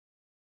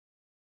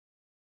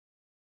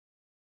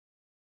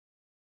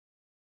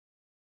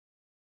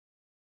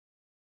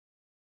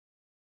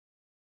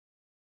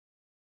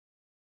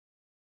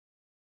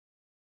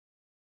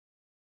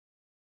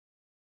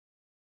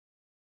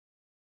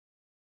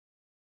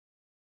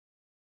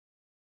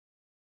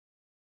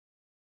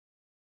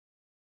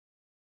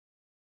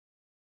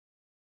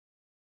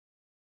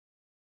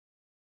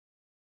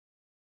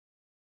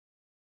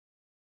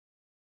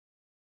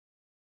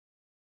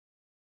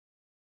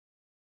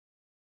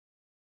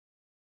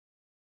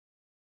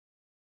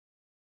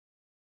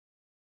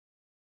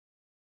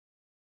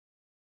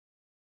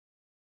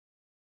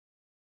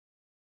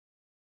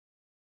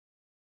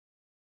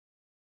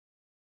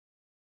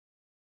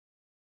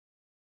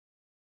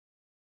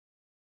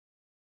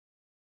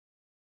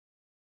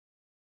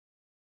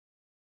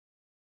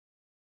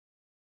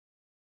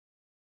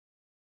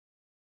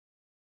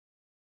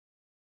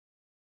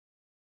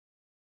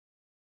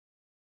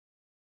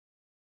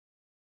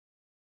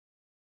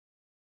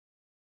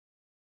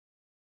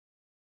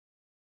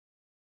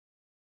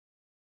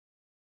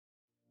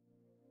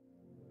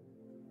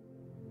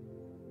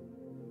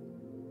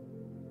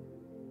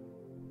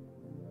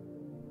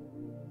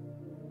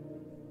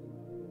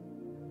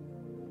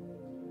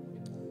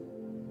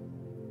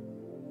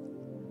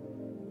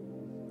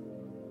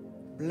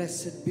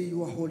Blessed be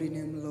your holy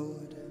name,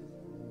 Lord.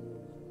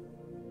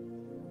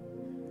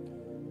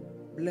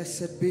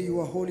 Blessed be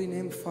your holy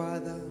name,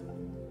 Father.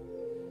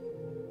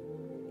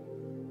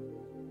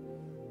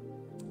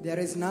 There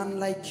is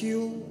none like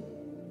you.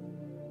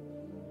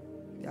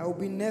 There will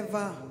be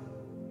never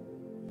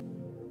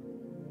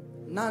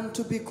none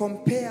to be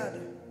compared,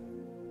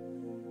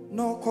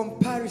 no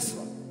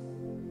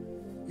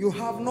comparison. You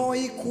have no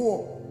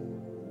equal.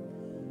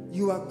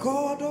 You are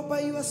God all by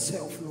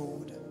yourself, Lord.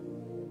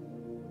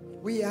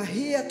 We are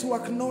here to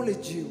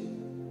acknowledge you.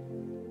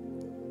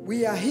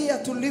 We are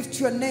here to lift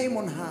your name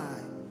on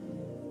high.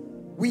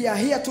 We are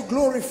here to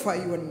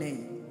glorify your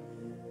name.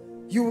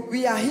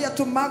 We are here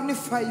to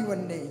magnify your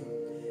name.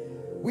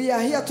 We are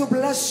here to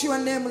bless your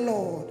name,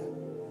 Lord.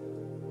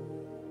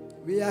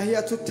 We are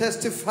here to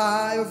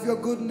testify of your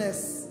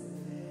goodness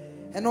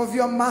and of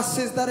your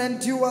mercies that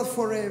endure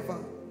forever.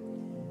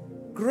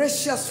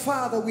 Gracious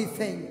Father, we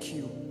thank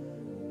you.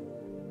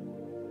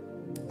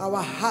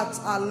 Our hearts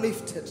are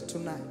lifted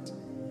tonight.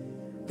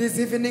 This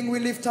evening we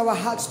lift our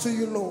hearts to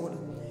you, Lord.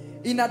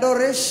 In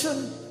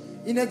adoration,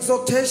 in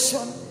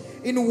exaltation,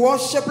 in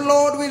worship,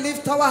 Lord, we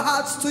lift our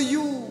hearts to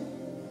you.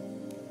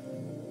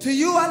 To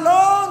you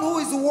alone who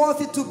is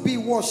worthy to be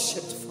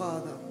worshipped,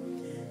 Father.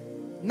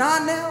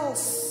 None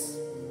else.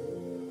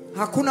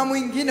 Hakuna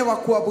mwingine wa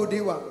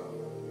kuabudiwa.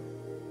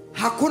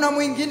 Hakuna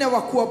mwingine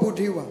wa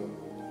kuabudiwa.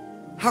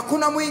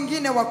 Hakuna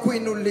mwingine wa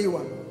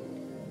kuinuliwa.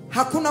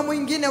 Hakuna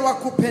mwingine wa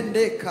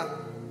kupendeka.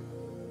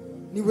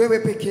 Ni wewe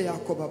peke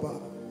yako, Baba.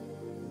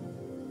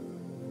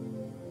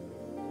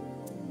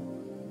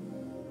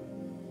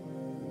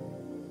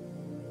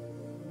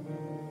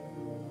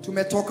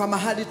 Tumetoka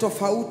mahali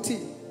tofauti.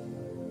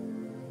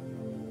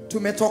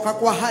 Tumetoka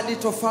kwa hali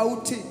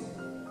tofauti.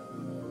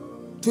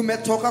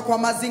 Tumetoka kwa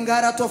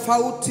mazingara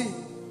tofauti.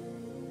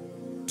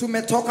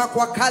 Tumetoka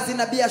kwa kazi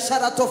na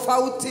biashara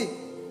tofauti.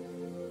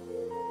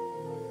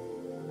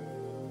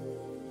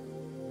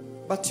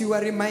 But you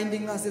are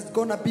reminding us it's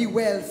gonna be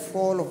well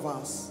for all of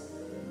us.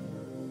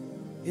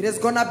 It is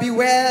gonna be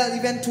well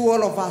even to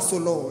all of us, O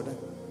Lord.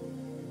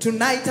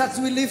 Tonight as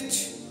we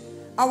lift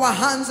our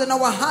hands and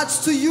our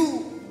hearts to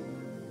you,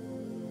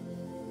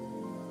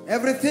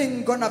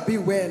 everything gonna be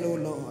well, O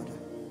Lord.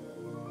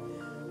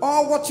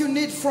 All what you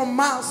need from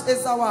us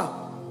is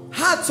our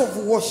hearts of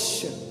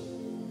worship.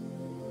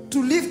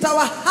 To lift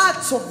our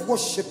hearts of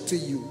worship to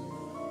you.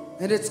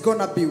 And it's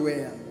gonna be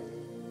well.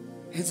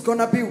 It's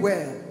gonna be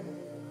well.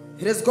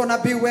 It is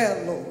gonna be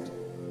well, Lord.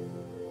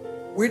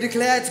 We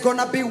declare it's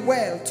gonna be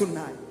well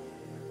tonight.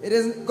 It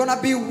is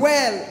gonna be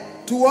well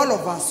to all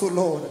of us, O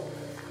Lord.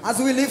 As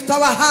we lift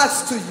our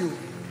hearts to you.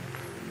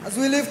 As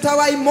we lift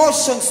our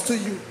emotions to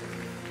you.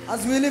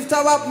 As we lift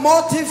our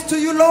motives to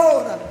you,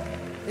 Lord.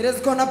 It is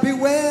gonna be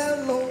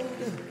well, Lord.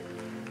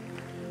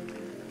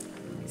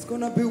 It's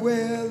gonna be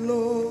well,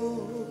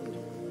 Lord.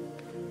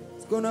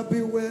 It's gonna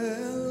be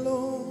well,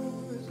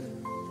 Lord.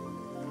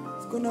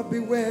 It's gonna be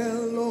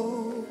well,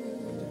 Lord.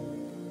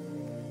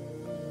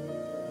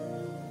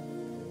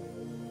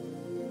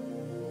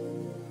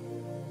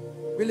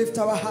 We lift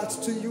our hearts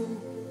to you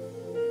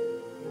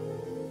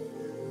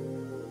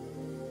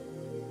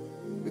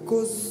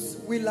because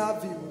we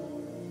love you.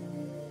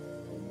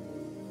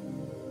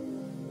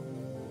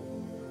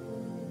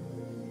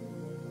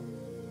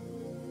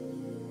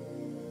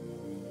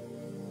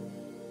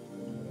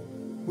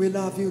 We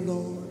love you,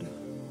 Lord.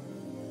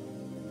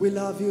 We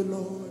love you,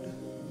 Lord.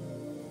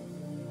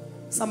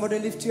 Somebody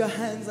lift your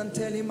hands and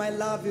tell him, I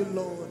love you,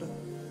 Lord.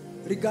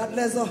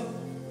 Regardless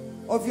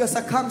of your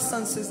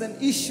circumstances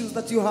and issues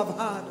that you have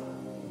had.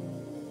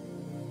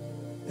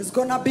 It's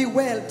gonna be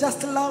well.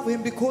 Just love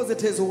him because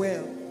it is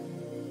well.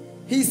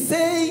 He's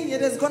saying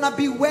it is gonna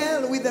be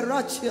well with the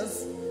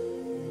righteous.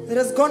 It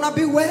is gonna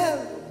be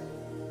well.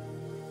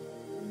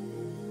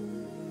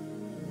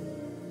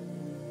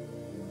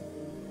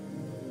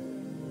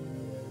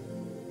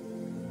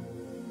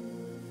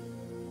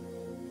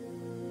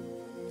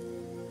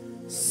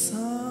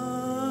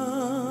 Salama.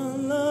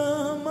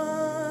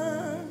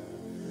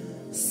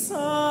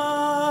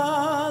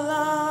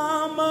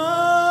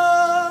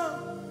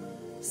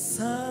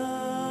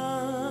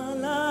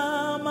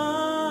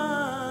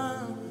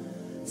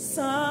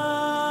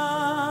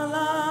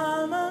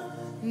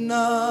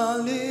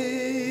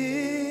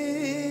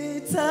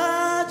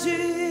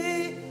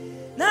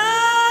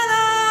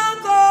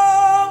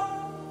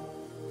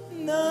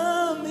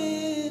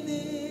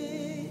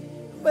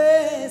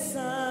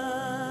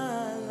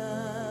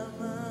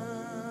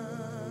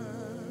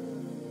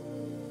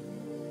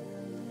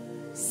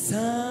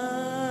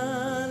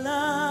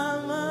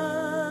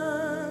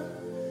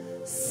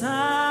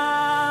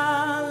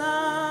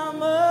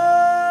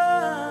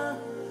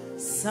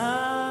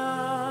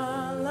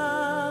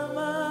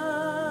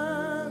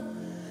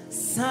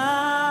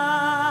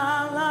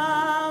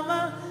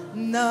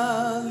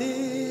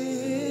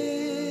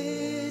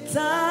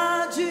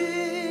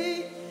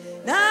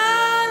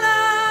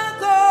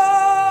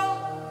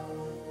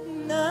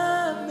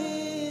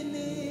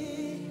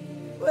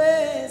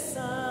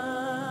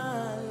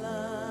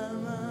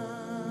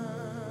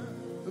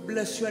 We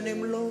bless your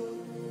name, Lord.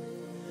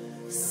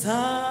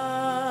 Salama,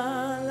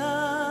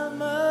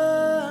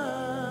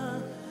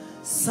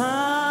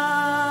 salama,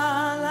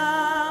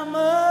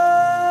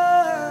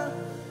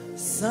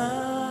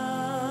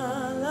 salama,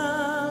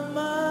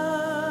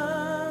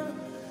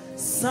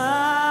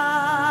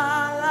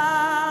 salama,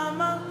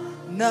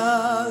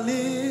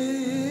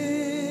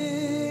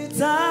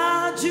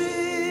 nalitaji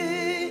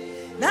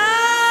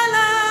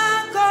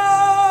nalako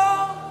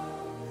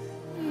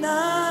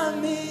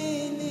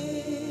namini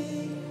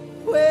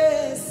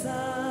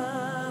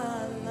wesala.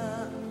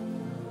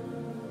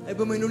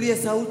 Hebu mwinulie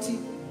sauti.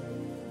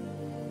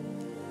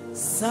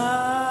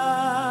 Salama,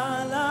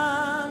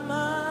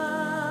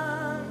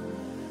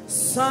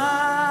 salama,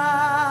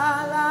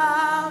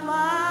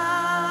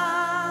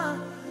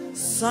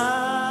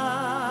 salama,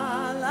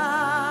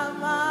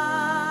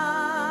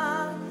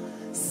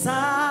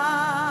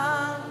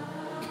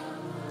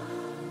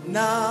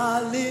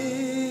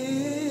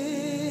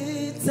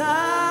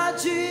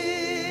 nalitaji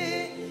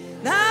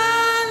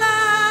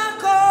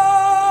nalako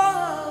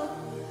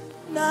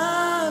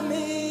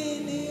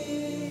namini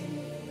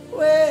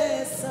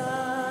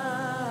wesala.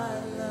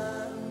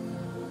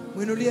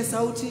 Mwinulie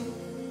sauti.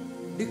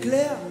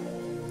 Declare.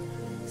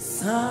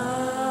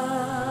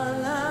 Salam.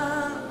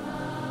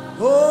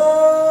 Oh.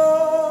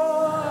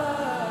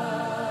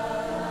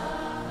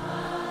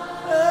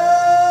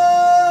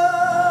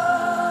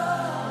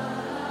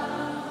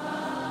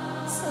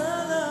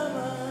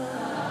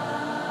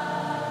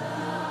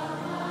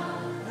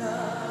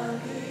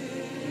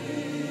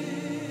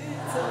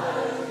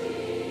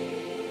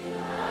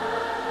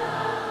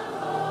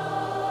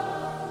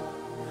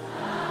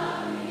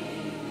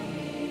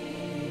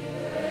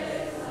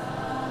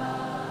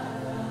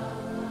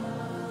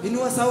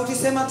 Inua sauti,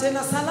 sema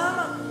tena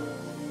salama.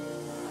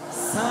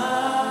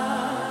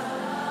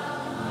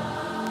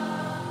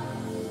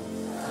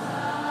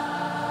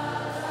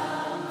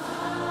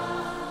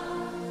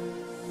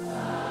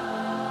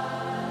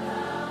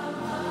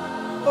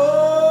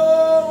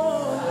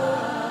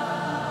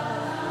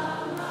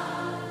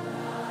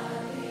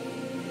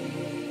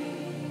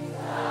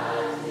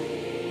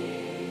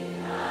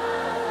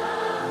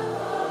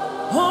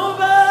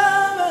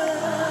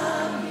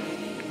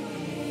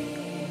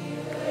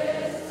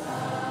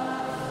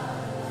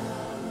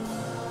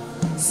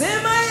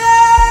 Sema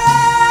yeah.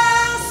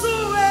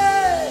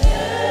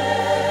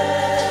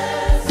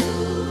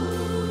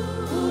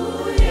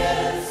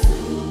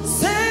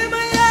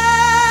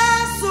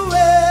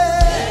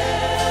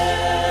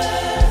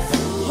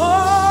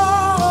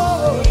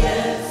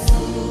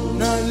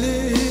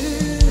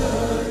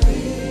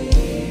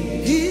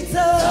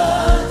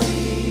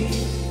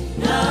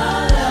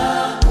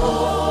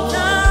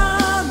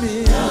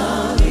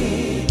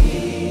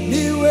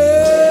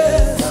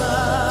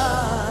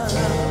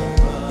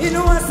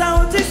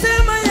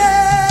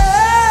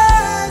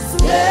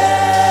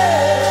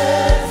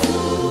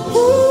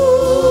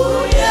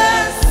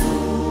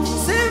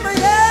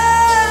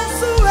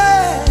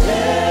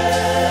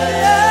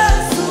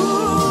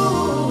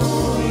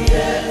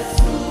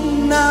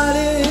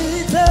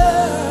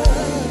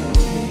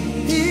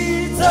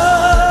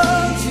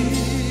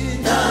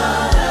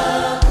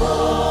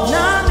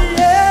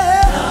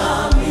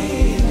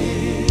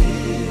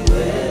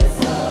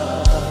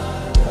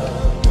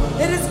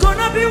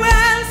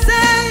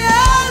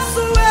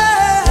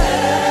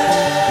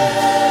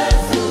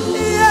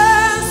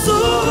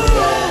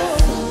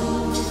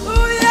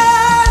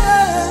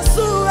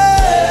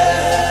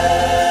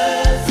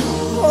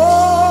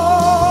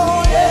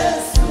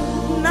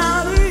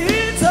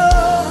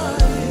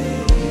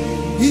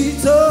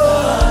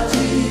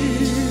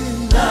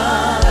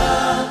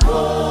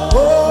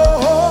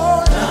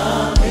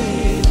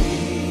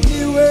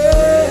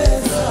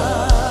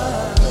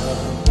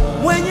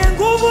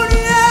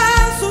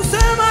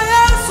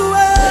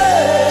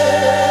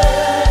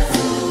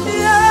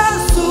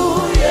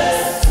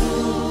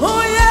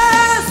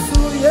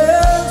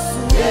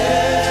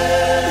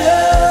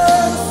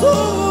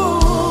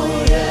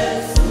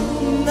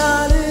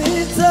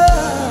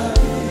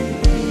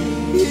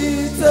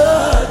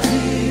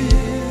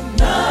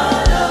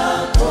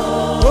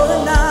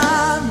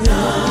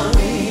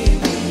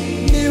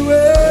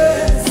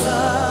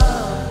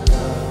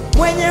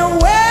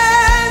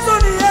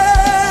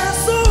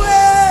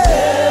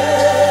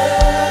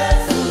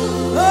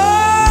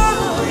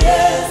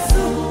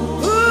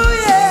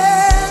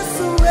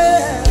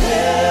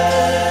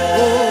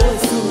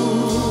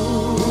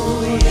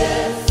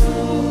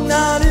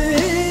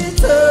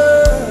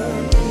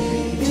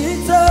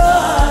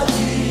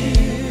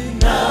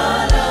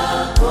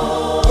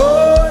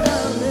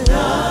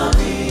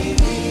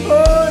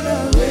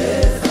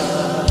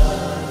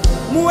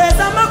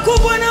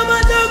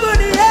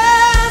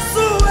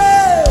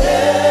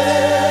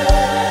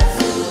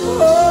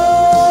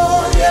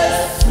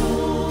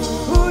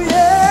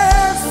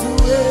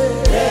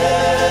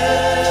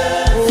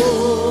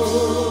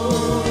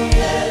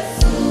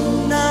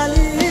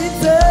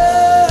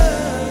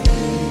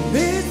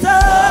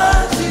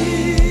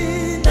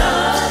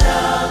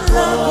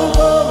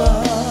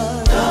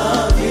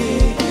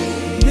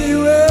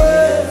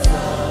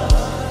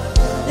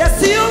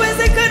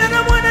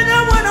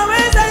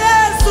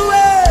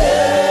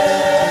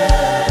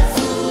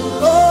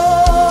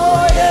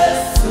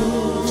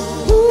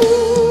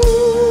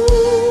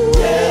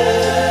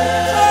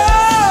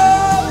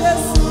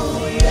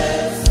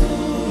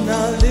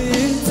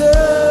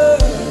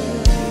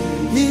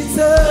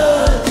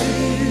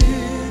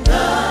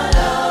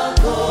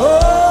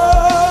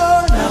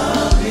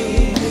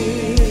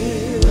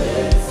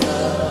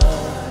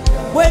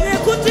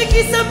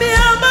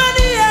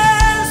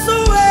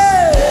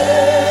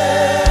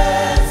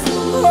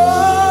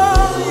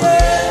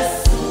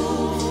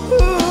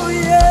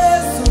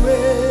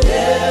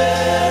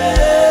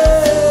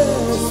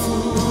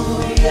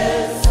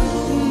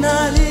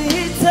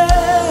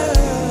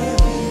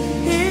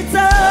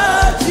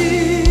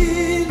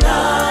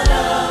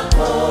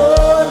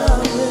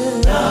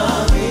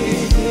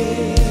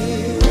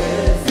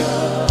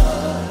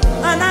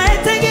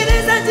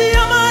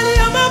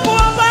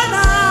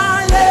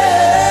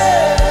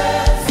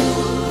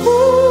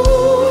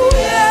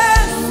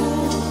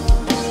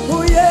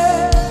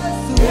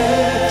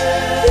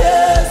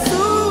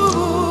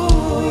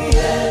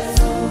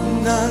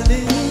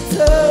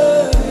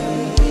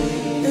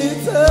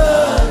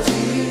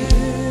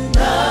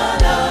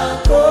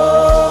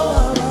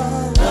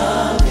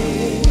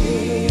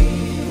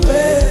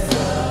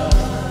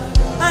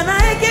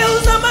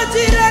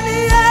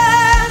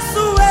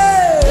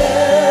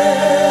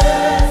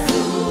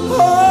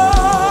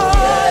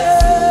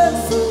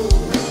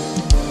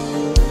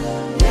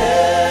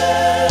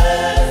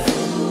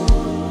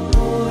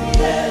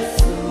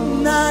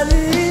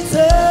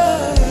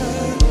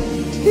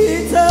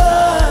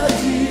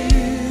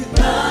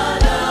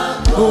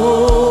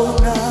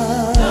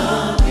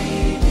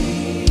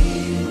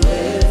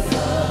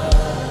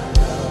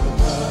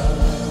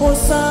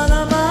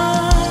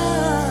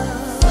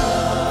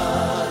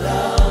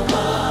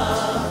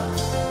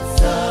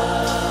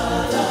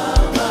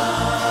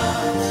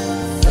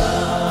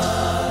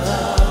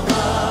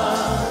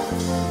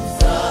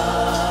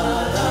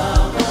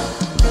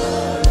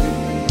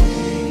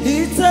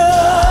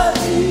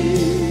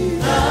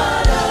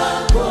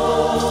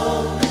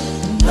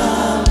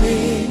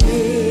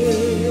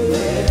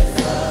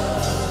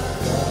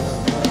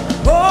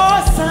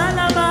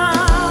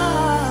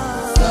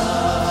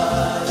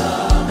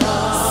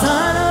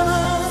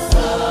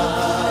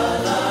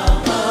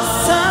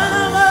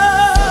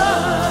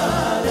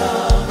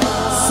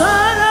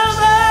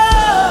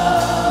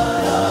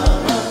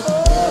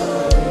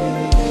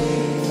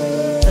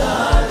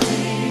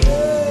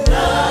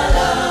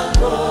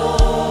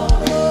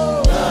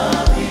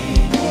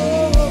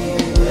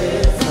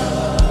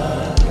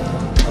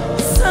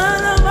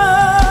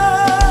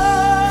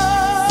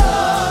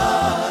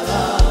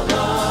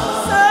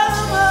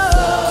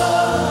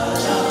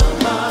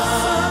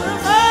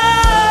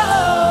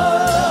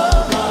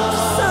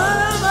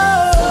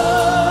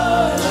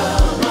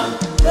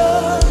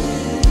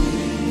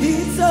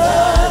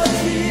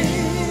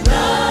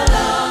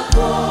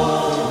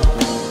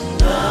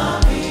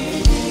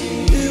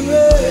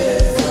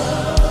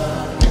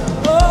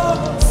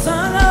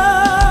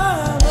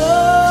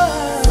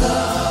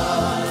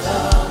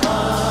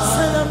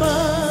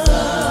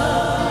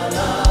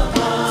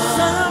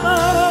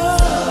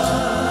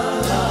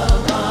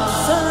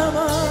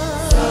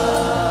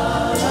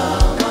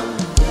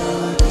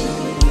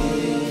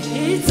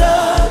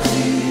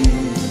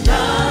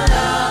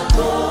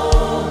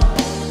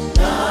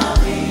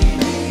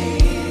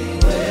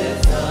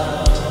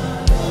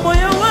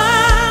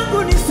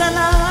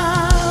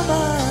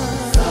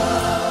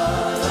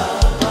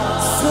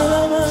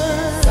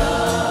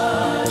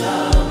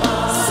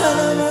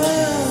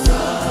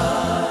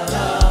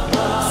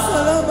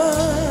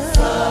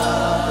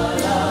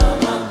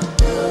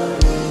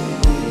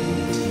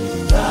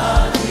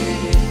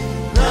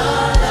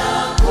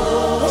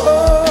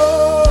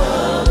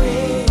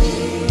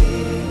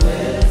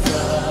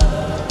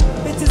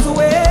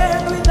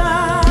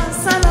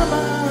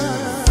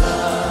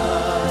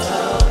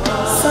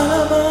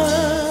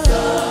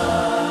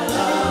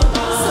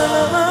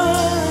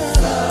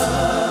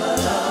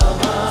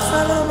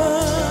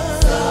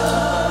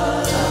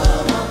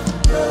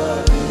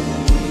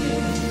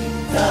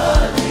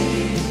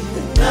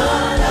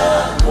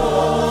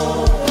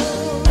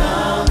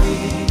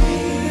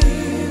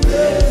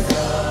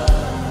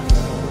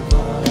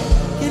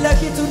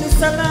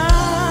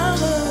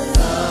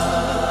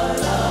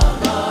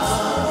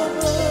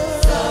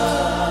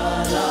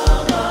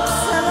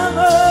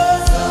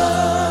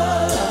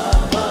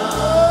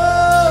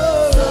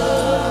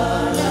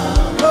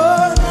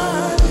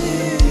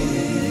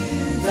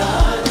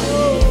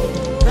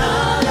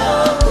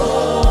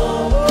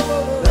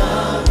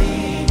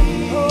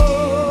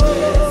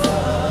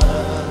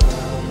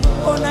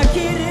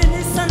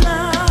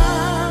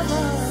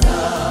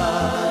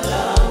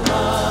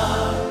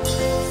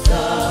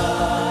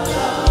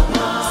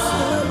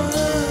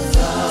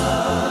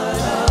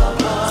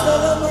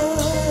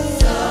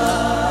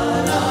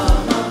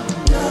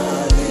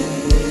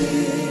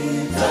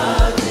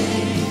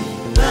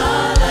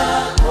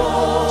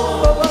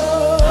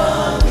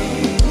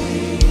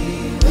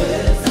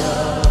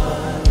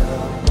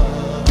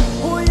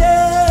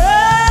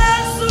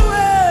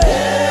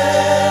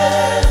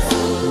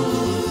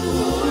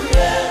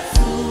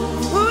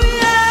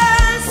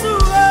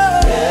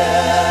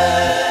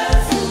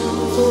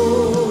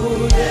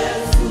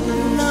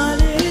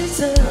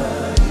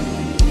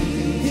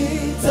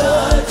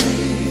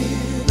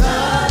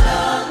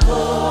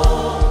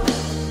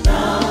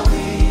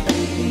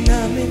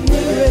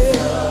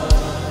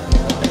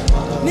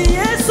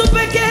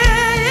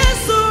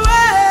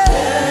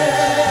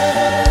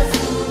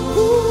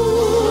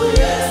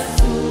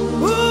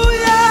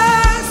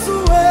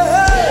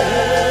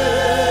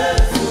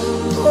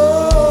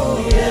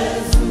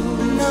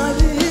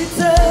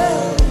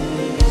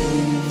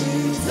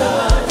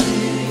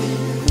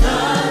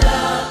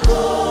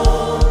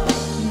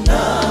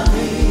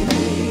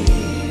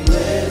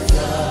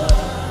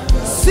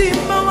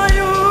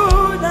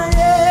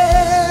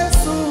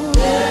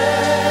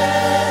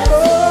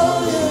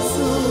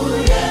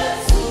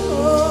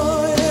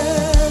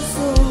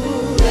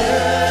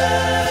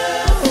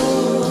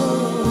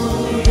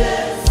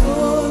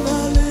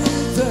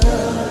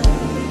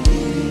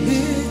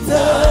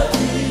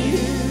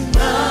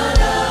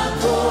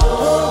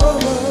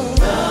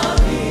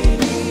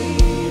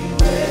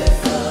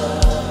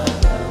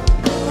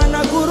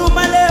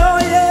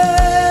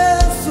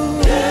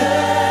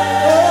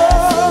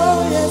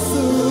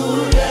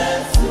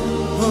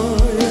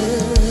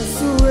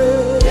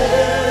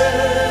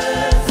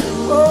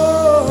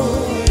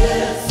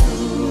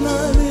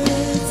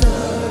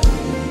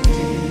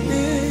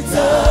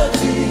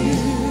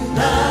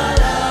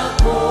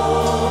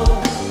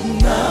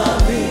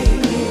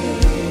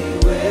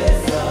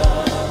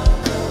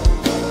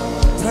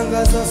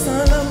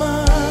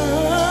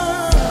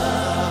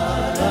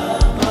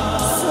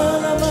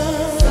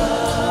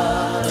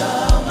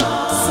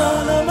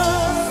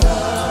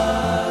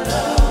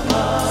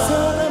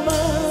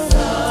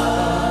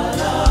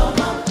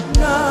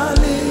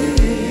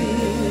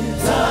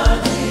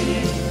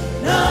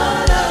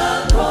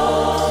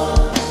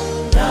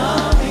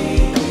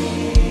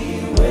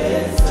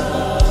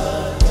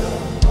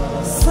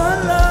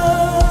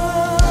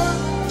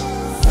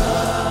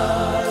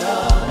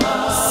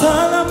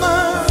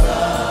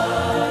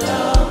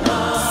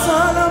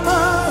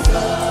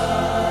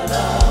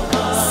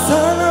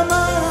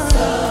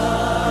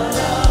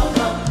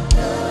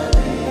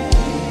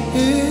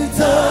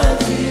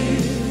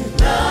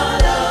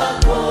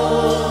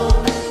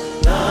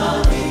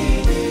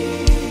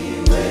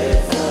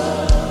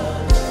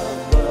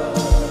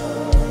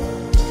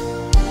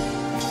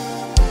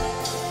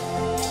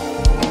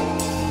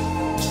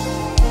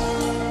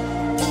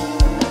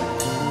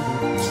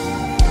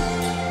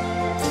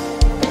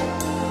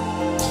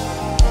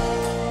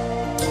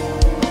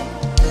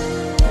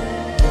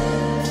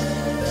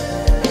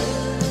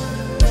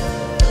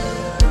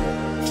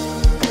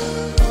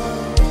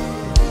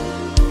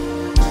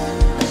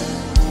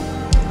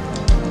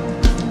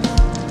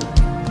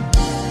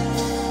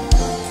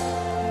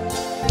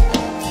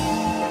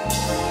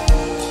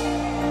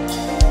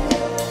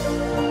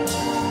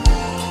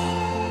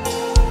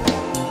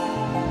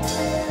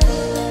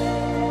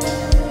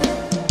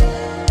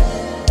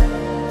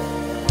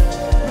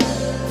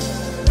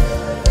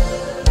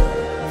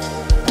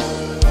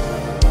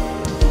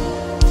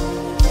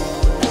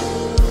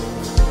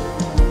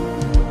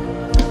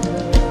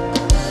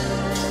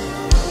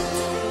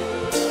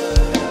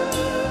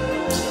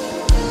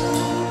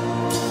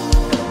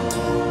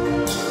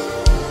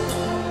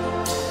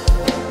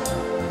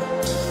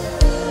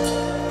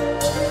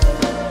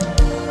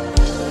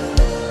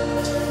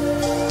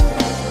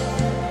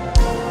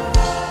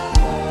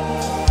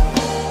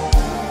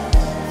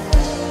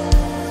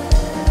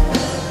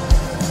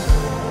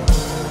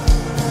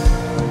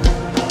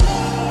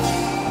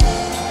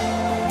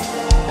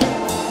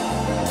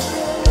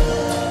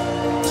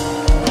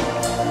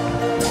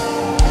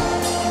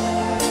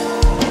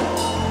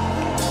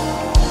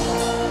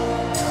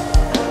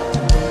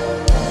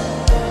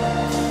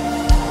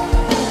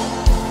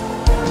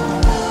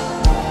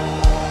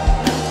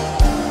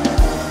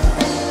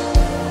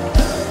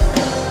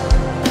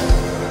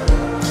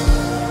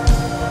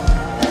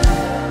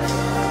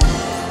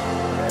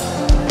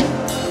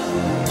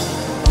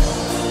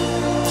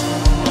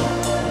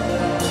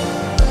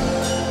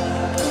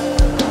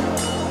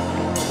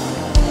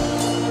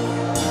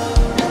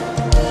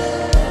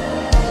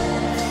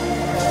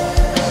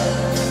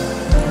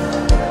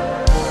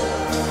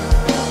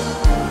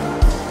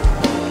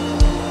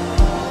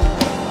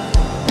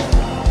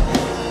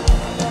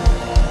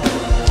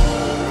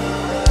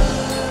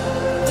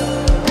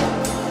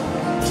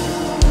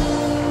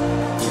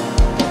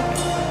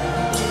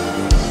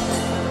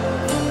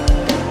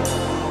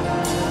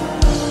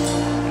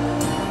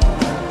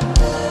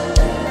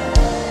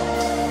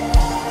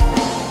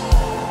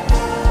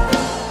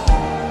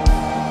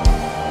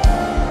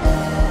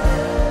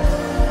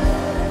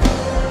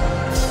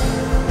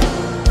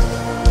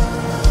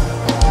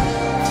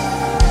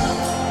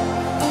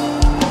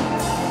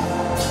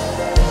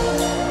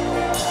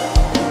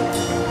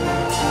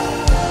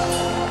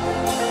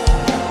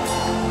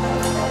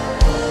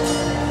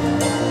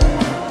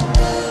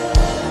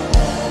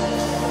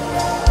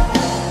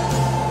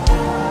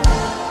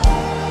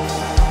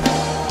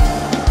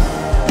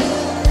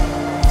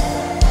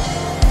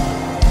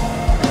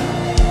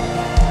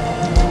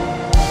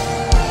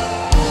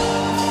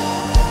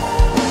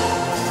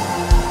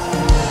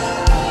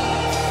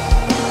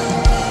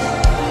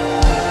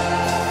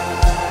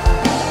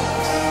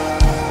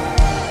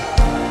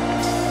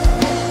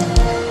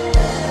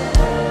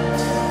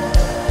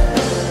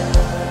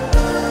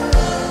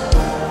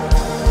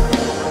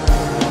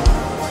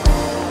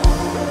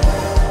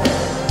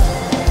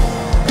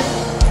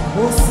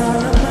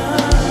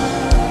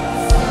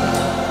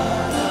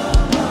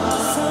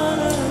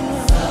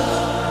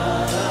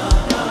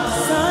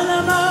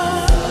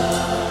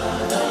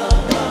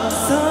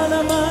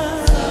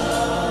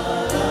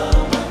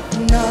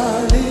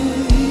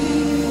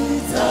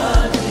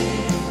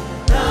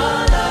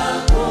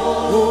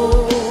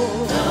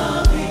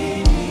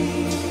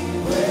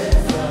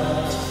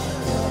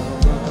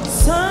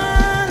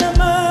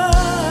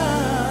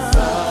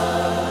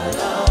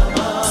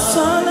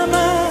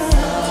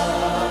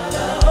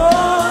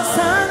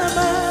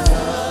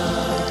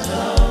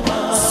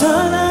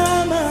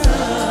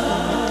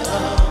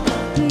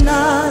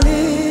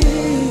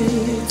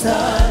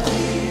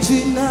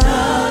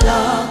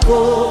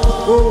 Oh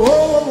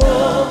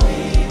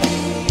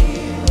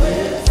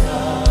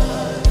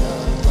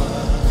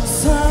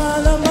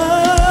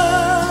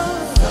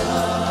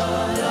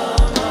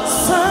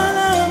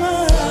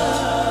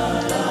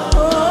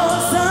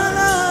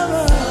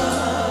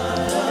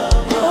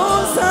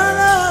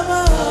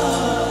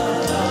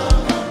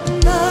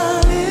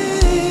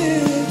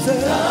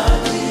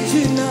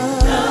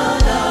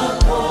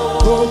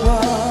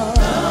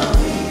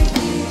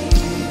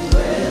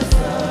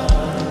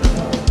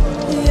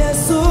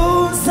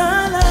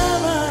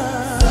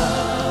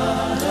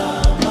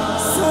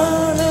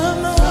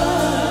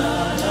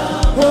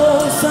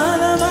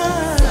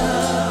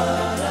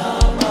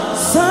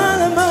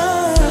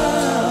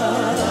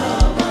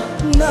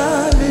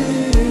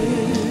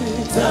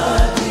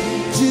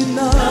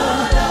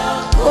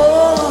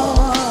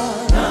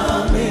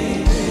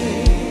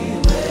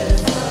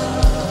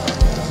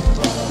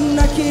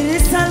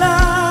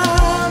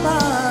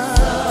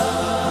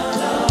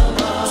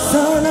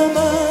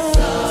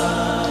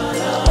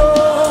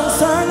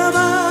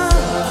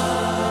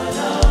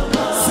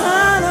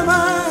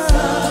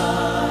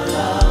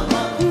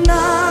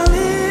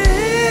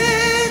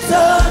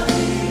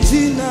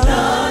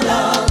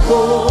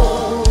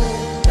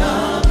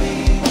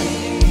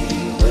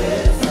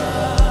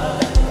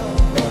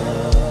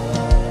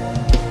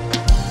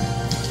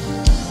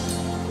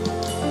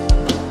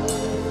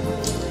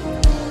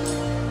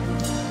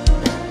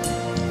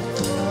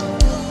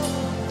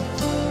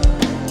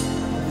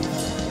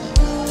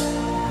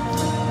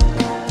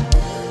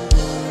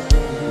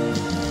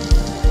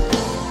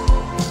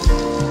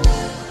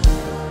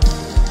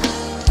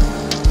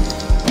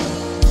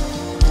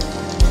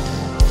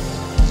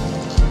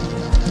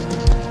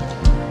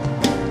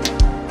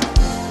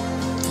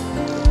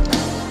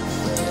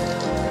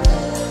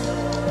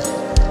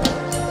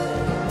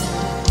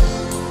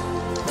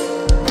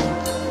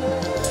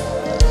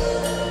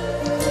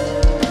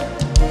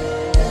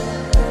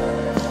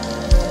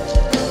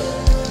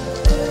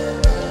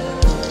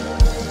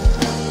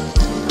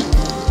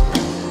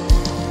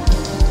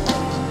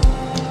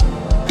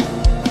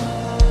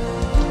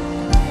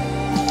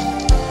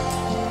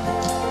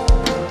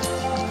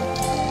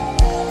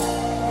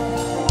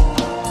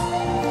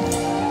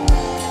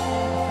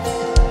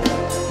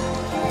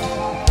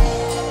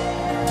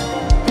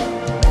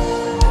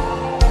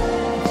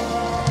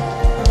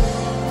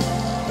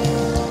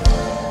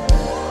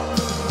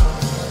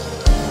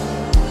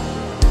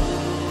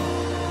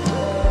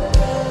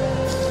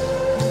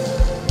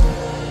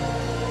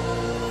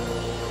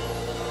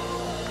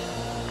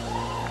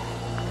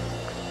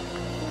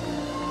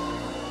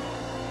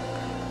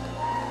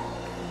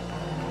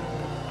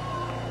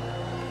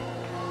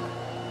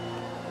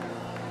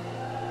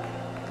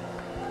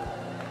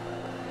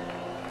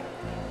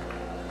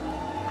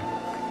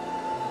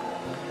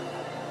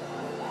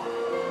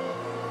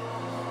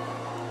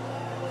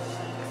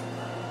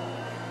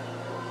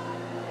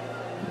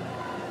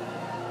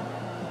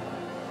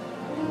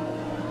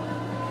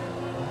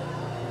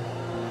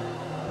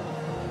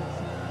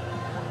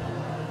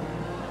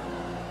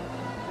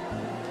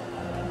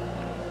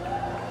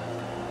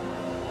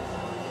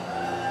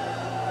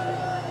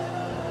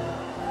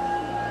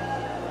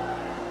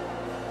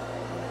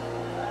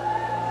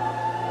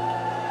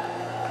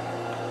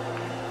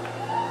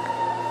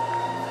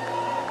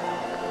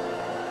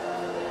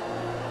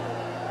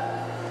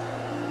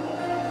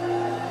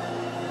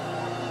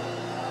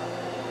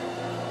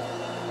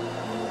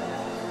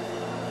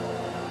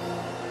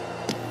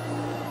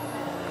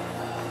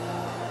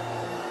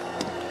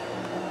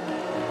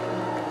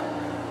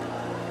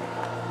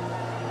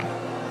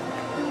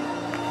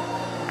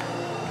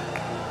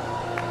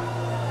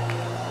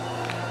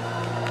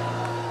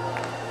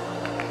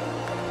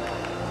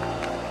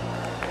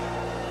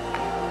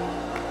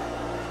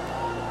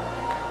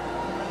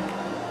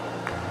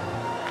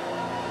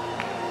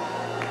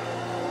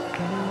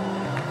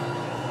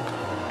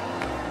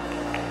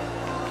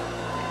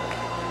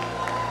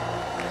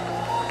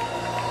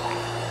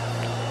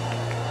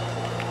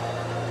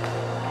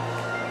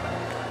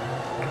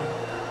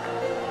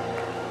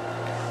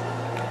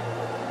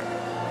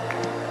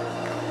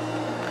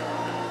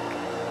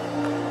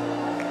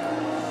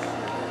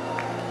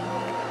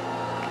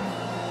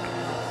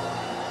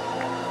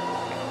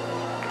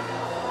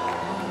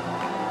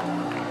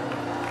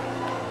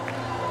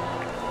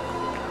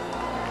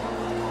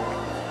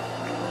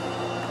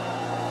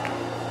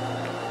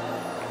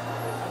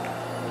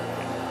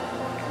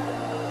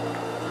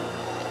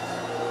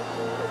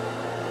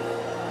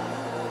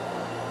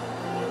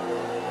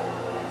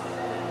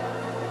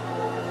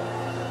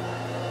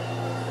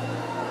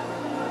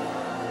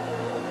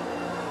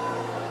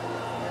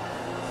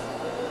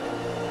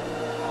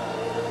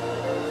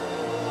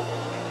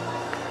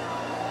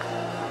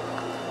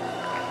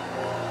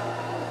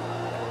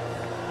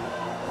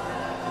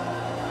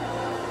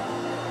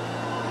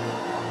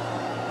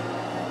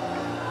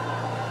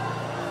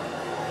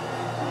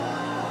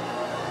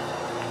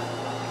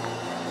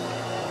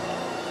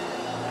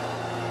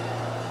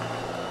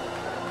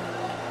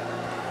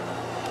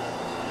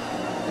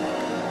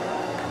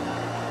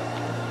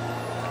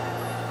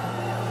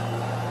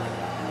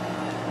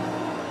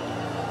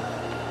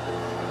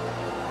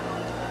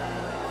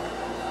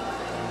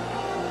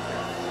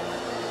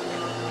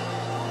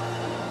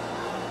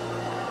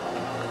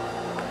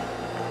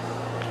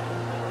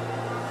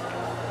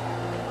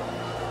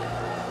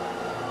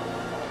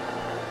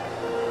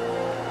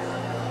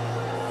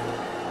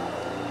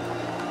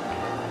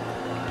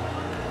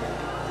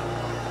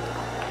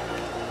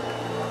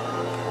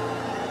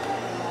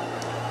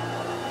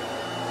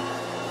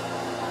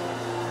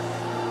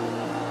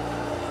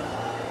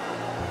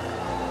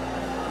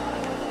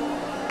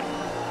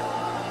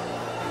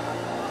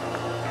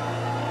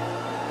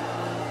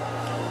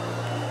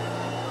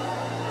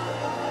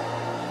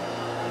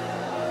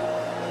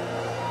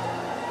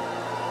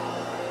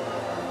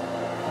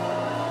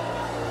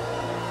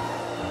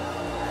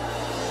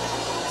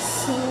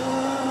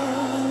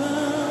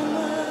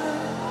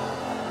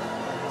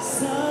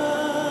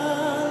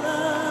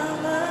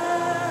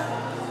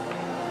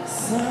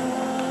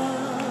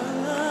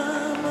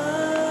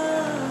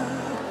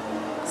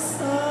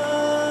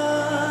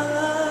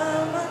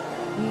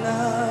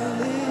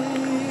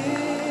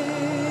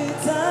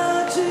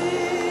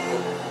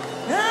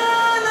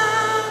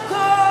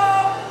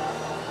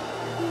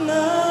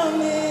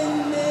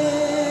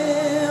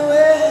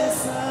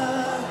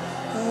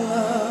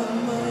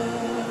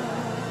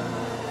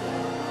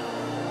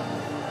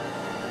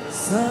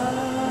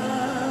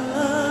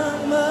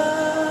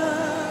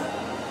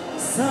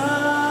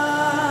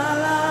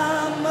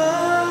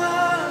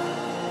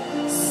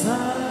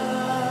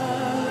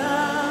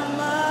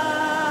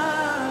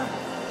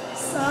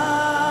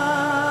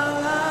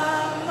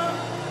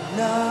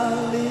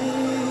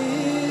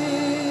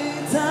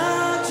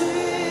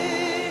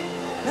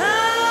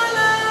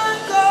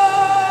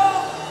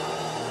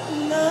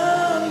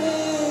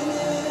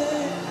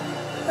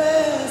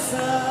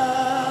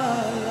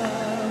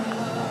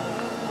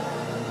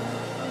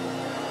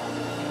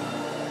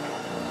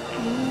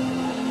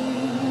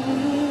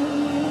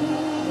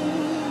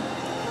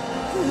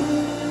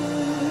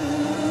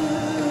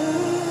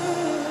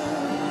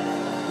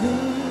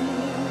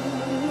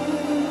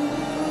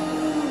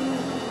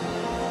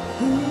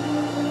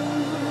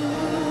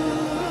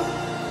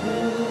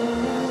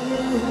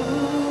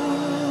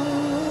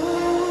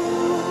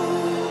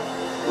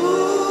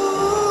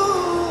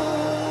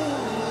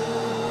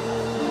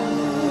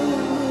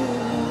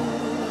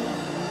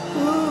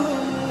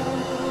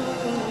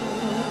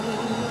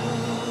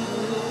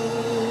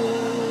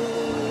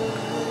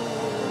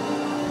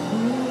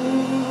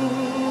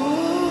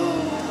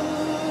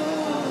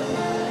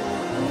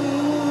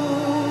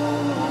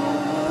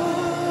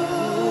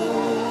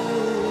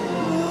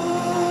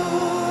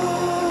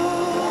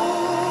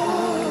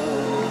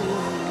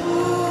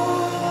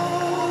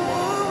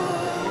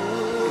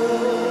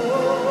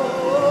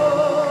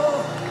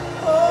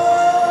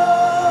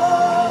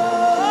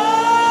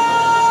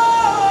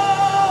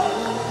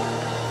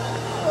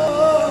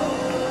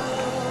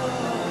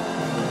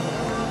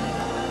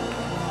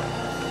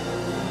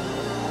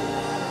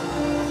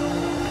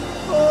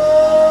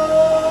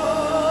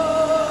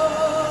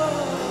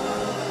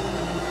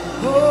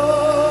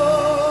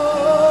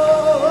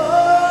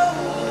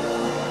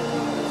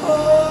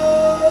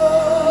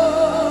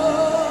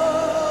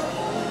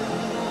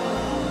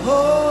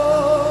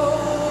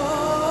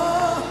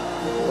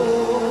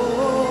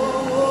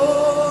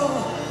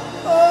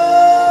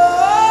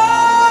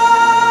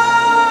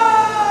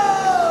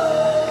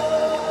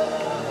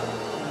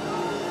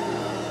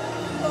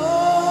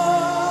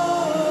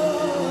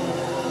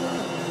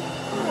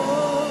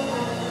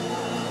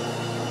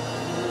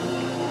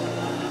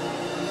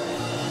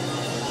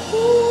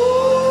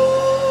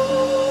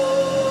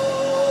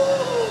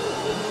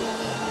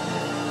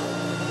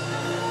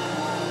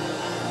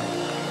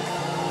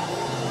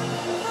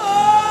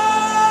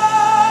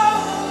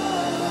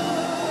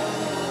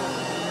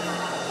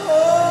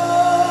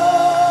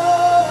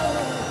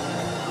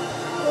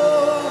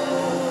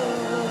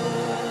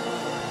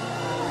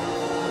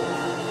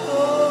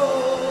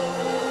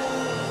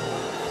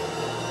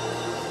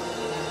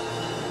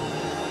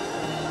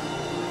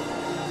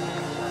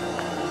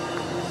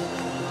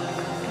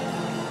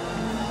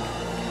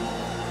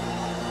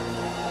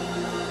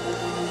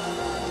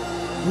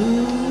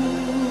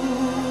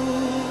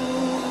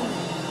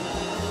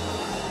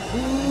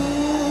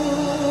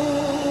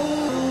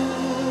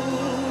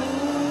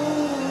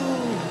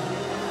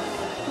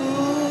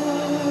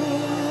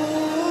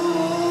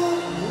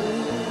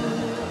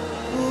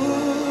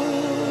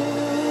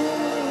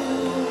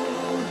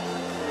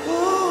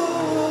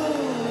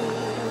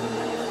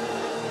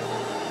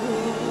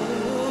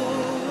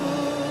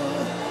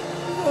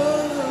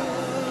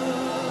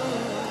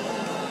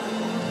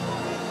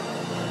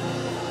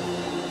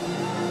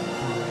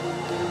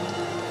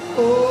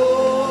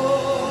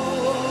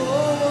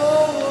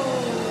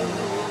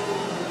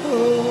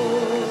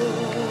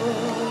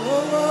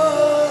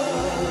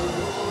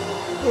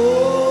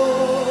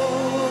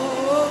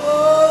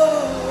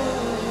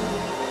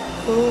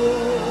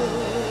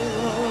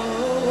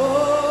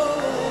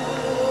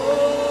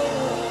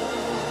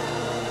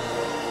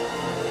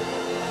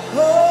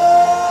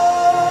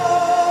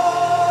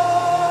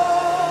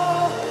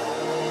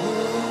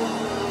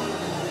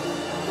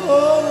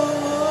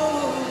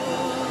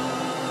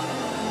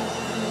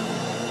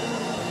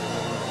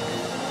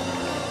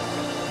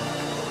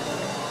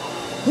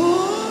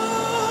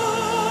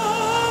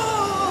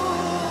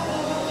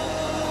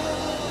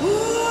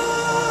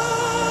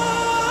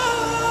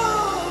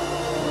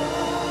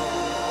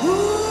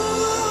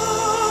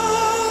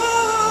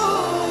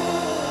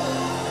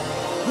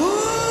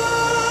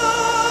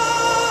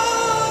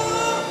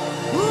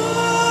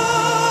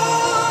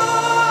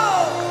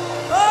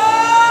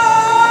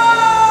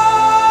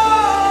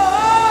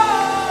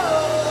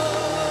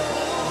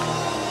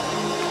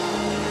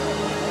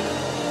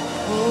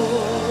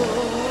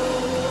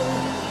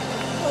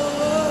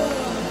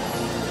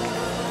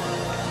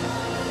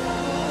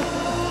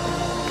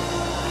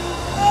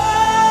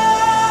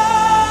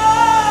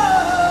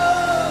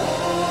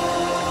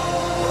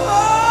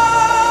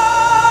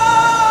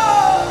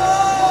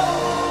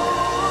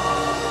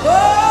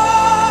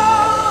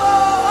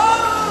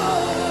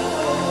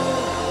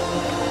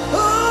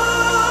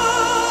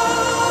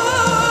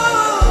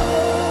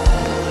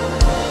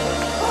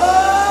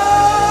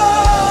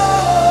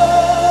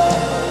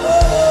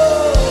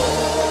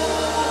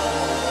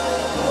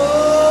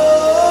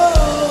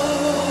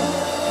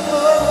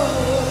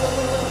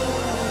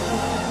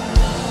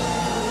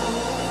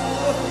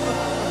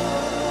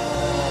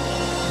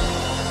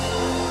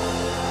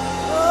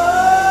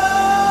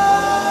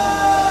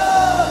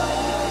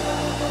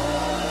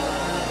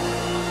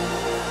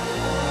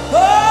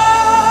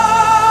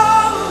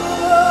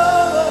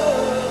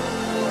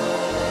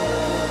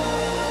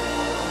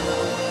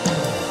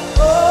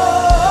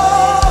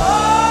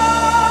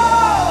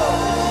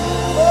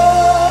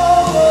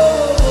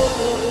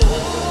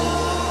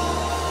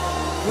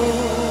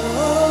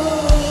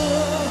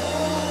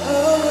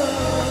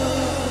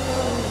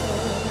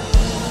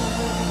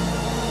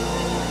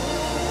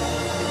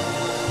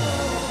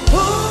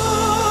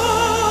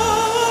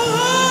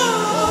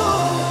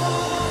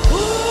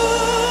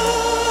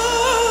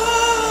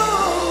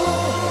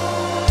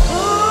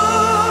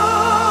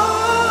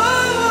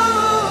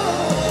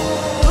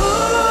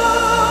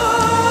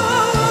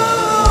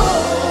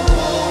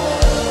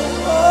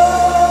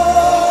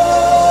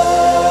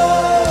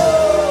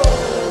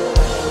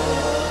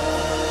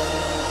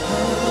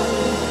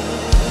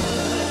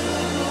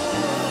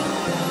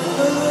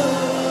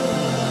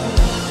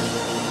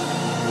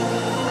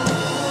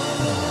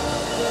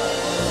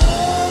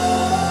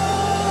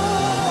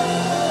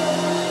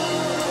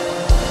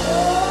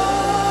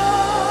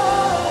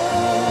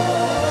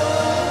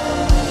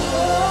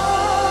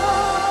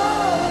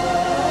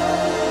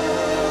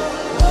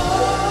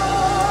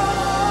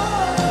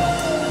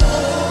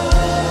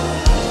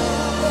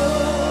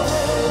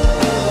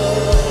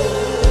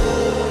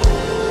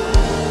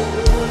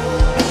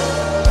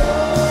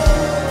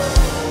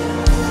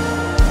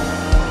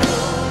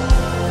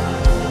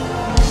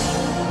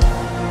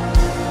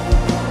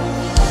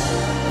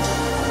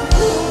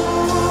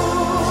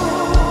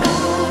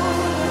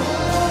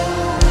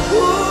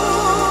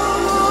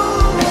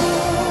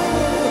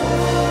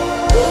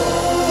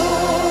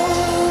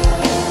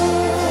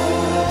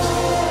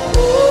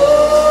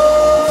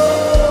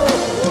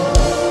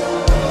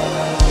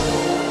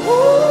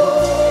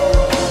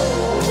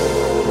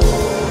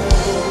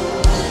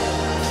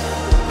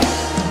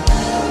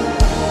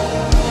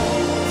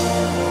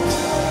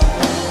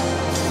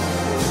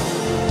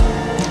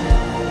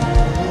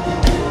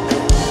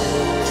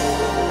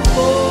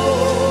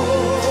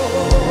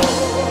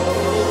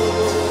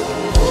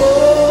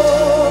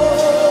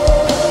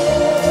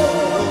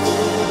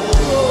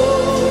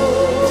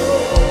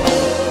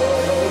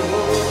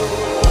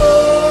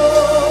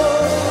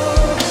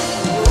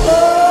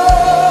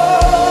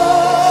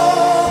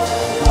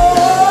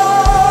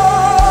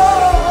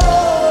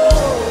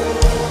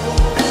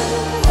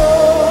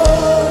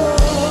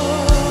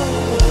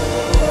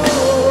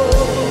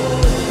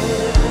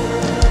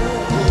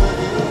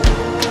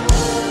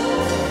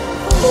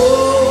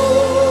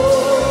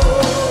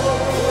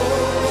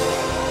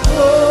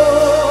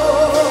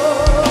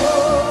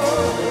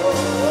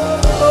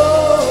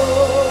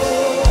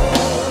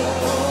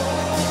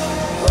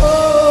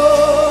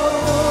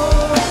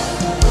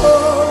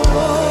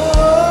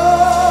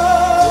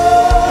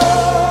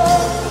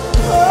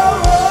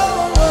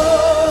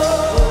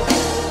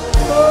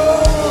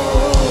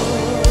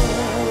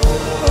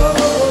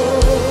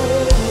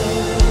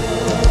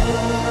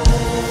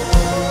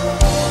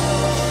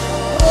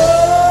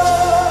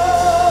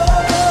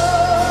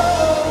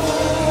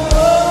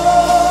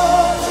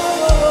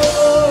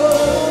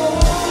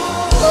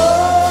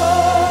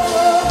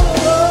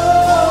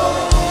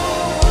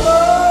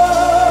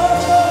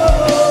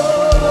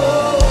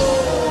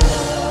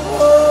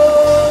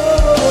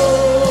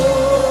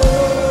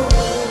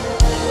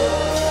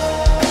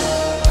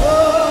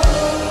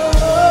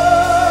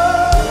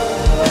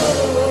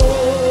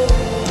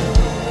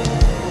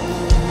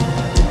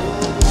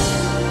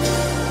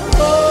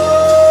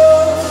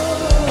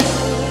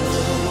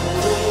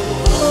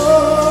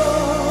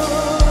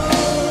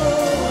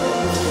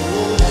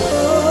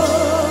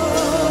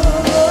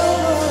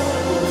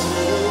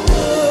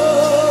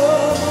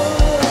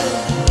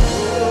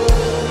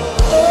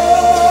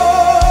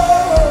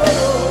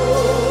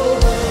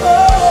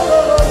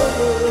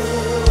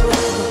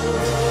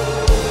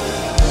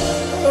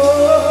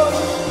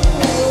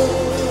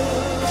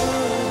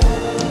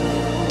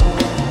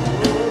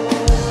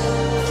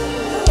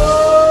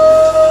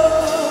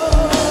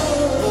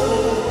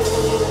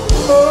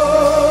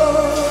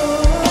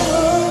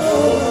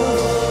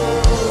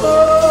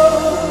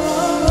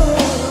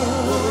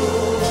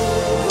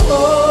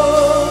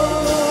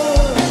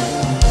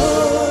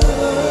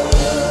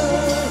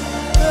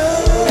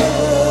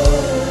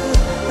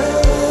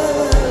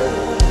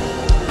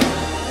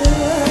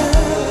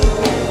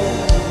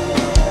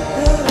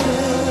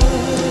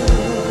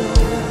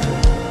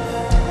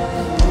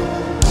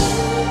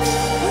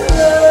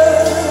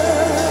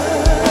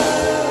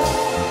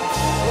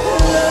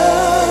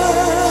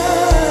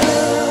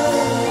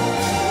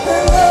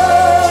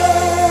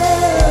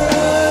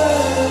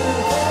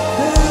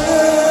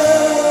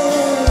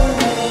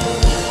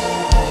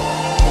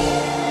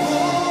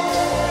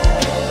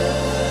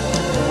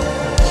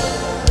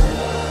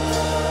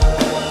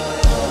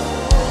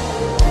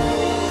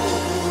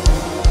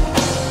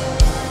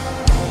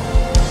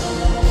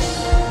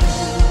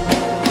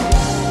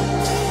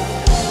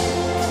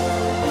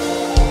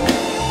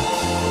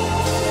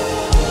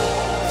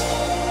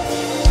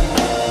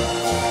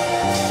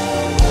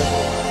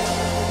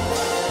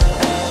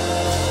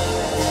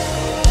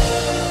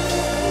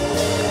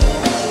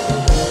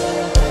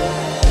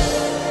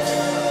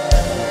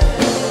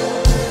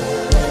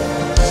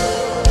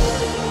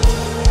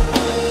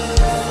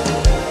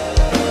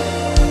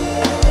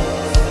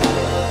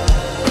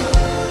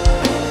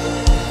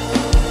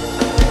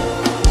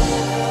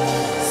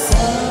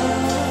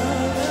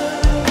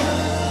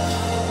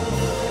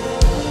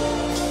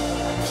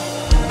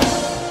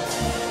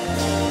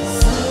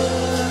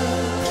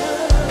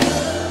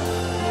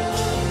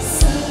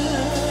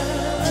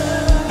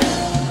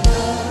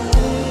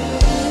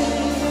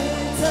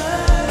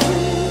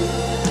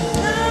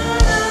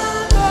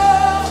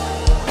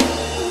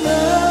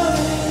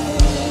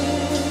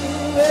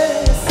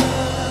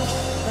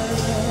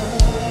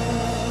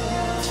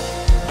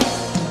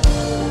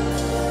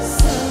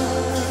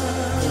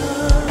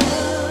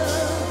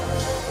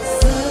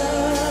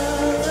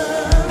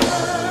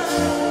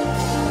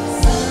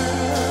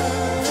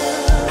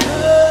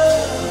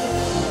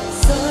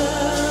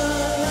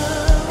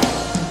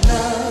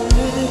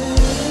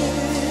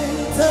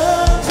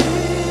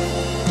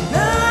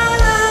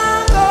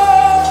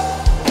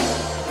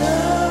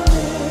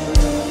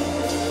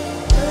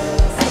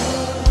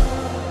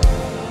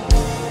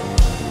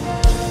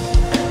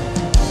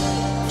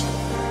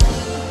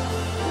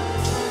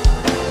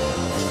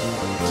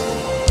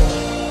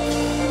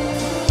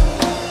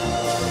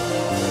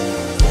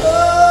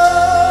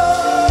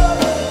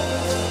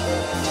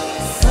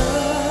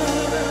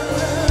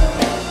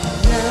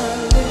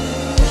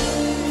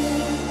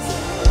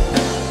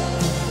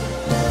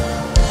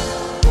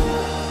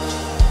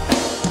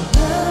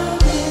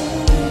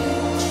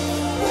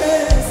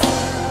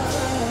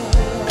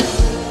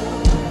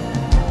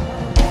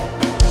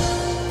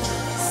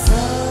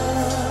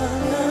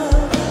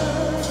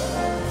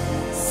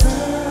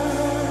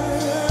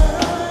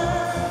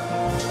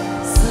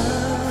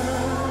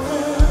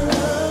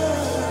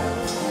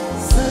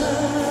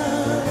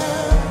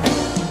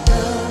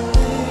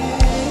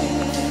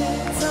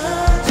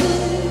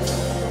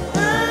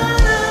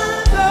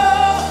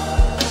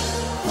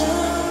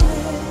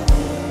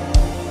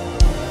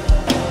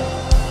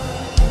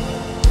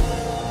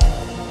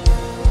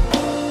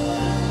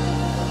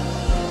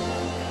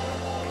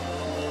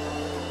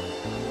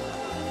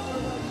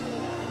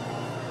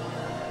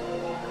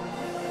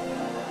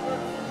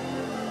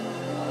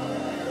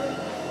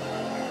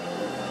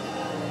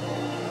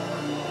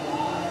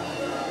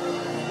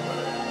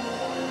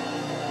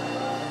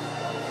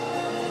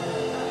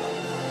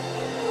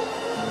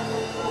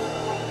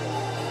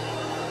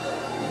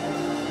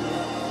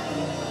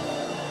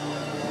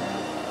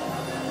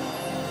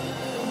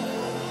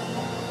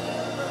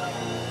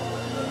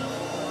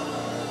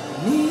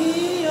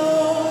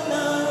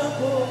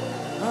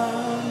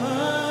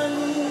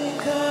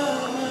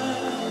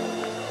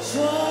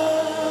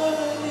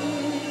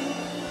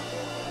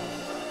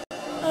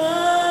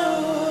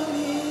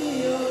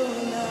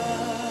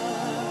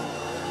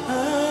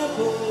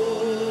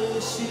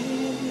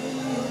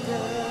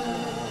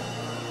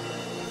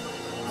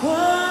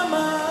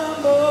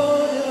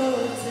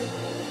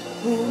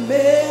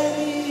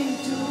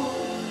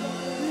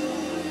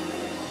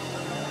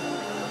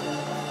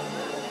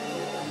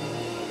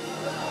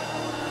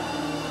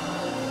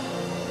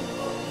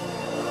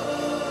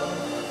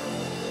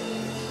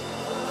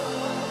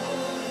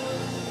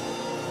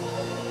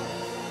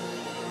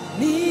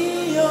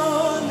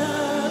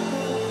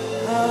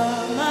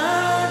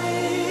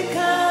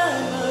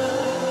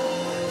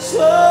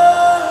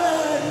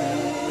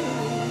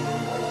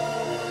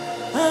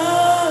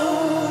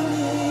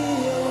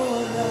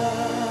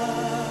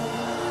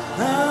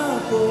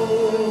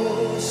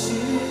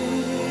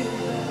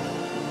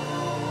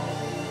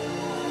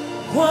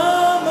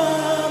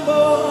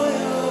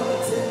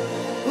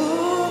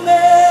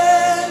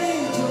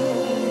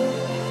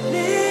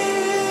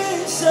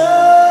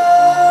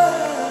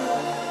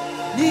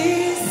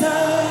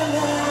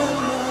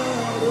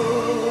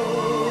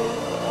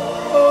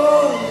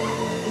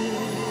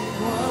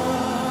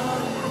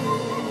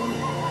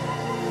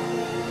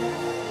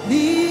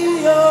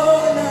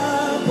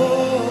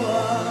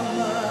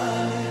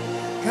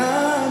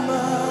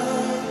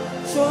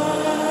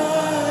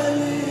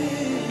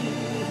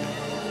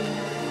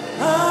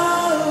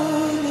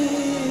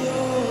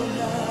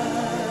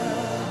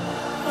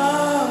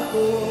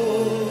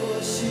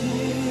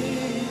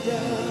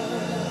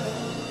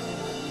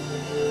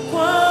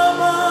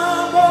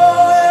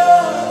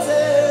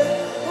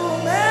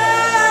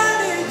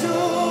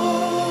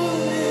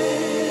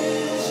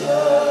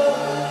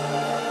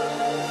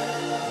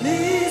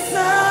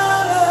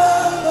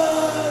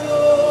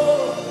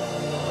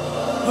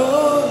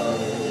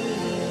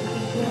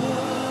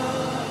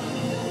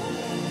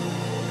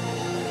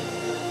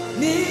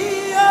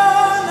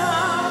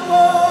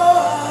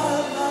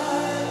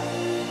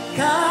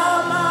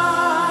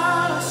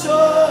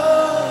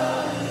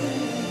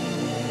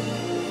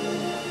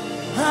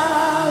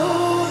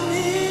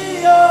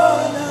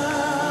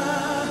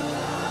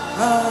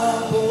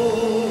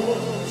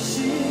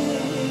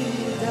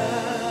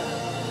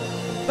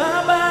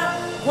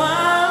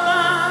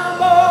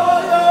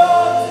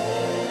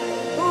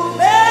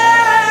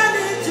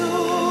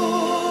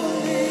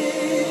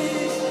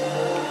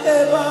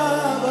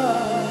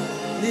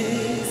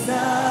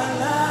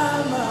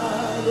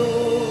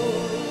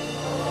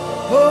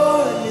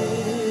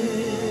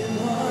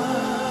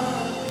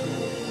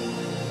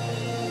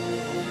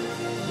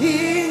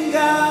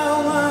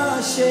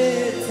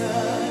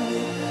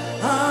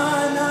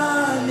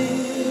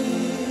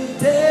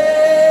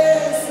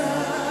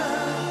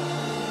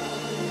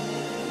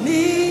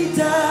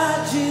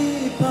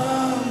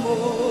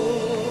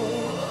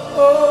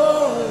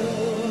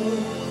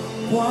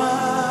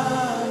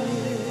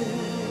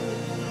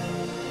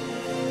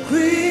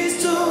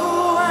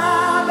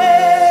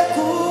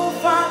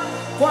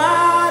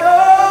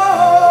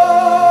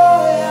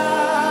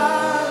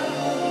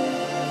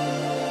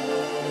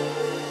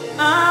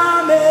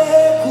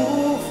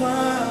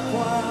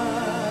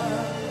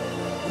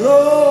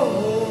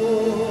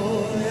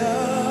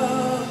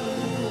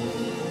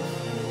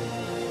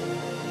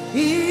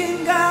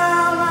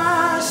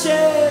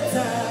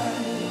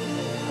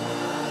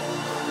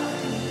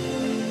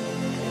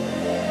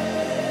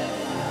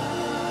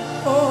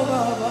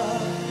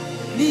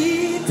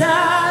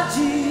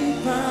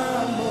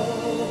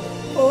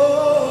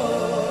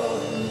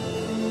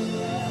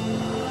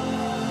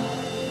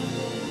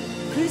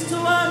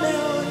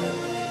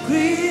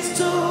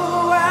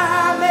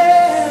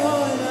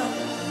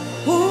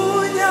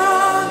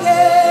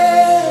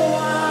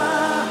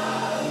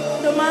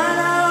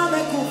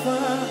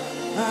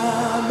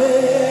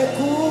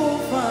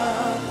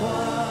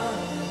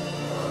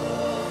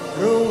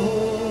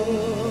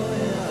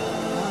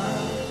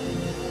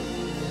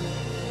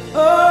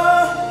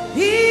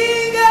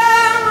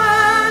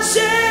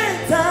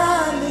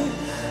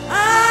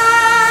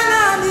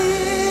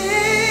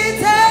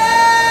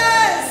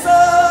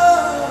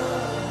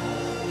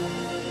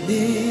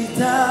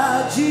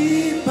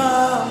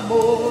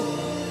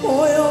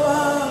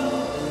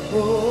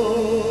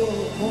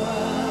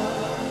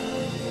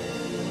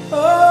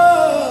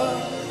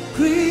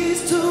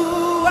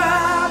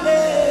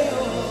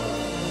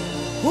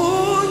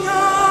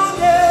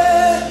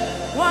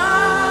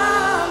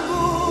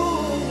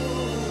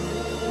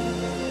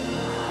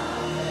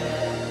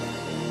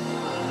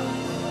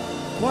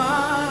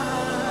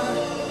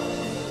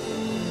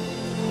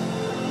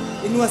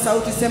Inua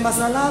sauti, sema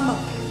salama.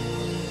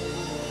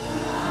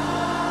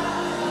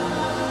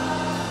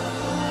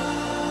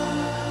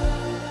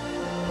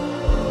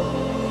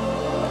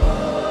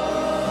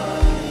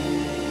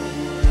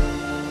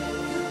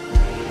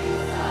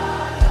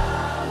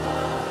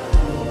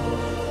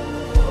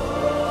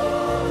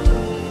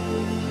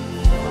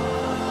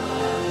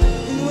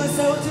 Inua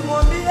sauti,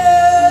 mwambie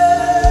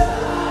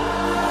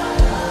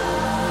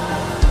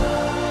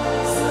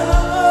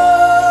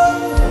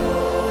salama.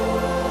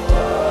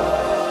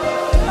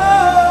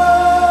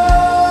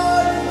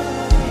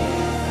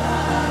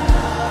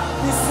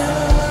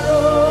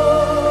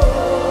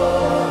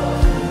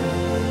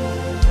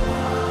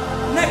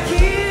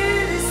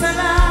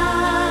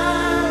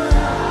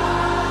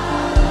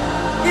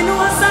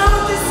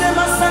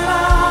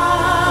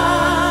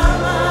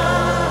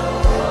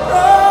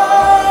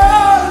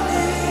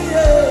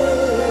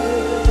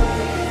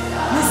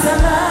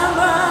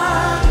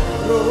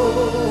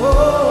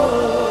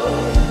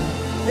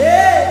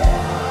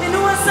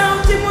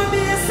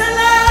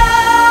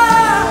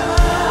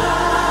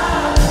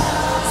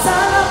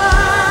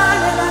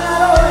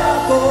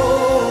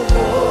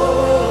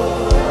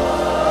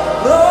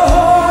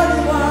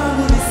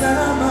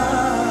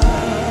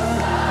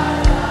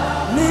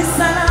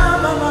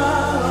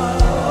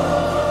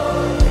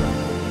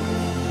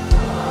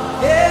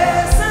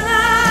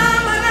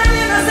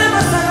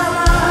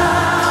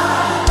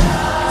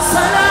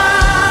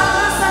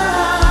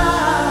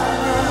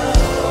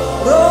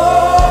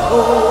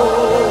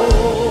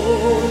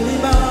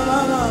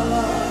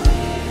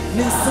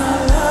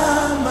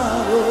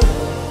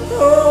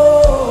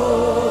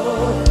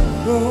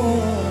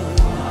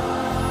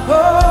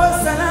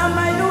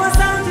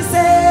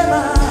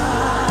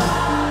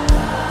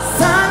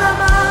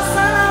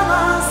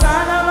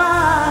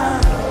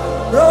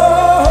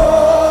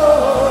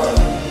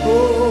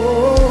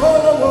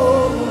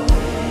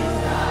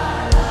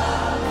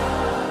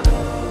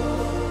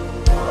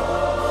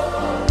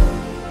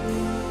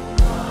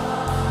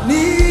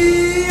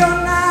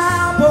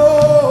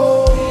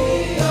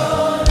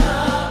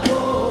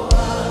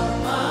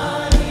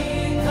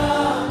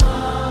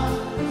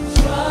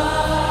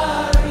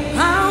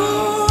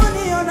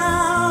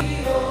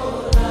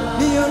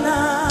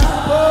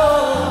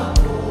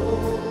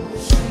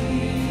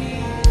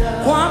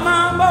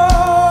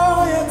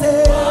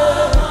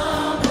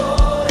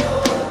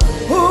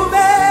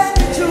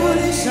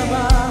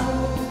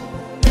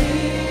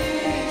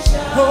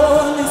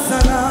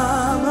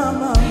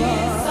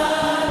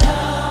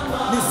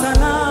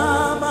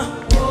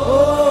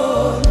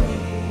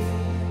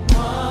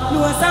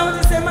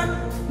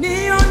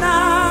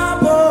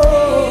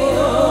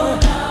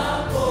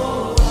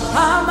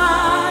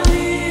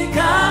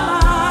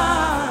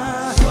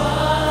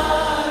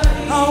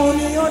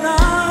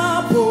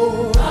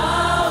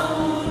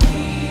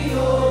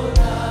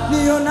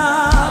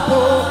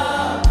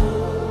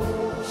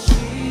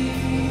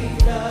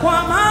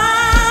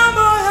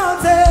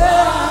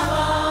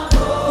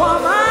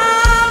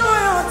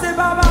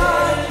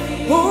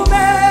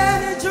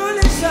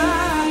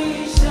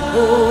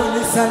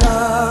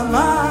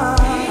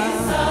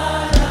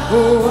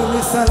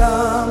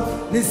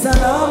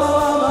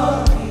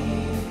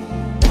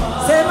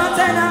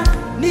 tena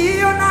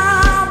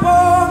nionapo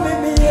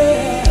mimi,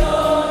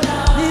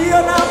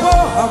 nionapo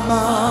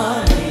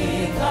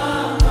amani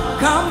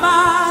kama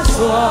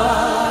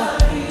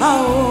swali,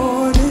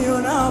 au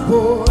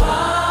nionapo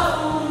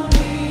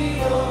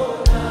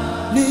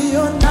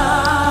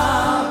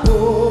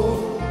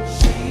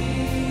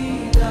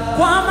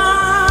kwa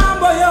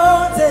mambo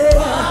yote,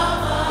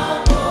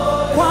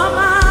 kwa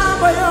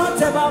mambo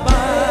yote Baba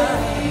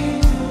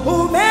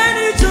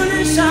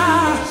umenijulisha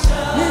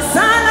ni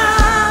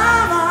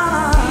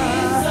salama,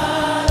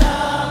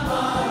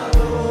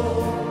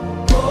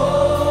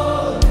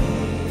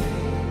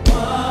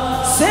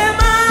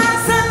 sema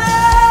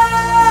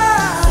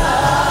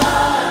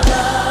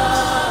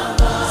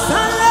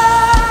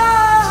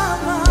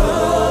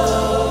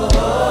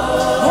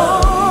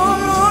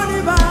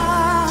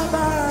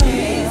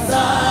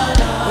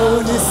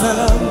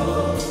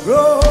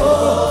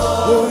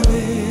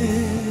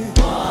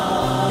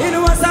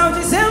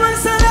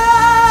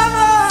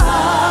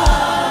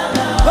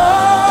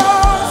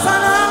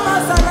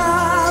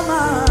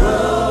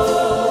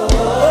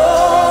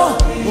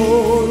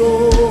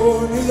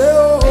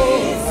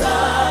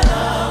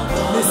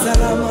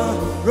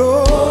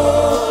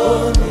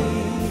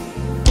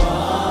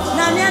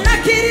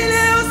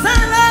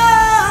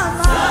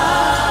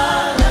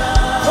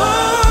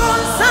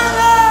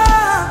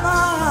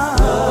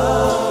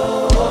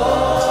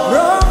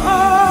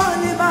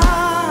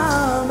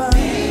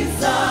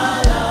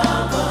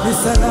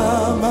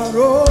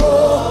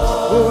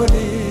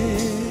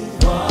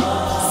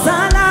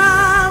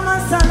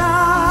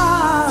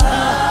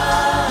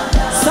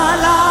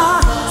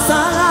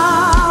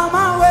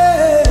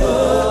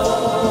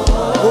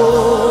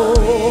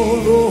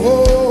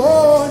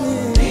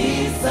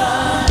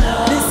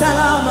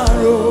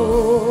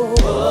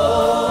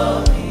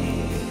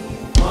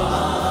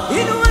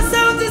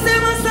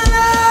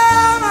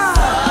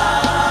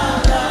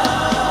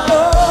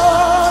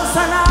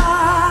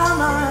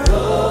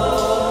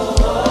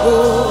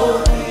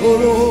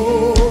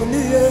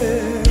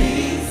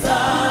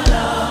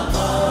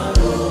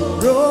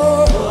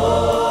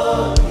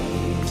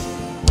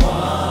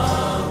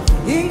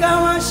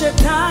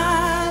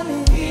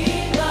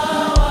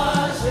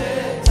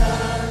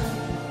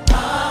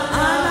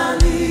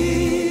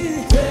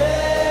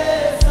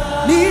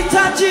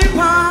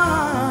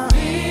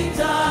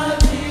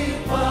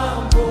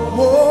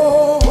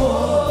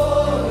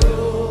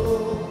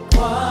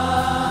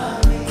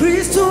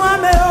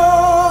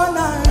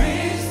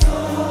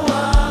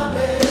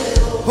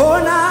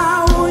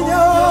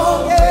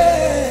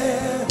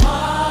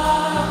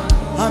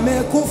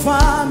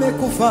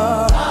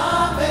amekufa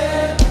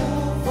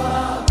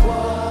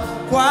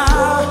kwa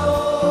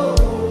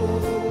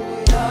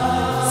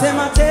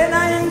sema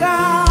tena,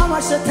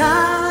 ingawa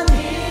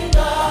shetani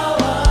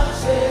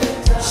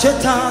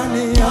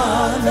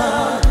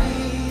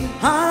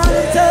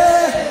anite,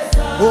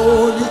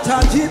 oh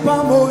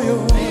nitajipa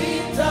moyo,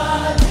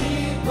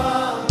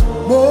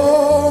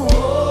 moyo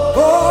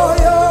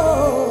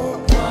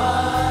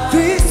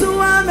Kristo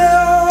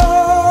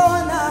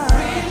ameona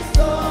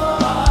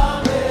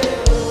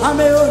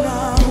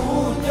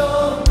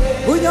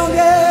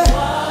unyonge,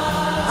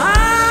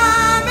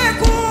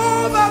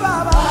 amekufa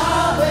Baba,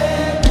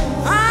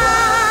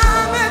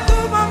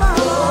 amekufa Baba,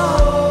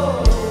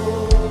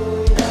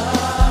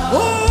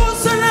 oh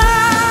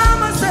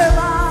salama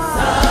sema,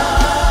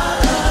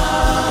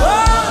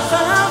 oh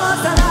salama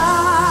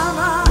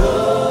salama,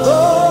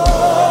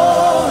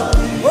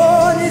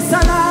 oh ni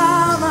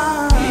salama,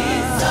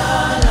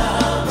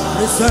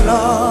 ni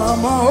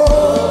salama,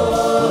 oh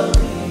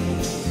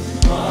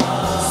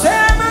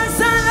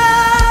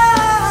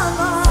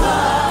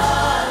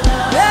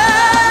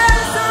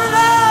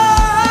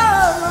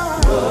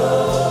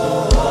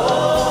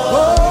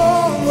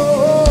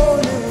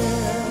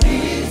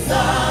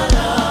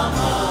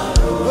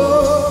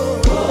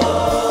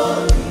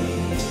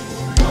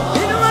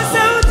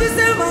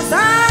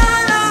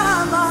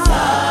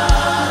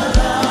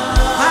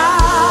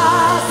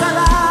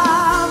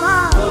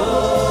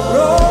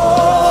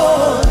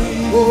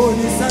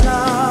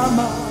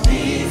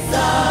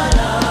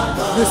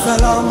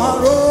salama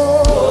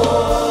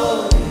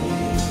roho.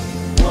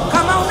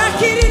 Kama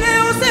unakiri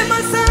leo sema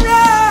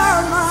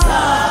salama,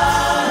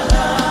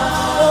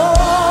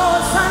 oh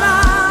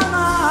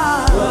salama,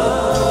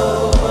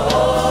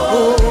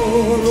 oh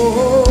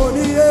roho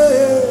ni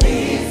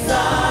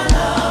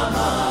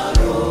salama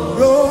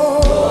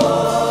roho,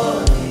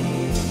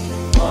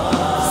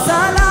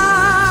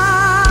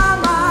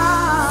 salama,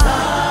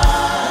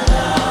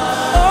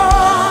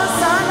 oh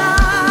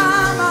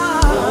salama.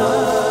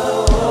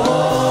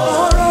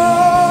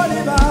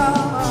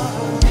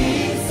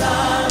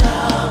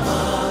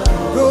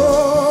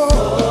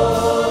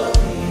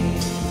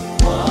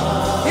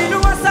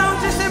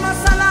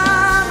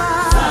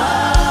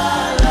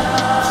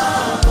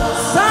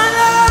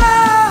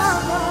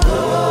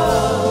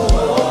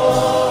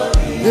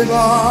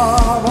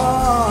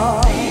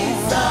 Baba,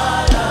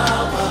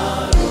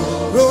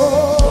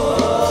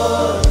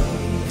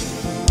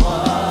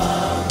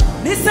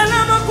 ni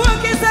salama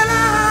kwake, salama.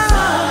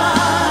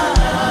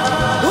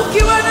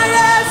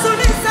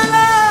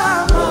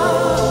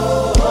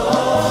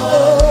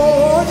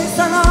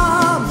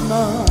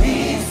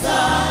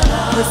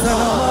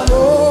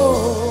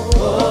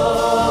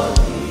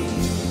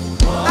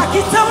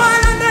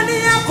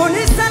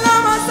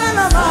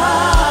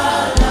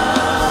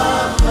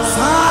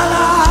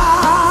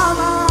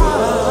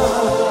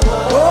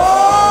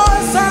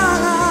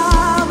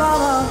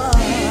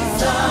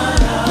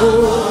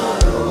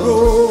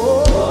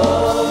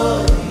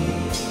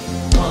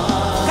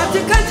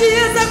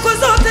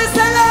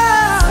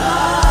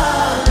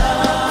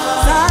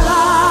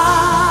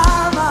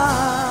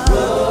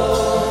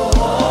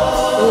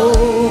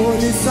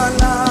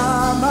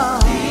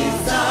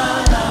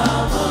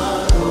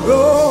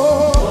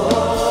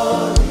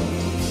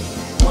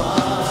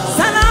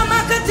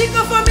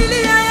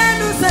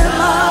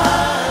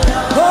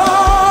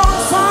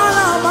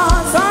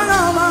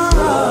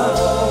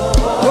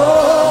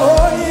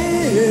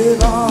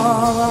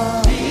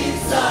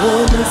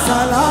 ni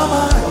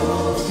salama,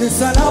 ni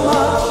salama.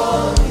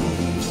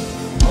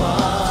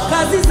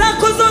 Kazi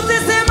zako zote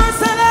sema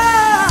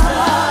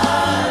salama,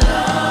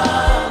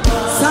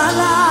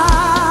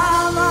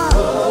 salama.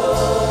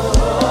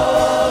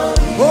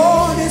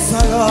 Oh, ni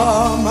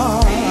salama,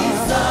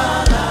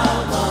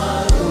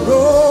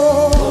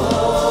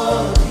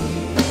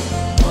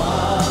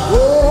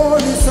 oh,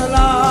 ni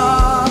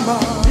salama.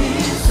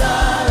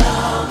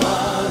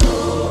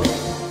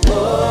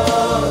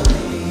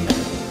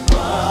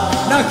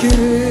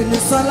 Nakiri ni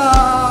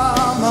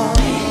salama,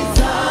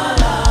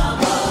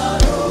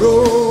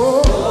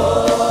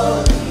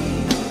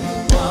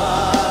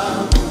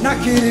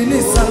 nakiri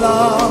ni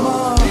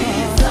salama,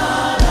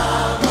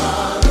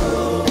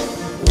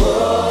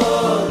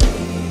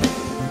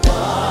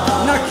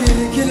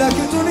 nakiri kila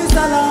kitu ni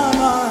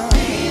salama,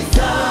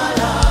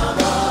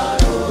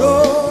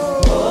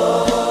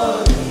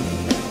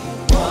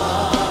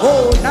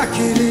 oh,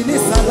 nakiri ni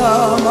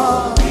salama,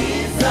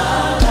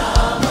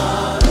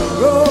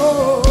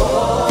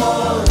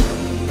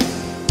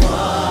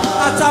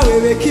 hata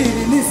wewe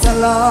kiri ni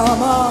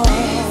salama,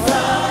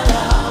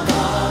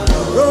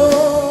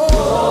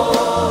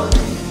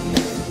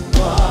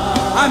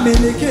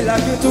 amini kila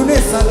kitu ni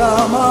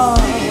salama,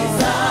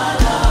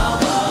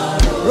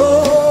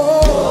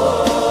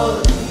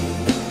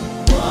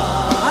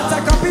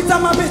 hata kapita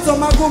mapito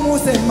magumu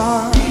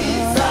sema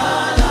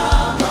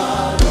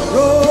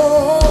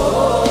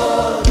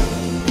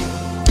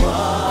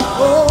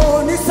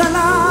oh, ni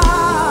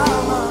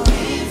salama,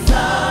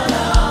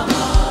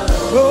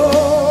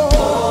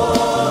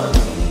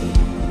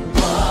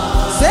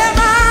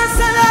 sema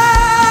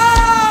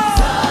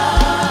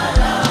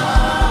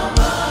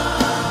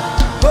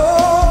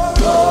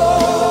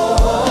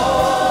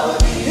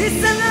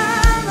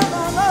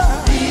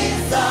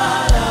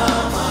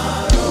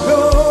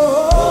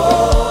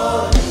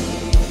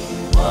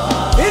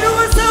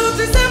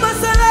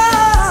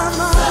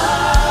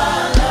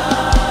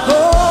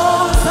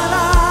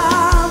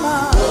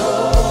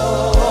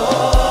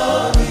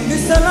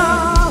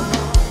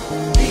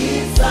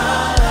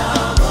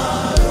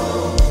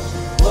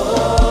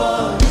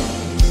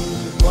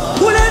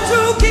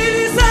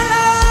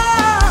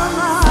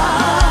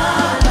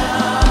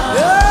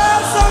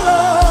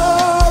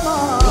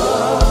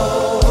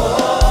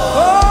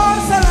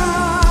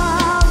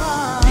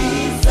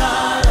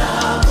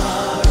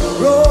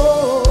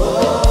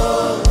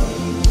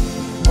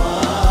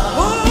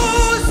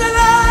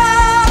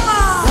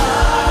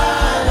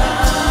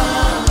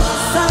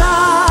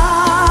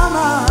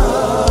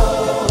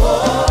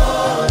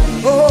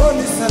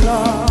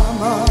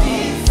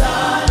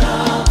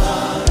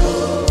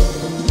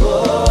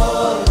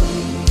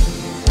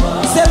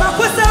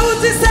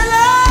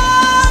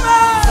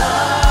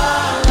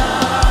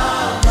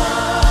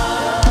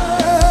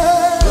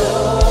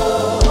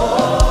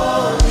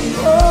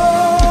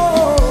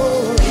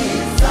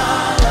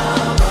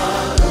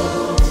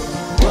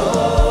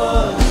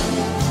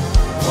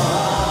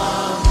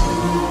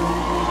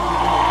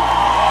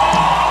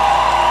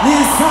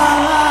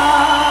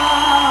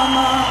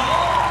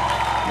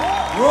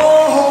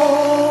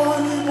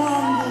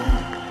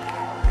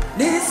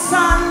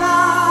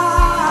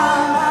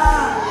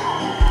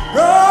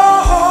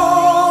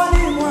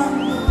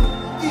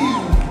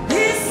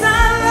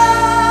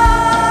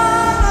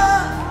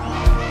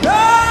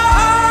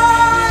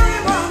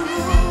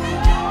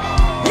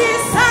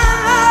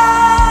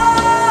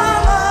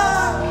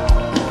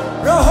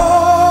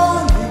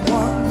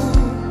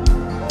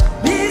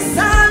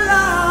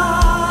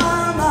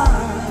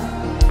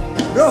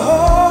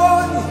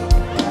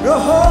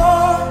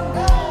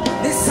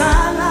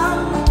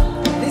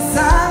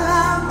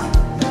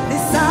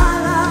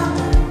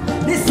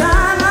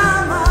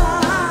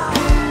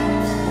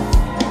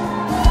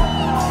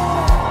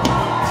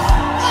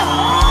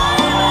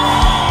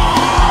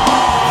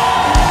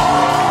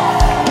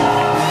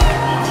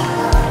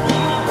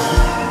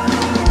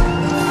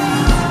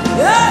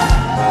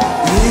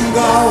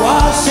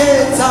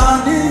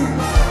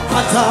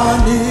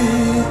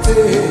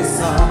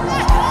hatanitesa,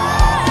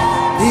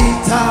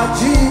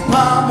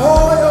 nitajipa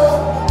moyo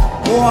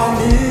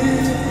kwani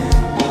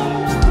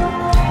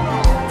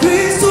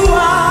Kristo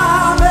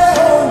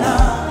ameona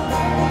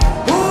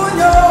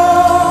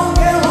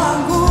unyonge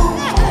wangu,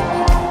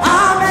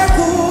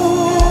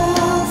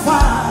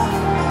 amekufa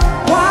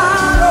kwa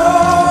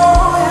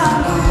roho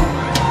yangu.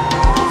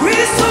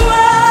 Kristo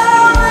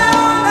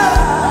ameona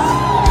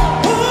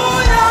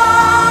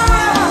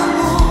unyonge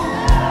wangu,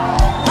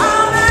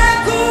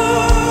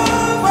 amekufa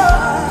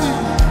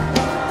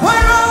kwa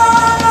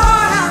roho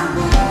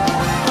yangu.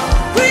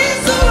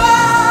 Kristo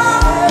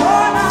ameona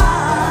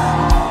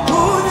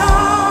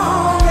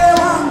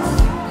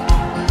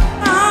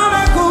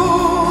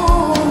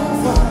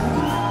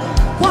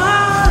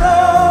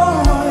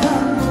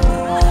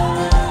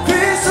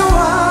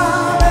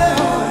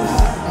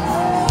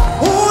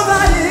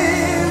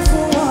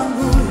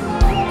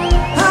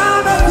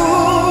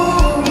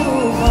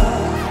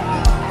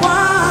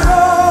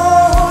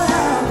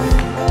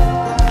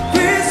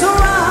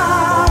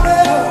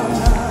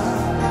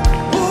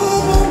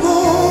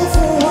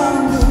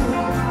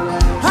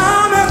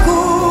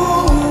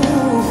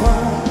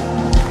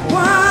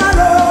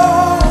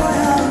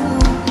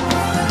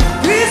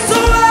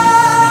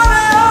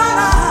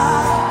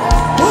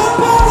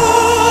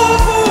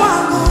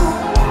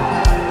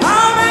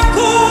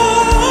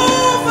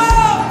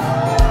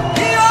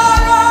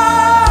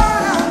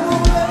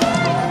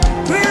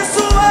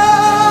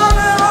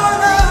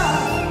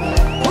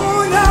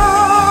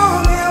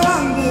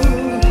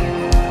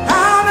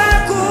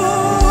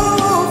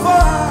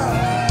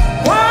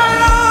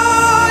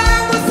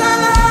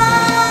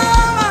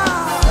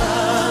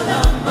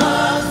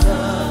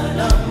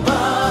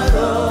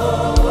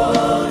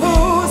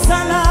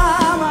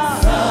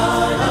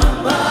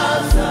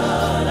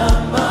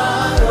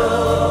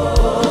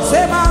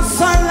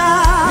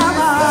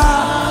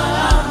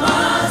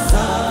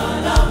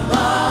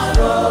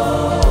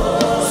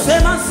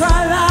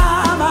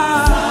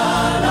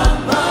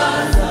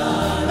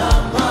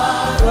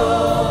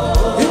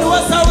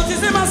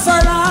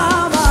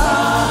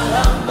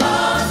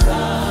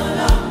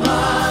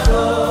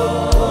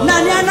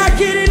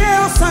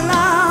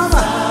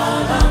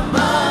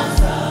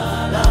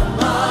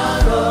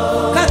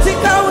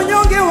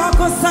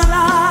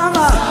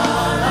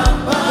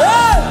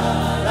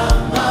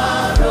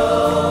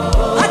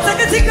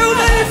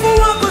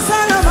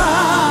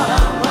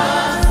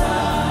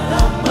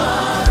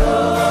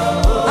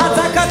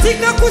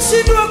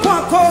kushindwa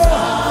kwako.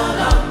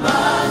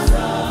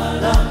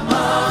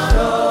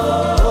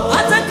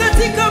 Hata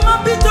katika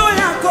mapito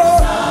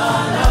yako.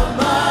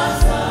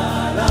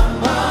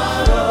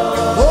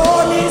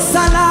 Oh, ni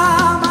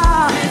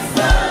salama.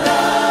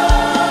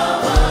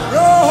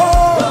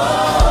 Roho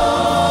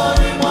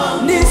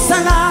ni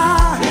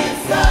salama.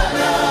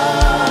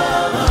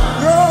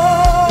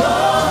 Roho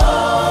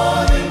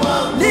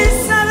ni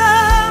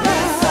salama.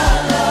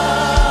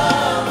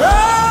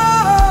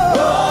 Roho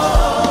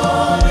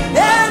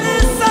ni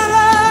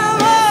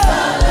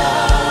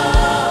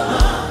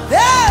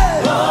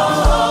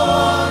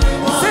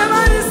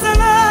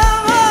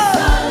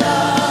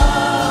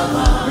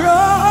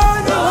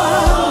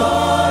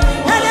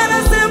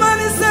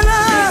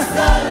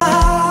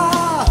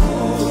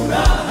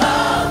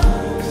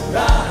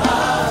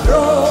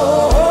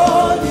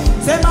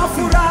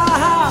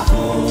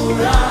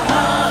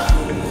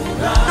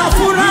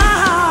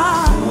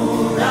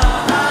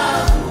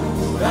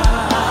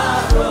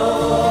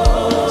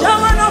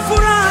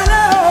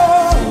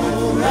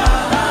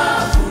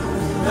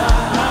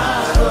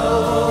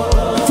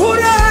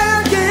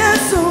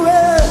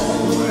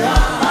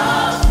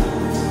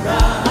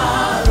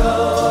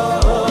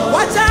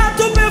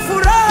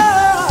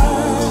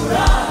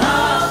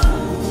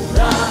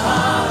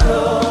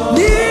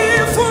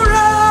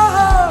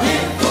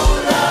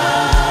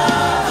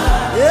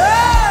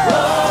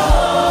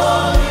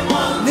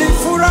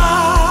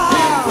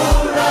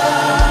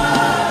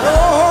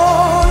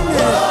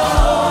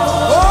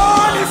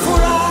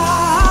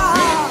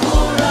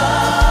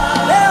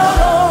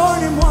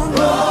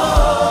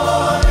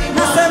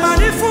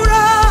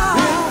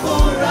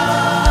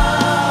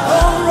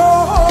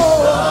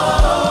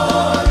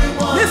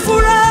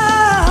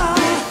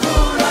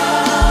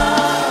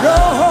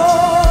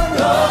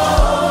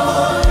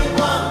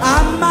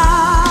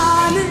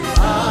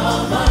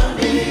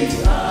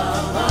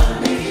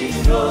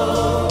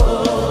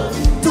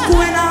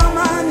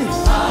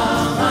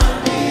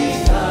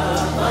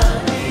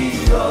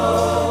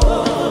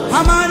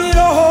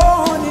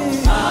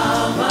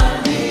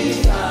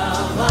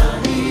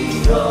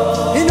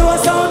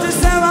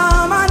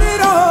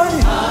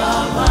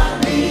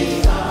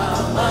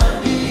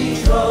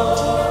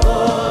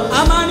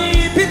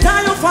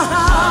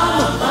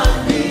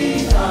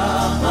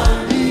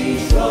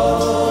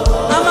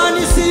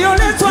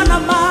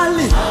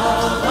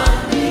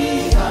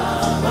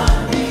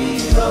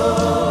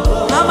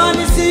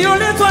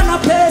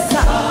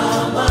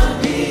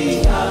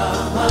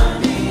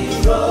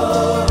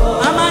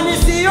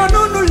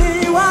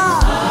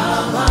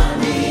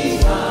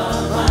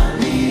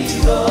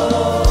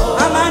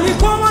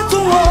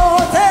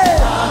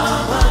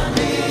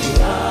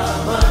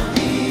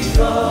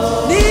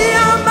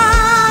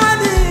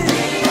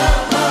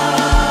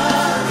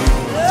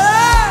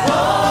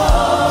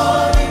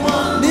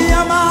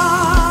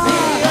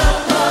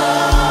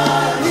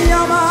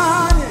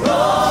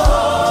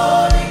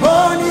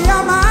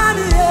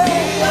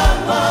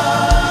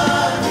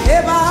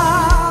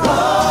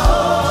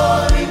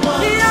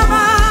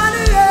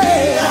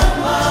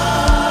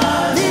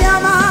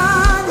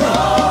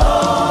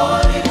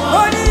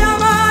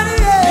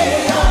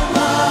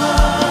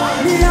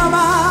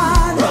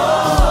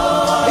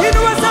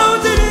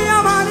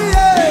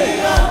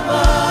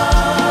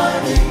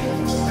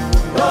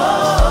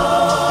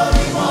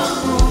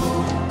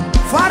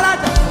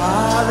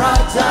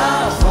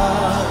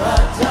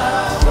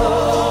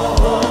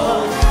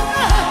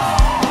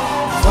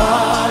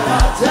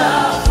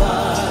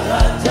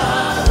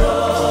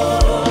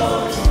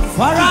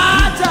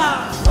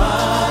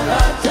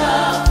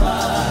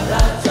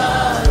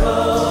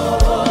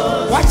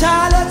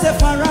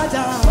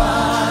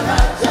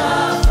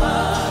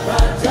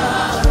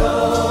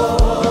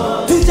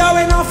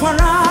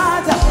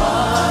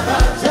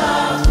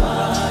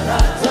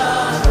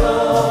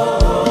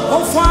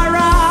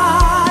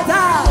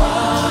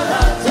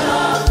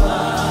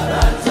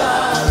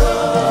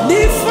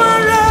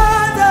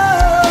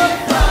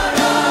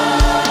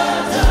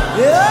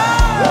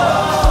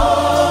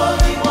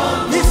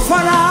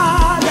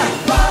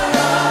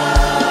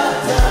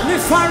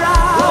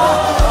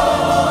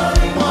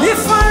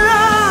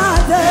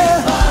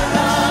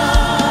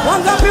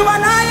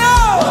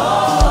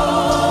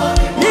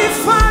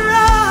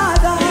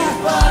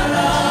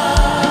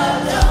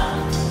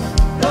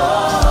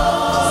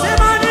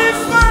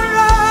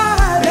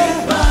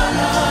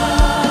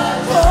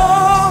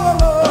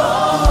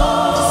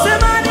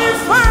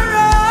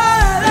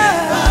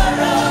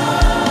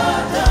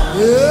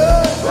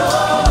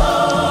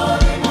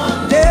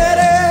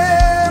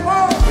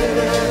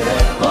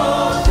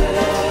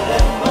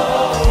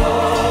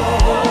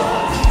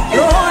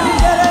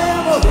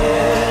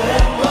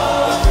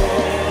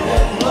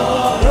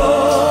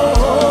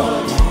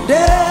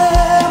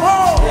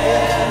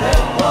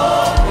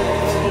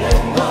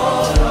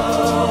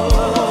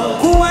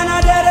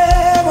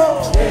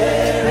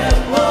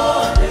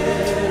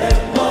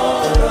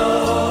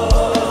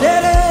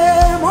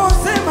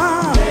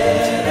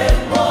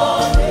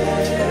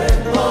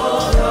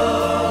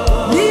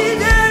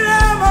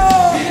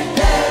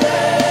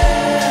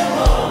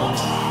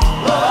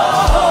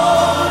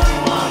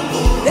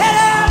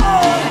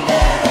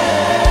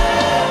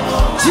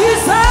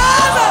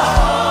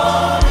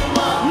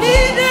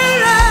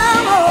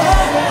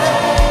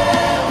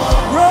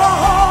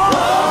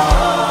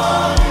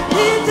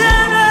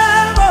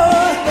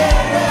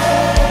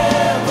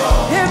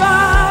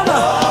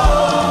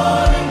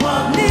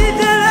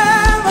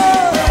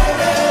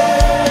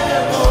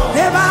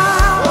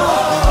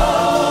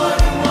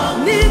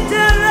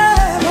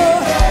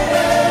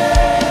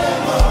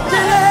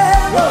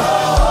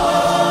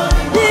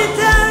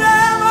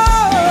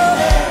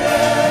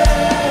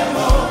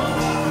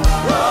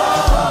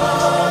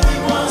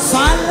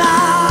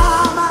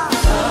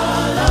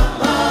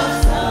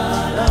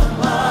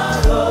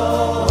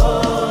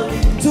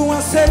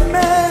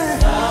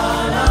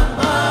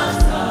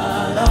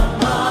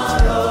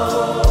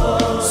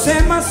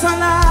Sema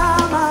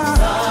salama.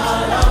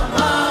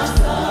 Salama,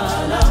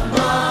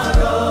 salama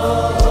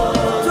roho.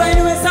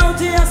 Tuinue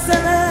sauti ya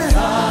sema.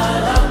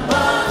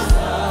 Salama,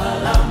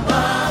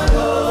 salama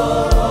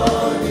roho.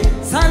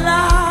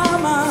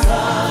 Salama.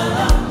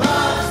 Salama,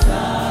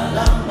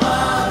 salama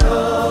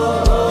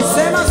roho.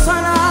 Sema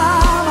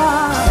salama.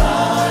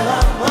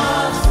 Salama,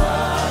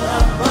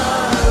 salama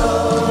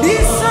roho. Ni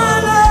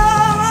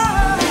salama.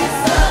 Ni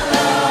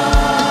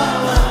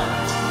salama.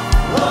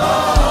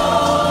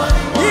 Oh,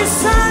 ni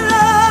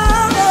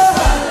salama.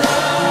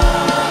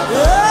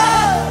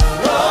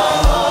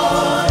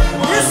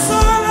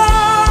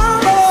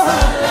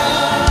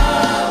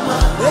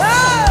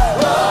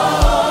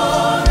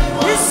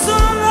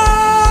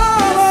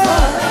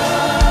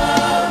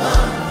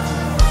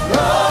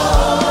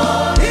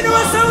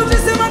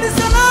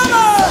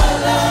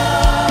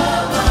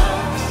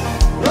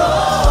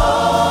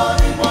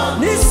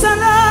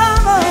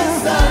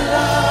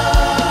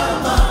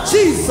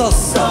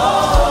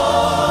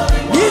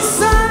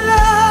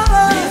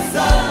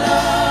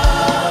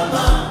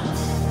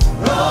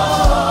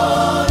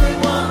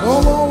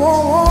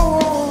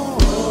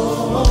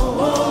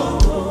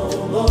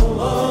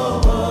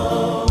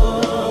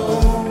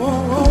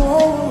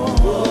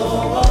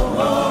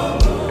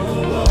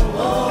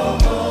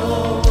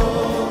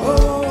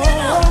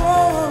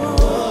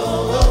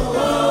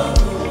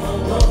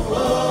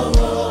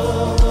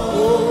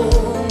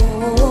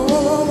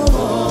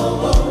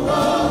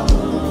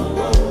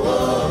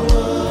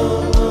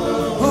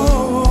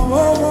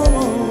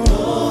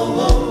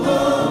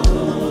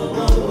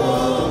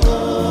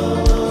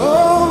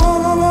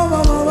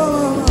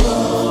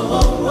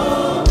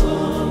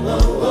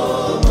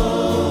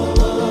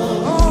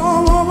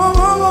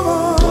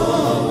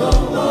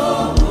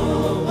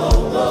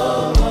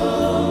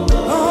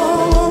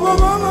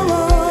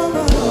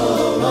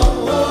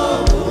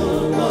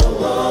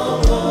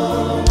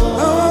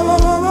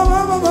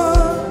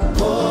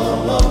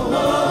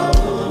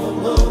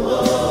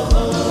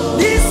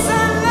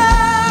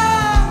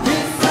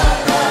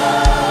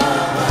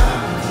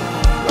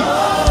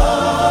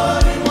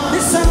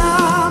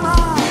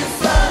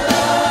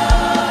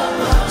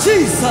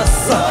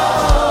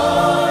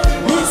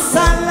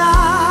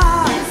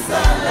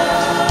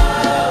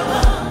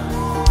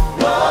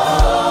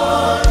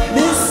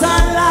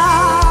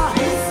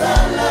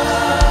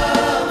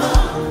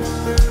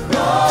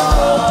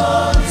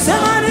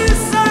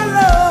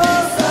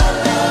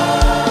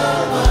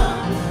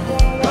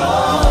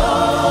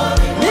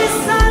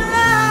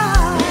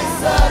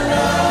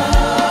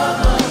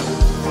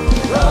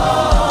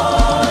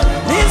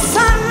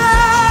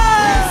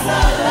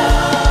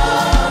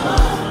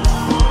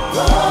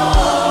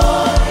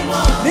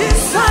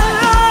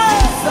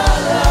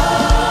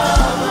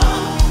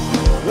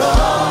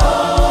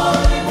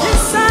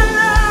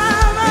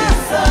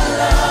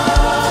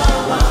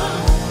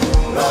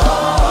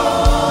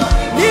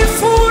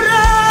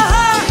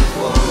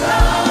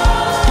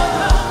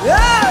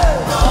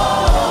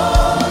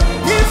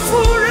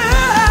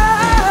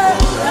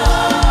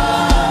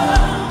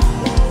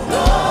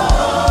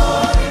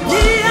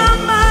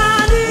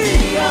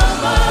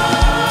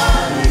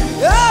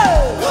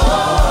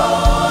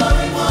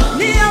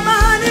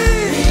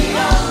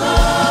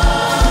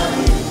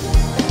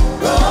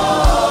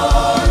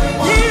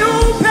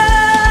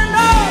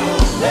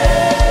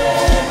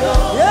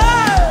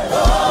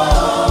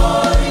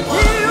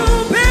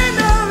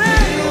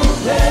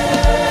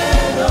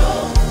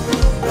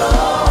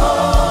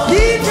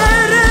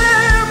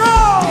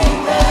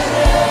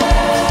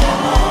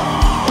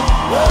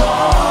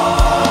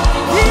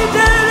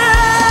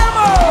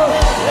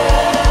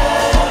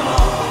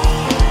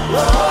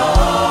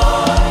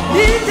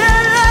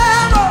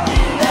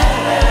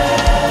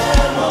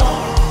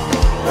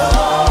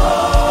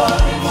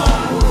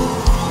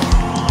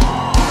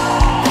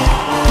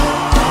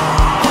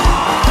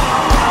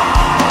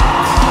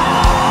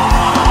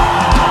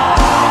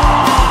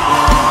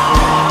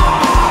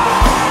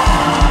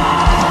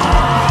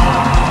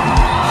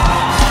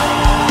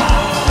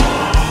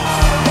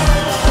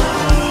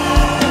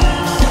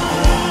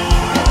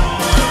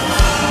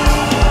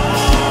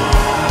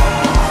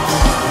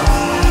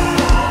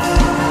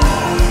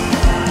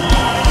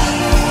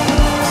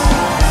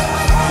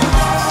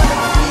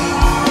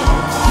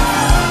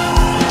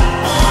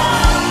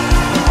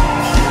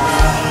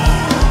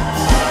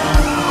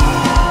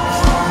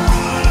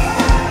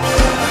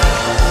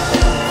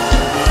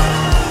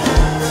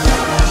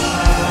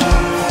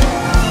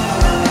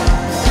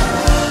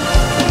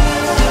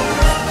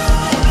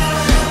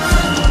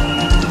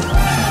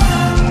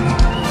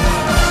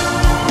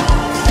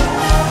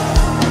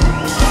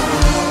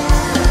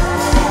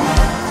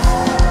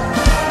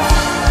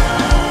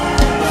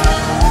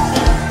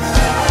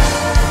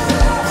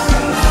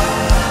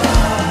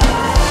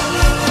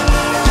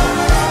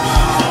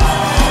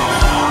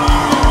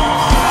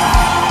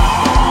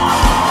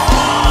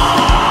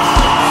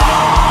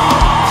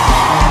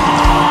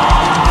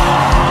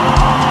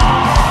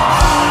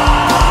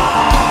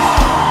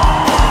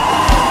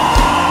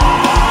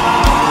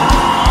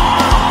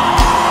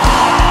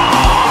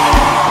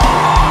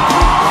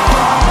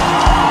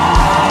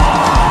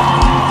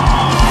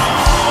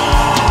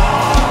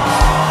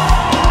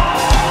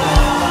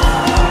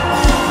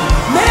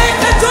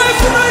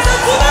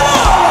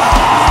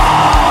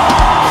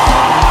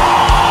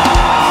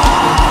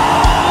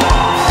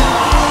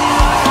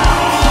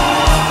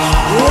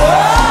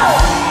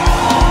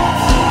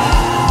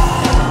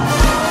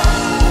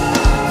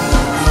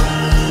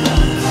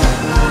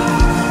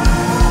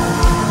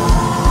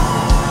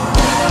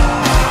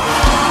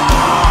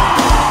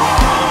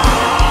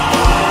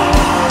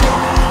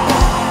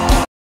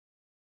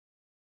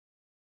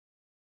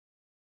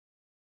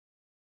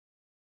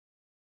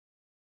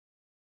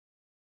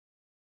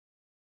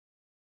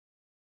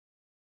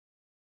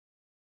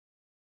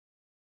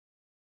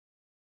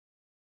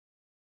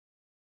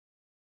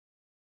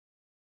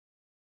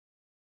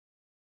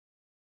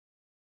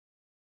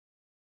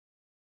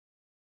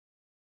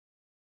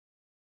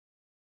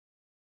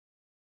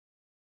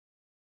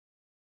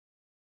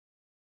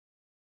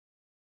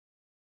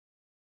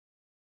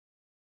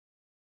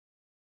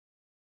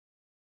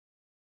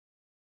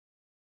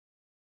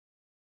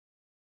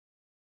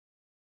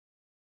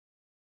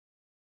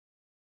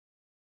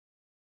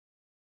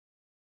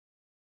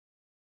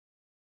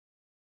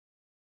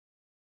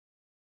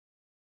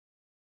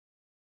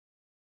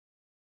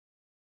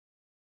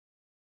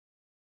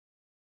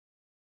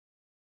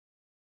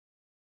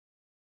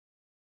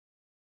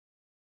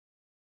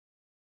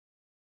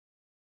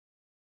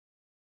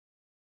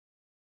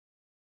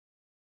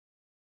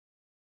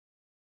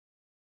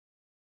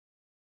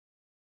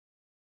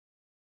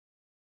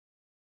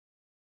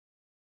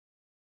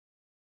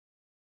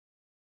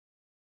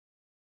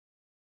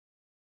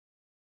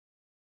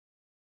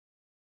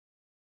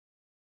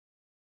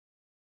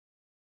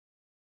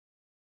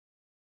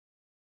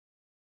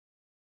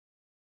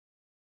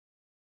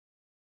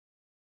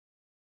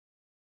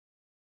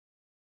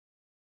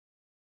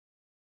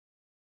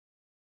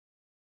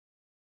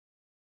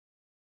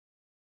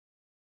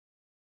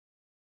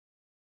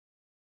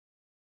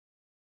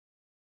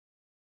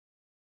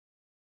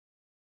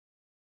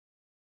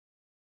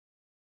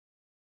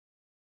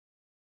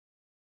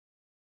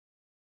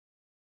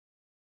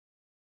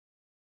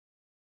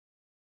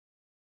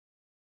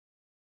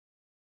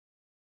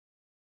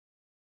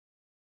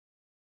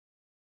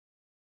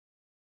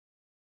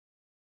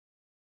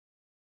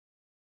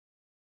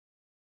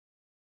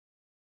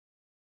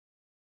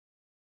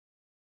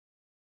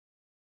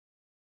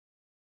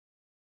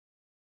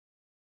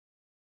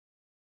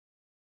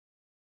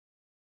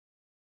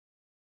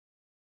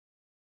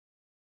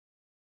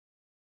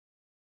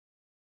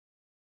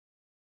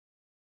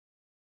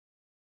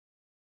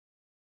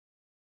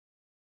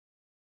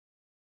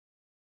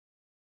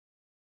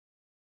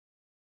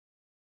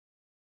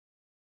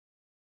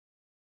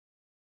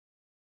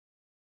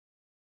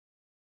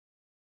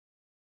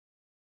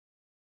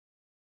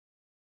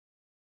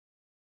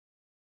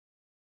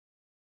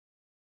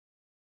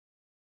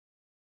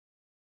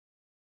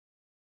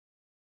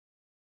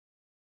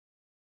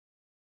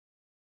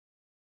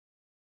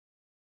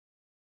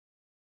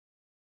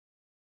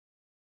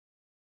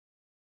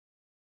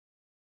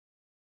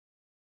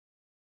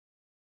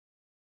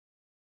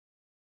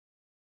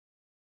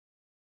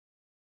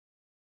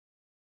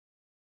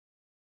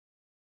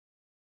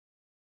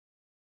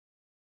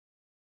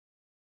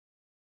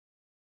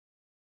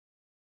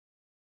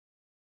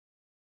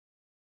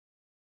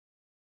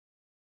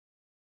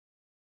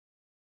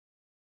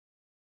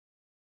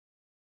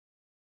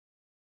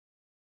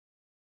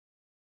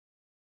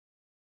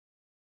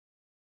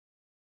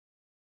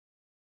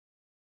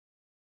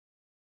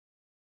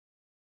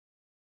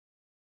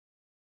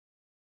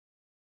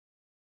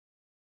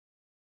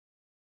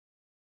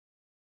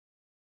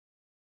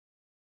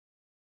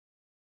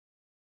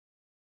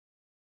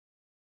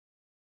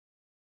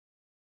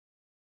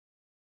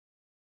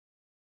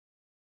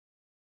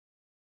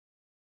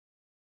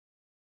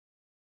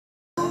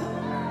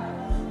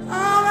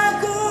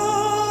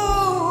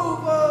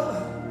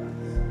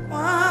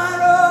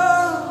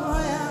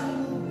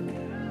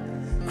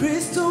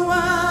 Kristo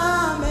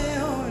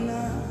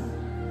ameona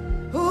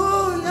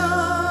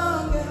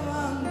unyonge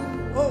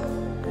wangu,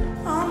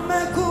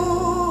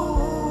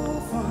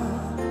 amekufa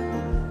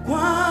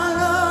kwa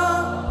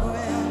roho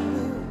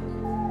yangu.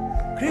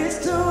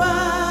 Kristo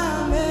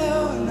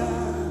ameona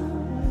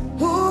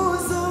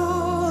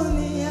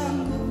huzuni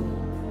yangu,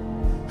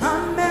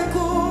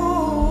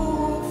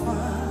 amekufa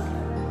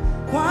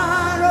kwa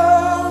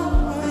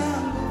roho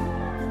yangu.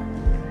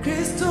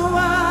 Kristo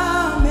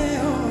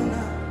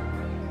ameona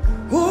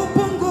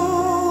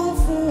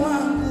upungufu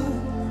wangu,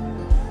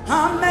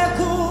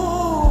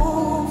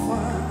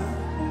 amekufa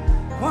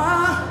kwa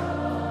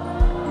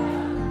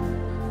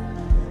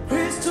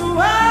Kristo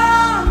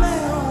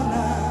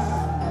ameona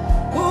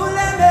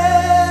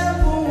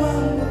ulemevu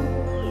wangu,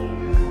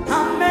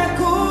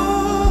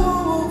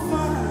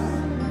 amekufa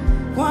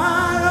kwa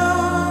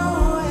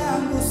roho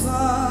yangu.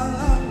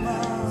 Salama,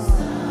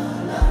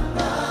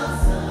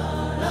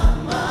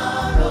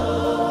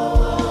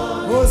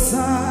 oh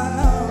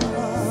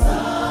salama,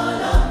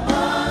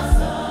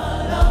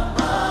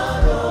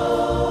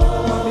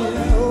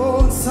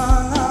 oh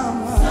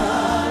salama,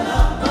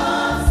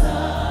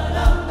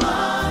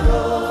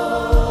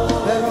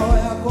 roho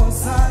yako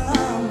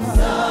salama,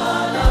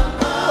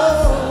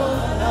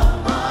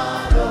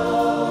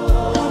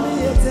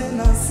 mwambie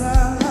tena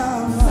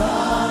salama,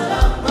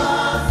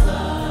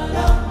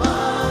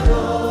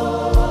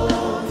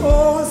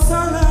 oh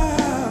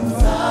salama,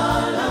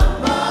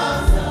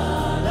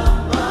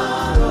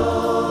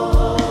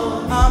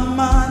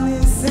 amani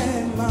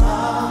sema,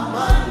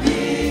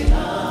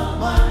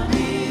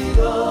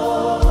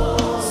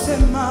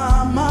 sema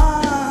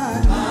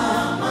amani,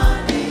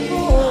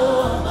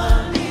 oh,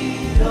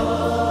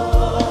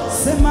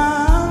 sema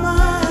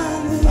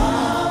amani,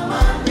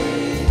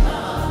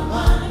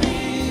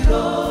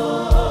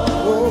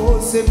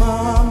 oh, sema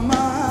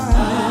amani,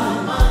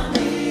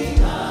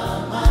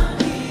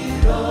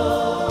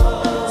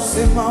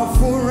 sema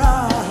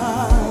furaha,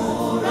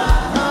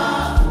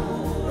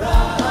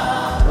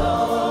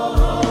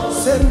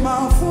 sema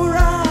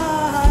furaha,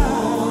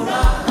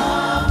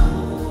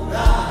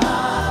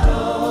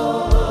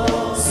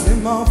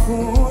 sema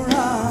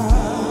furaha,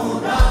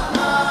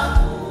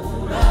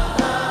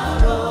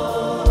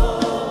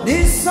 ni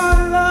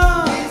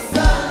salama,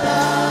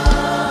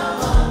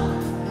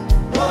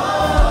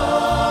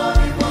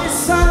 ni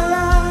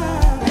salama,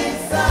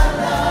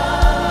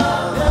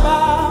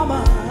 Baba,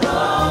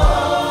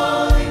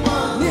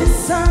 ni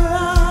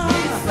salama.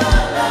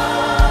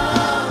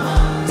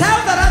 Tell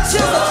that our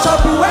children shall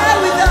be well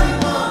with them,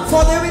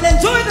 for they will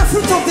enjoy the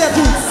fruit of their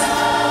deeds.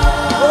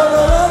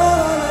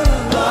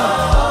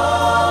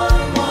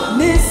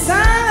 Ni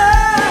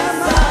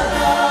salama,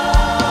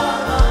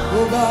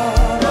 oh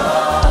Baba,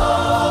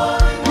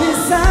 ni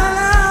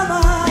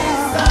salama,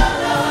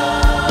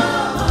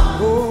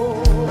 oh,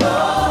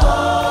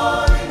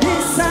 ni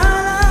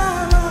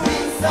salama,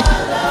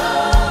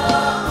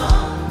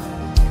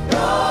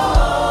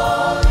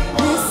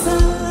 ni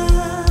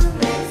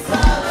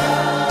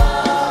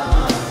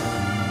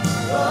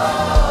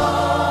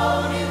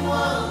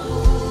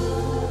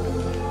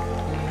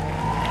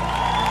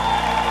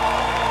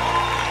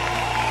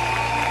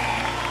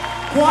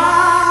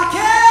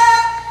kwake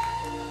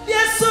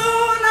Yesu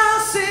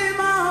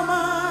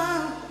nasimama,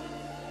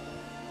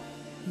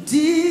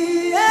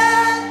 ndiye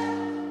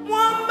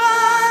mwamba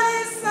ni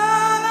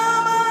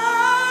salama,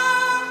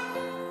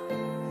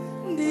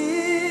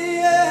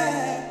 ndiye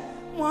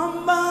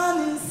mwamba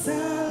ni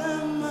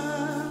salama,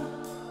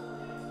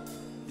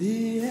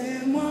 ndiye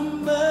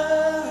mwamba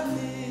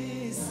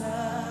ni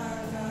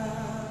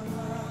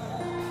salama.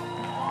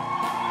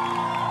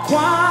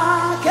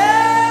 Kwake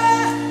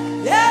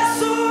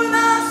Yesu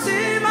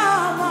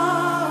nasimama,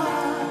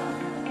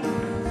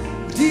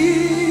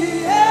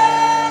 ndiye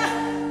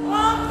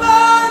mwamba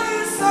ni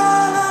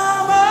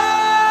salama,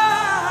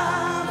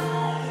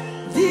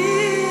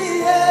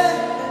 ndiye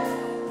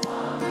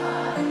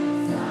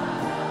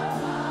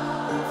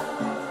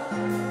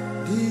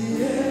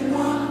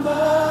mwamba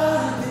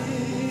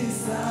ni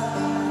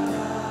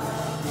salama.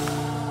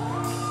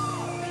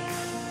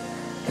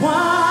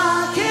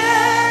 Kwake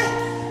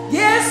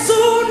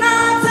Yesu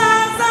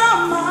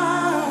natazama,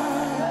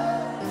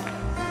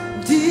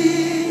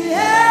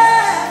 ndiye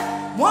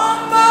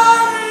mwamba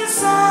ni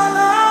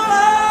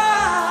salama,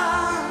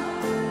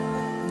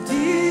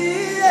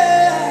 ndiye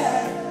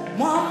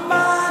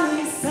mwamba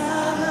ni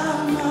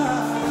salama,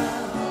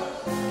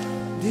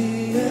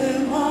 ndiye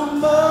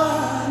mwamba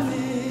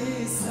ni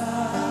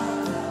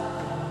salama.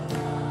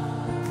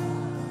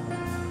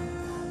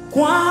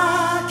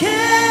 Kwake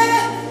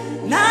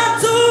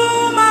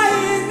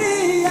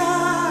natumainia,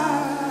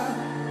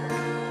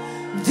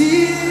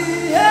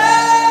 ndiye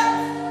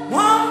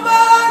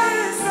mwamba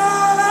ni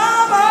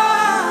salama,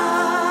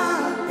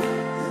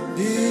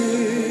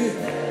 ndiye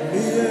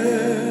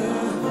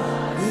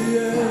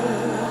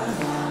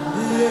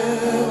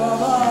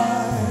Baba,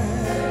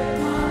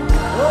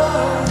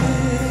 oh ni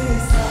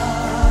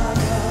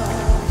salama.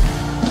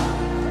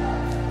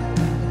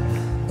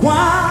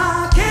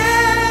 Kwake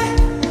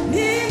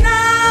nina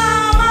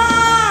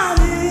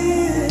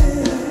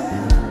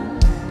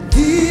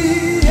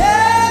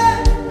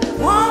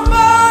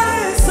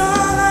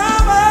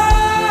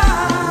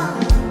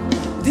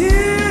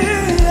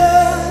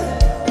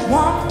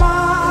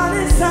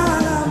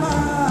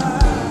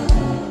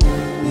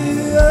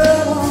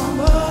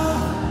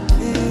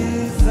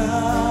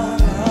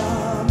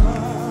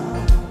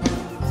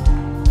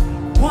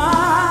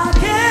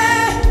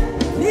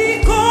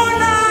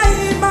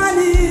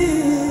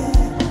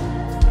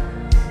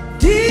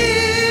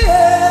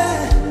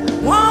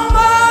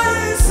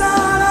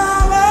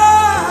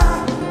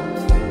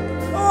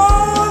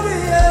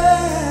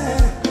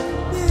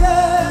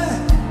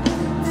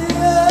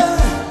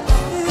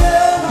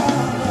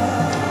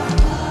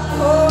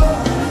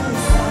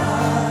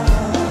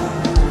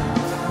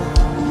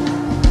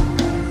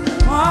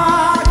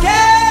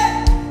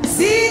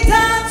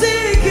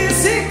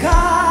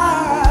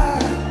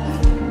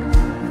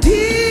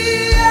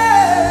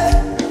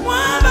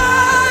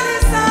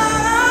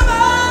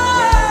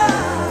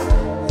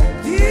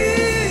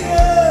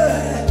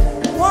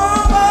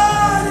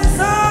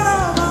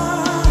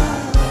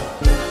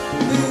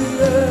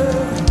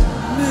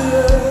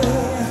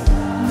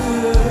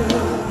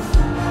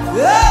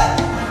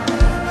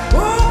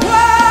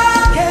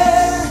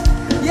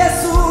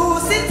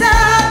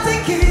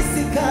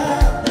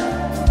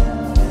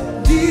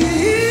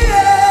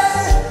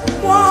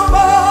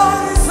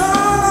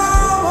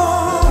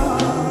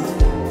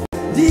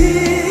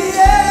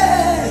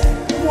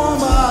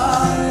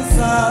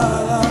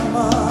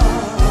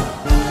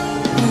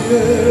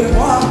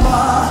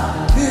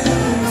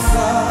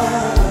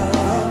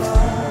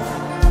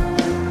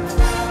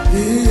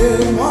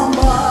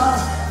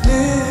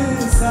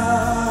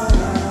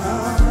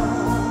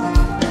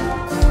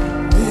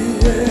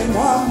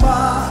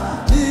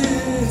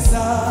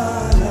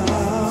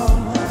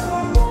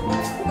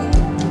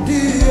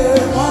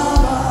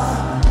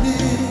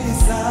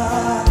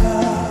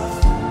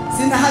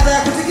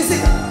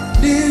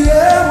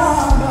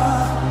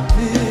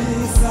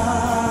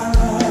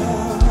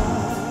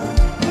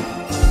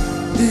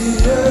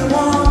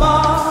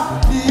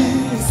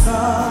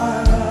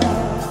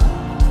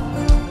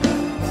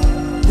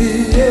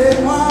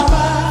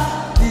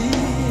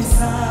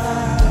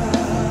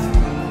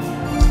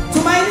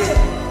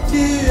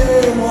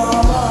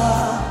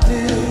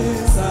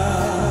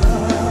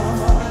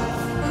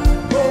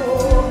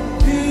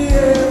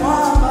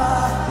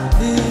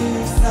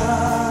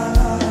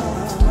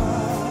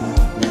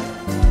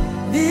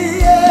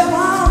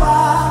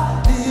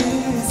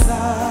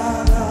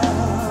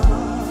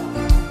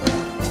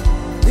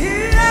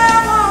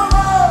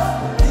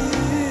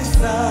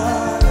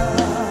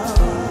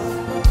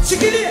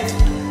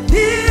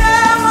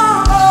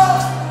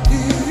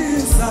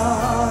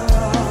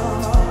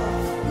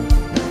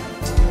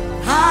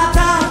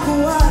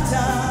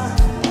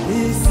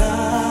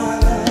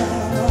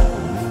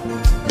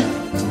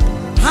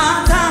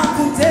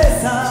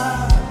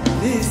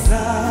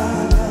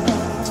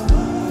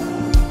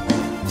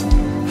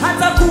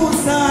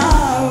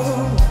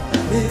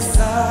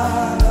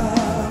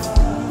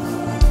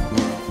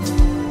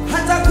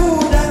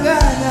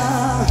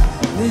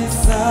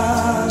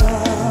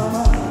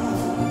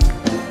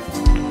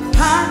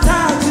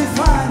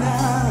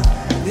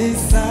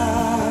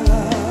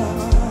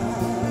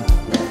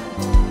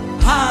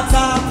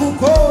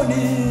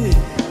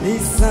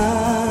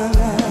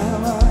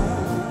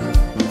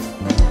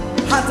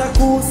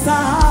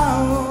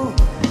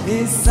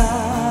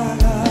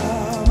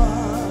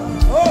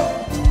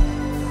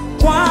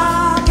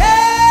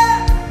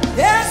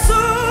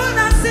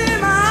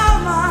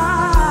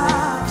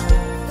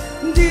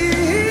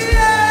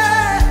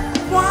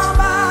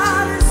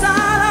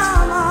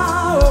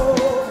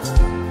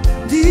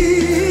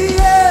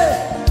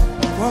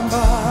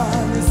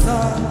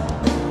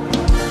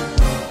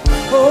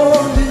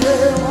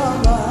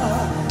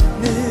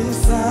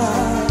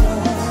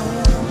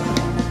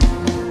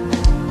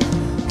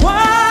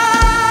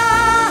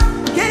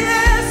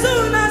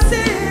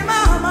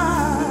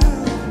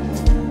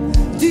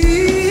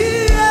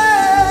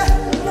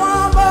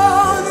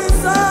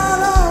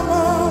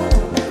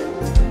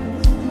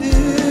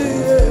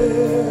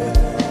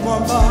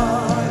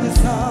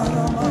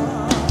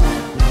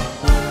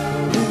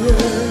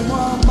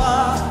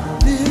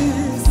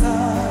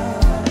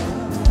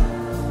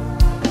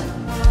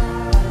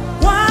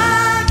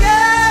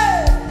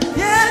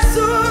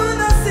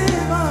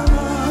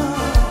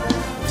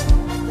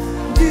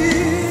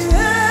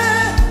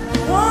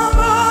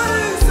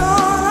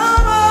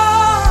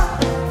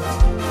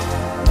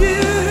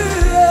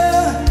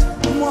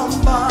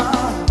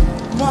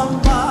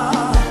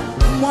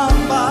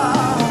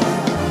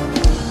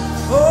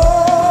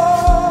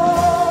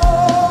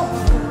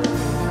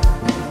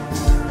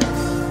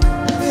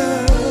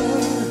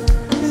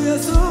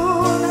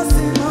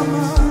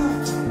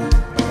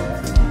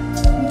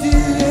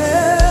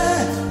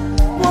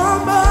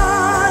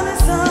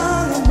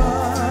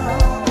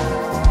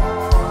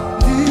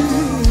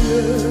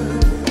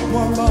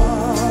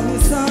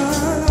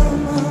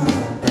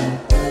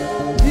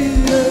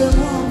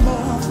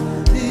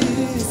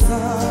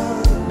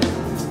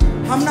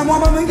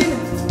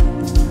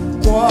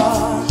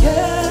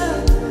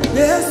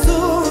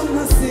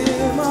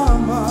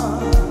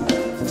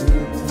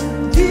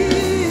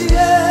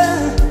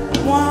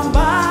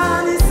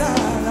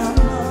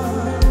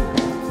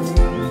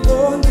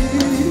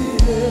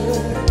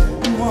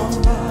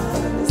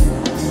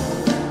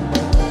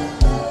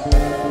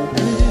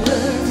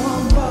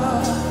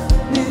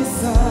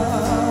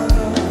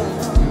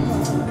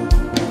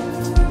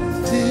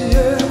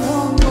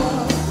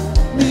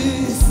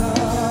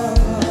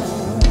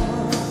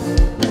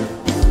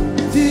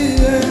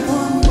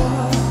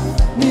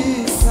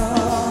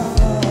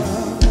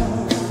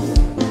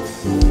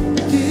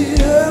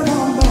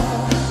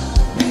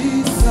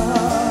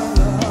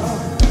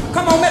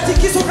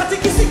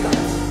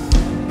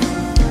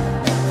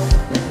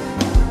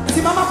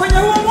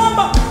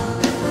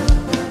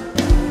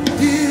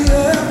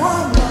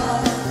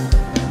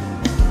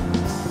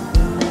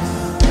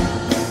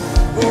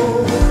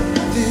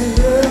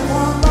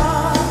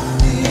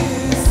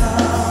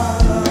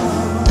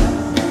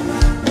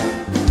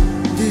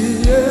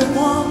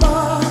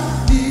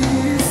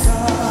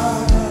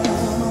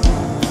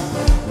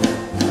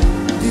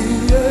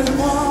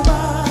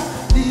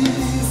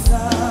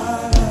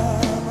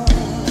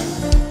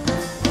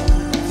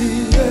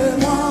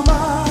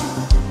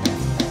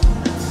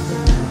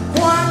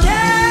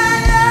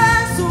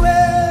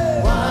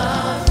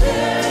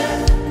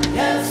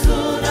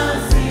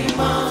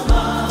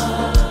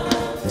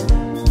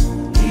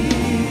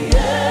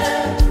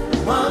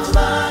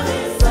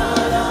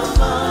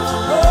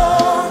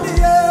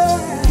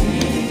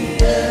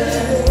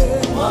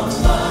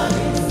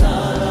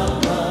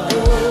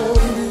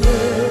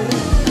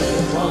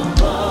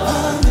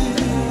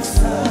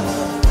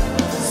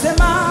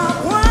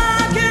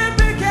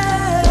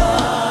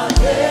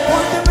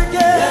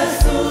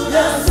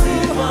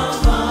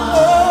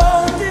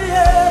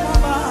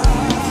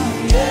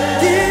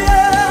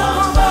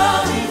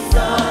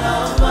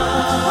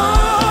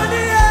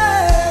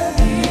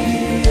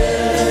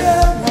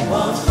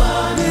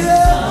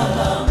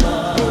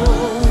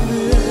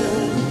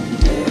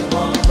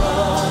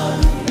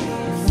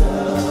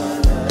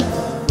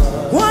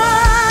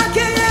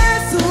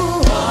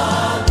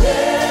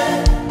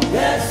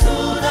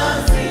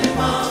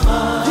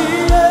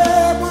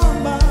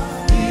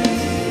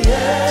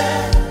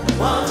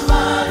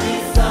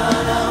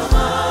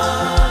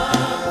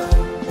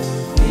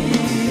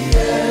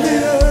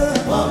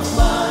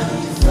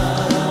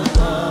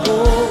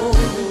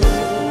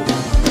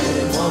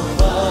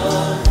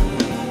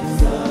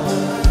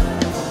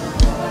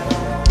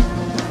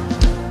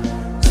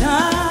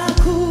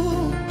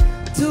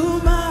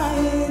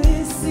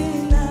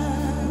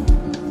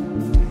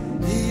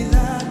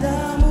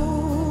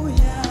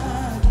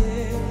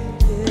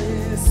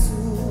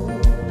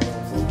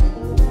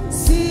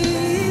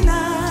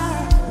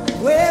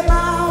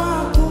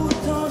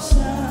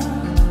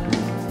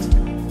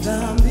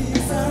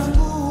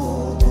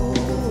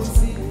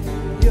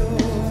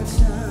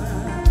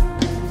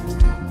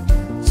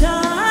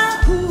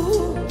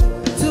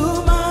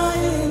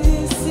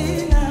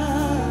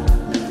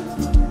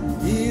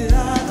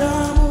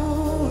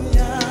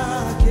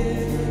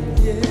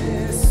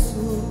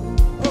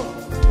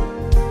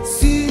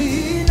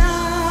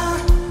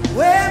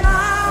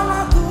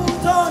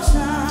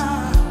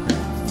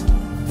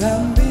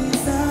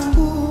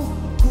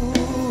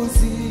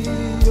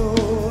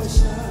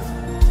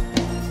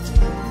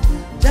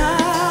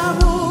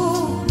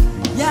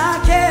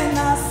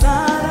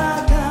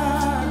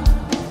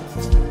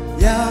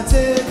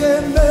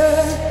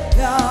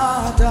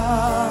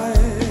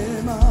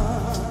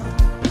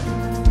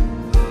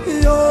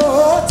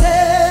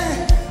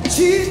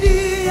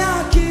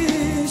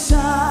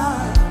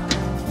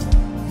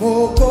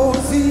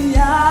Mwokozi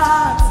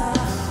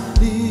atanitosha.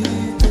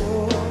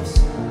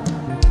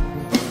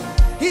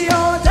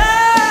 Hiyo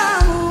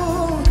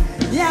damu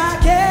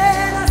yake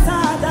na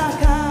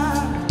sadaka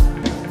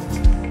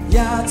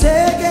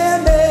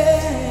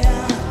yategemea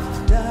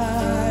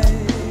dai.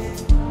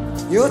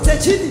 Yote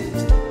chini.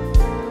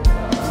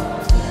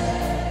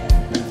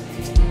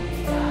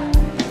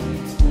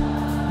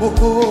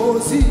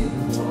 Mwokozi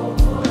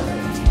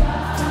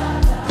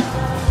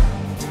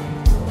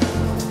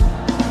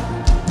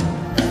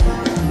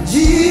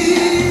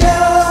njia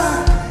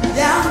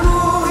yangu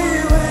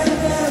iwe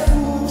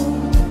ndefu,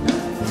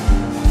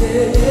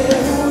 yeye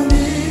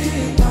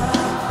hunipa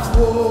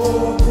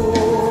wokovu.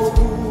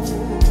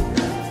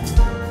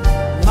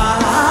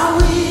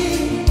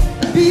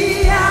 Mawimbi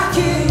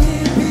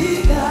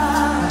yakinipiga,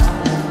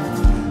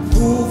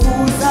 nguvu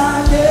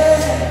zake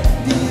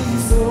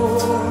ndizo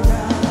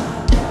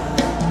nanga.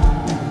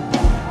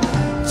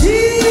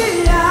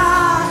 Njia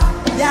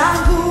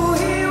yangu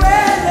iwe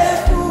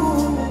ndefu,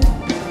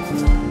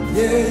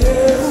 yeye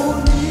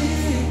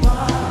hunipa.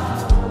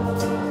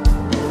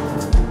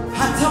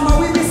 Hata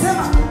mawimbi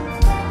sema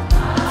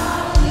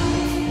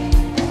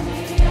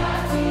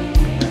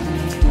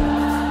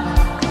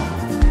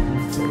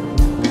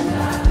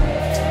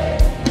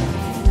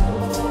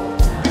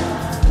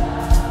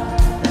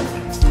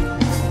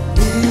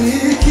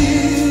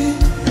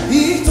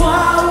nikiitwa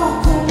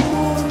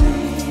hukumuni,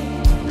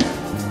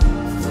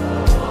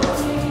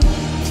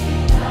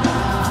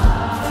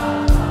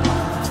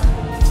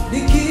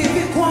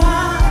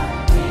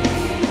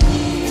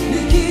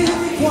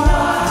 nikivikwa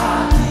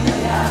haki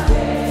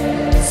yake,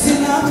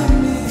 sina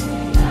mimi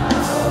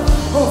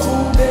hofu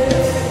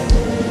mbele.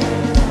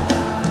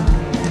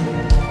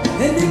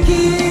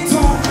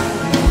 Nikiitwa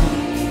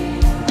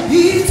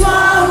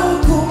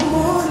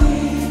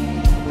hukumuni,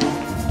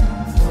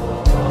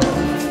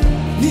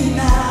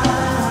 nina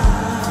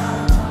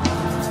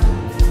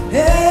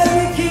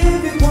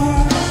nikivikwa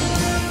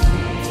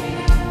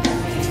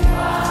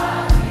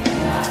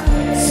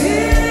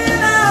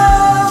sina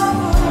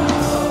hofu.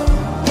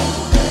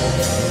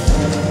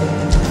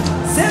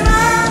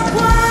 Sema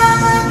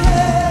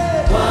kwake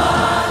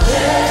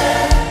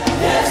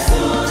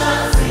Yesu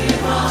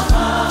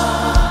nasimama,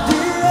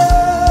 ndiye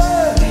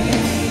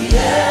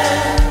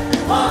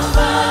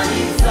mwamba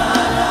ni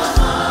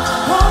salama.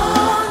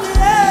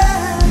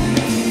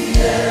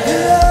 Ndiye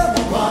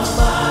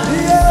mwamba ni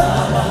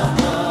salama.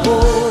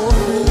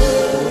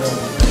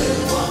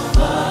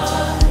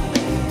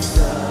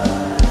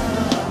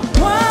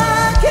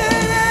 Kwake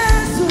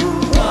Yesu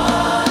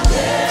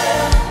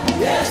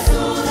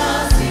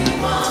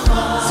nasimama,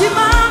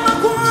 simama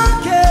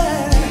kwake,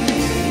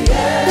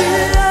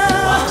 ndiye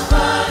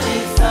mwamba ni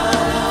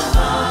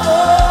salama.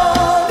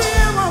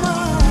 Ndiye mwamba,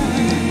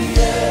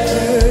 ndiye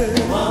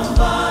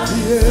mwamba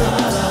ni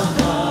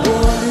salama.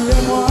 Ndiye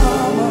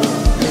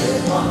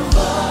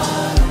mwamba,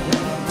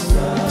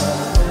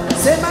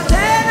 sema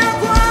tena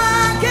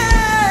kwake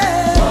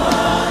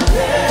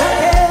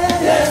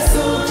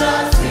Yesu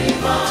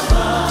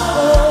nasimama,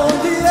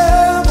 ndiye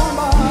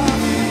mwamba,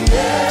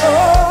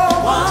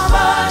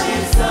 mwamba ni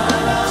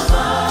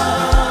salama.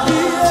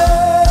 Ndiye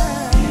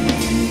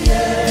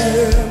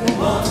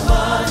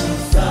mwamba ni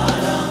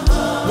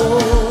salama.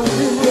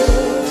 Ndiye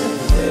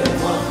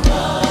mwamba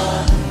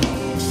ni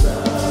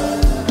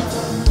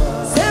salama.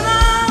 Sema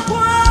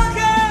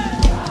kwake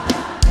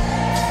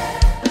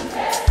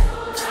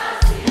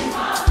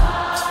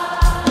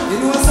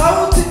inua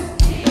sauti.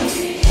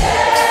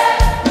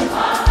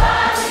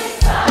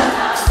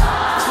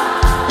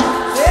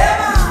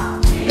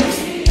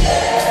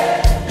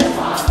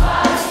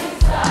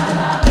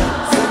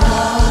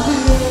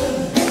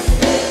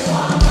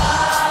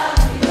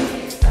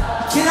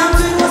 Kila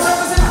mtu inua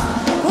sauti, sema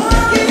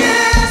kwake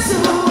Yesu.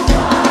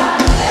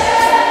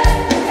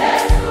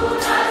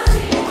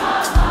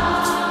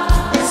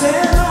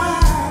 Sema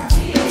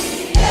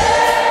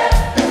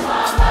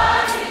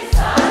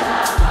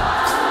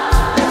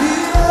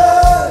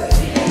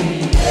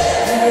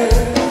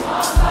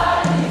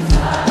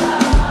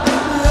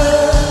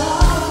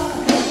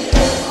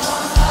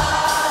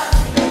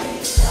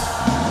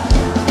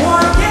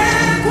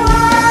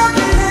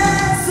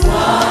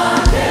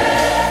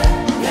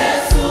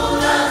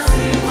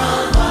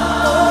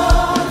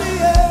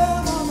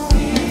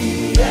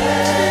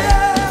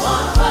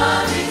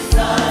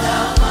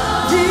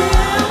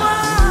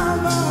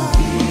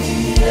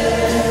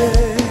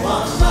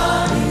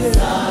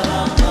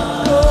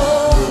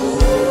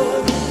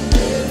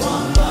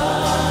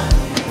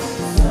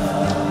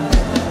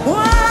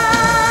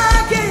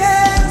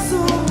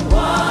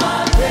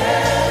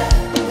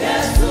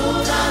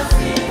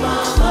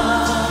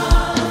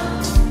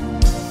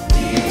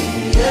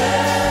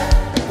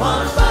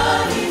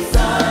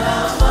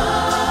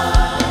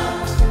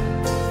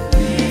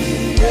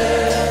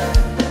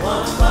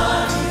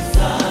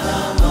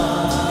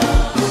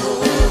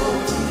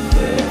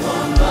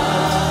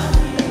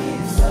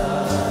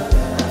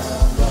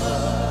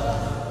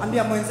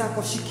Ambia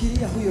mwenzako,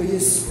 shikilia huyo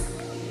Yesu.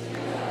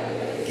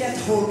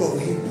 Get hold of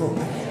him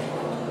properly.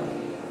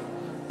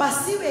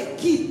 pasiwe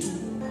kitu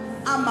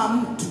ama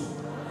mtu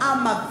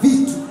ama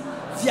vitu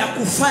vya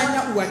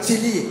kufanya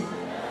uachilie.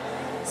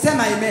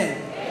 Sema amen.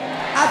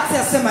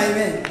 Acha sema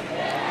amen.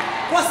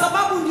 Kwa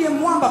sababu ndiye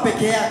mwamba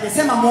peke yake.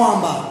 Sema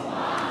mwamba.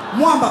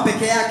 Mwamba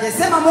peke yake.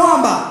 Sema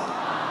mwamba.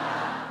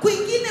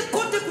 Kwingine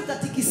kote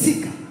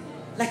kutatikisika,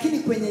 lakini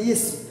kwenye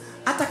Yesu,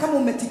 hata kama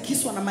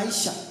umetikiswa na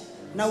maisha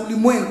na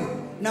ulimwengu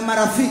na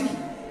marafiki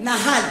na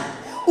hali,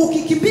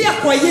 ukikimbia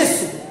kwa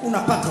Yesu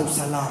unapata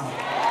usalama.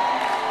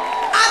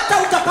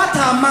 Hata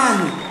utapata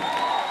amani,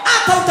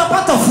 hata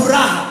utapata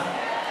furaha,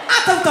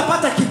 hata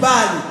utapata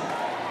kibali.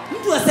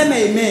 Mtu aseme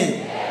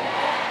amen.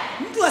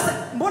 Mtu aseme,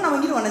 mbona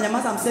wengine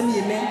wananyamaza msemi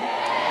amen?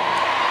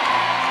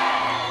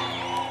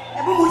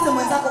 Hebu muulize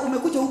mwenzako,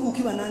 umekuja huku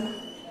ukiwa nani?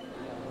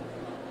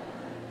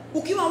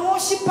 Ukiwa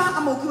worshiper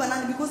ama ukiwa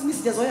nani? Because mimi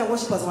sijazoea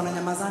worshipers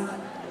wananyamazanga.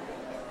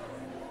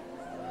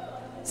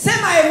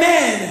 Sema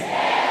amen.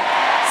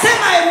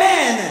 Sema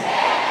amen.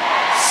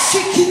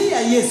 Shikilia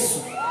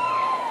Yesu.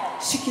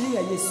 Shikilia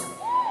Yesu.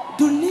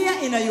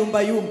 Dunia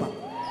inayumba yumba.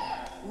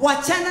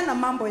 Wachana na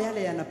mambo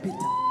yale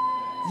yanapita.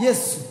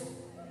 Yesu,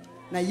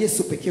 na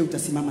Yesu pekee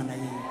utasimama na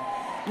yeye.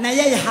 Na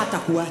yeye hata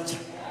kuacha.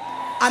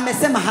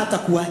 Amesema hata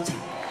kuacha.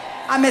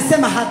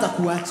 Amesema hata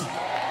kuacha.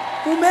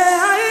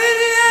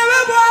 Umeahidi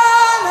ewe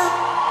Bwana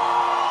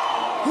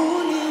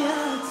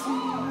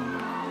uniachi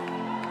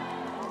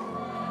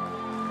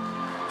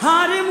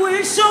hadi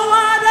mwisho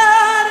wa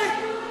dari.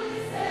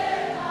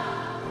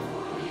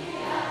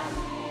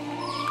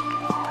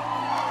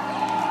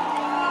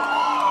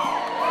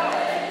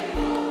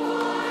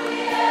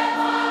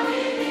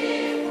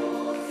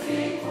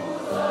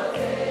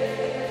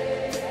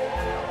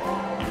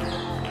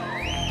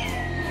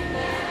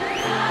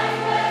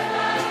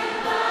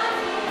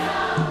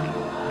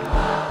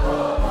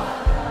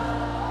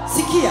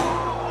 Sikia,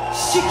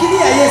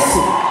 shikilia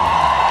Yesu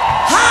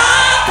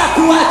hata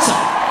kuacha.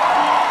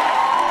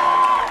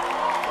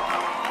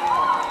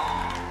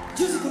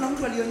 Juzi kuna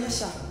mtu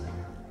alionyesha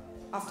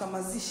after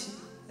mazishi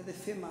the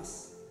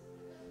famous,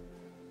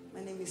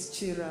 my name is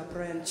Chira,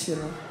 Brian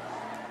Chira.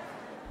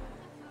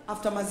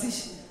 After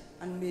mazishi,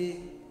 and may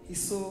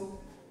his soul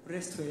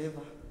rest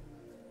wherever,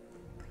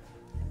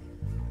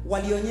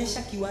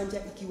 walionyesha kiwanja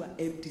ikiwa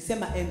empty.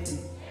 Sema empty.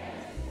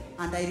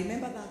 And I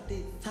remember that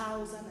day,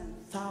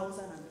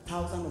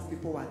 thousands of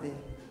people were there.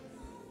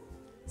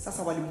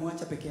 Sasa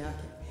walimuacha peke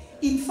yake.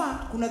 In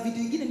fact, kuna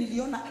video nyingine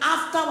niliona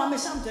after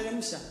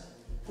wameshamteremsha,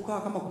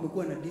 kukawa kama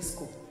kumekuwa na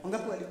disco.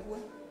 Wangapi walikuwa?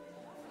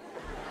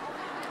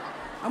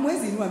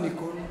 Hamwezi inua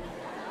mikono.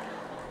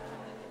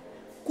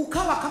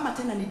 Kukawa kama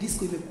tena ni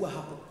disco imekuwa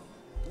hapo.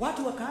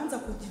 Watu wakaanza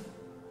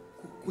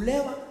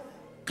kulewa.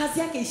 Kazi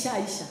yake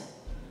ishaisha.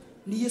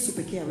 Ni Yesu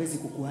pekee hawezi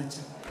kukuacha.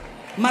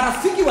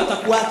 Marafiki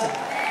watakuacha.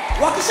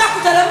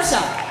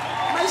 Wakishakuteremsha,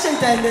 maisha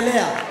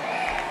itaendelea.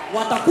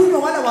 Watakunywa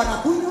wale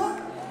wanakunywa,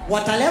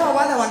 watalewa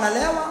wale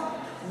wanalewa,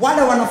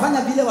 wale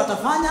wanafanya vile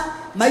watafanya,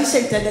 maisha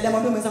itaendelea.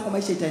 Mwambie mwenzako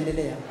maisha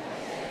itaendelea.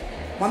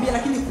 Mwambie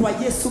lakini kwa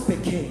Yesu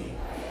pekee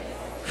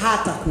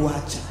hata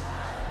kuacha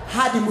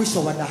hadi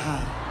mwisho wa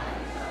dahari.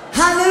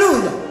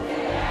 Hallelujah.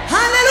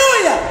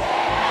 Hallelujah.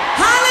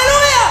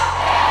 Hallelujah.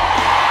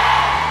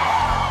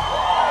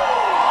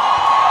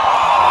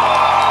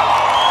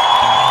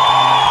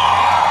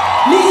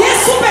 Ni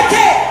Yesu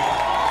pekee.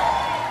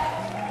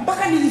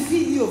 Mpaka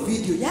nilifeel hiyo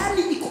video.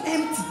 Yaani iko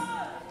empty.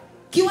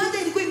 Kiwanja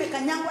ilikuwa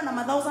imekanyangwa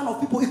na thousands of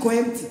people, iko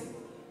empty.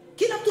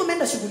 Kila mtu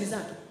ameenda shughuli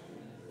zake.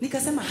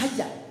 Nikasema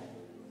haya.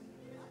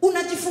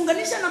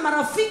 Unajifunganisha na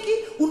marafiki,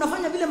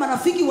 unafanya vile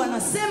marafiki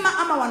wanasema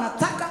ama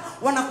wanataka,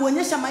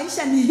 wanakuonyesha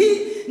maisha ni hii,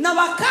 na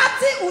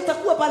wakati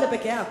utakuwa pale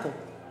peke yako.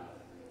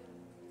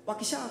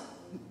 Wakisha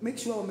make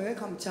sure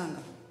wameweka mchanga,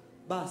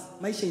 basi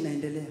maisha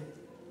inaendelea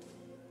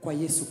kwa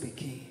Yesu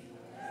pekee.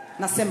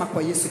 Nasema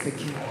kwa Yesu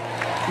pekee.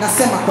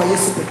 Nasema kwa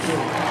Yesu pekee.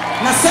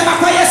 Nasema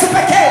kwa Yesu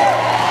pekee.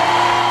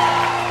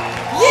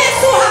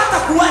 Yesu hata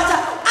kuacha,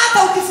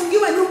 hata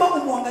ukifungiwa nyumba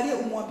umwangalie,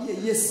 umwambie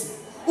Yesu.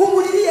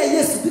 Umulilie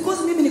Yesu,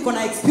 because mimi niko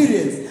na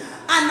experience.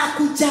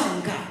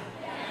 Anakujanga.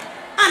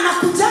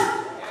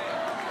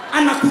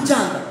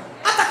 Anakujanga.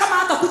 Hata kama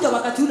hatakuja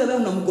wakati ule wewe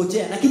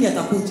unamngojea, lakini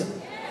atakuja.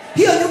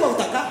 Hiyo nyumba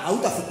utakaa,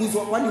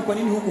 hautafukuzwa. Kwa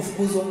nini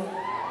hukufukuzwa?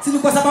 Si ni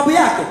kwa sababu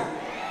yake?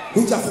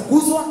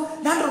 Hujafukuzwa.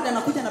 Landlord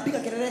anakuja anapiga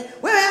kelele,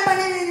 wewe hapa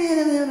nini?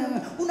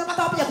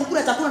 Unapata wapi ya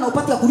kukula chakula na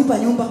upate ya kulipa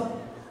nyumba?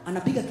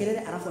 Anapiga kelele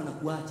alafu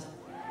anakuacha.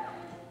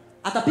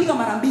 Atapiga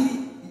mara mbili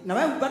na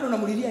wewe bado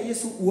unamulilia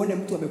Yesu, uone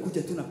mtu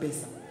amekuja tu na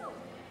pesa.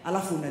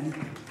 Alafu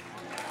unalipa.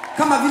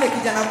 Kama vile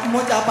kijana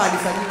mmoja hapa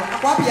alifanyiwa.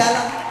 Hapo wapi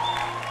hala?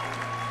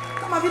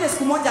 Kama vile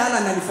siku moja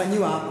hala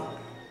alifanyiwa hapo.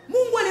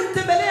 Mungu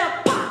alimtembelea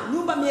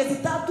nyumba miezi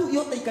 3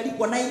 yote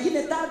ikalipwa na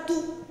ingine 3.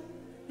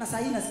 Na sasa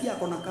hivi nasikia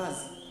ako na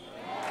kazi.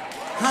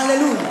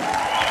 Hallelujah.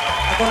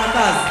 Ako na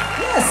kazi.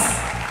 Yes.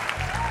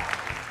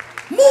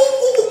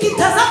 Mungu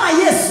ukitazama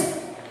Yesu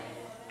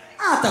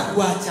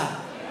atakuacha.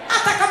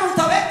 Hata kama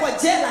utawekwa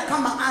jela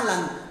kama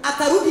Alan,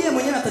 atarudi yeye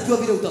mwenyewe, atajua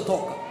vile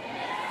utatoka.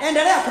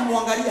 Endelea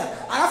kumwangalia,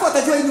 alafu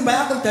atajua hii nyumba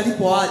yako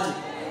italipwa aje.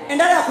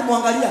 Endelea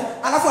kumwangalia,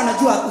 alafu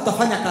anajua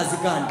utafanya kazi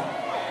gani.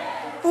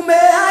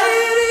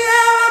 Umeahidi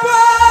ewe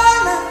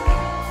Bwana,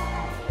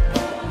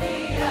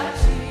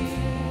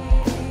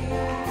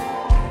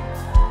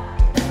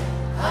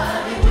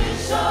 hadi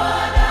mwisho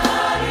wa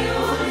dahari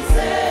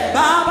ulisema,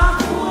 Baba,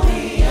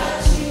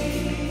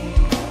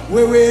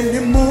 wewe ni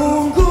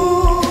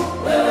Mungu,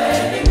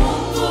 wewe ni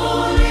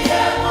Mungu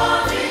uliye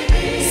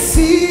mwaminifu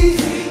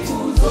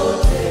siku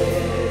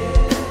zote.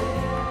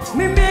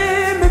 mimi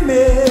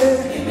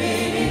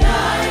Mimi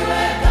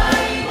ninaiweka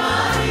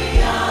imani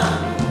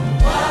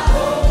yangu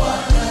kwako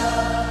Bwana.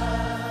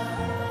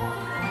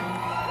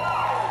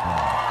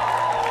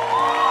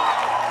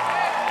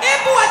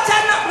 Hebu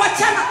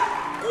wachana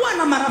kuwa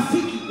na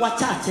marafiki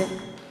wachache,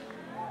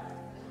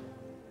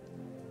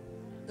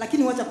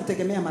 lakini wacha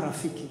kutegemea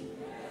marafiki,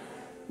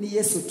 ni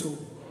Yesu tu.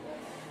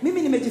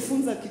 Mimi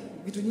nimejifunza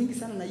vitu nyingi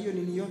sana na hiyo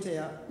nini yote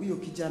ya huyo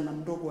kijana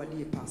mdogo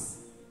aliyepasi.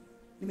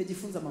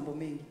 Nimejifunza mambo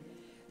mengi.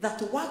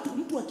 That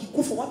mtu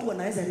akikufa watu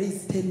wanaweza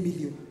raise 10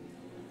 million.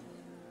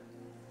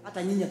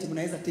 Hata nyinyi ati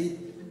mnaweza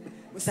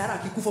Sara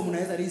akikufa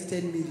mnaweza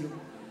raise 10 million.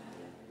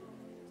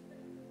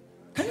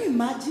 Can you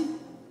imagine?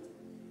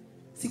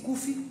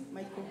 Sikufi,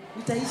 Michael.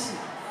 Nitaishi.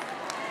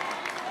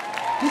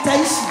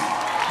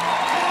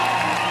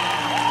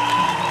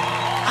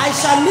 I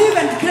shall live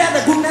and declare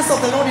the goodness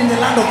of the Lord in the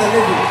land of the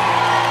living.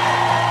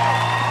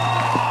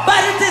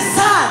 But it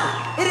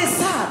is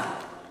sad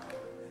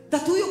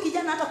that huyo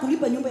kijana hata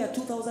kulipa nyumba ya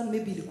 2000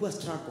 maybe ilikuwa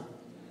struggle.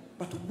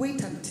 But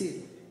wait until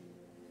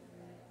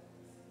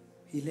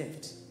he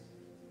left.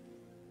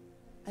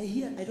 I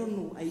hear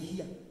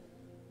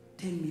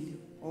 10 million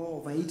or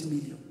over 8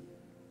 million.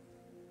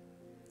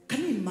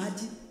 Can you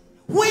imagine?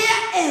 Where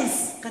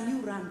else can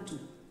you run to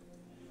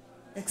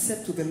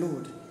except to the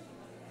Lord?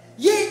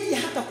 Yeye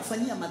hata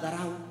kufanyia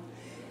madharau.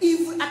 If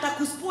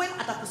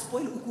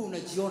atakuspoil ukiwa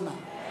unajiona.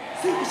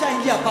 Si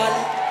ukishaingia pale.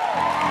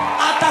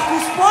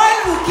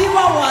 Atakuspoil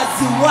ukiwa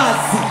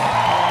wazi.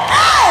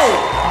 Hey!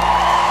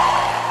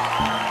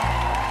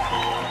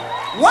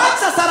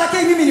 Wacha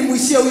Sarake mimi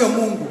nimuishie huyo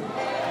Mungu.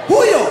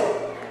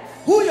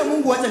 Huyo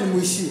Mungu wacha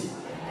nimuishie.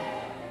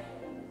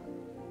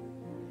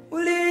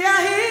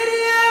 Uliahidi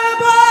ewe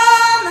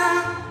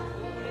Bwana,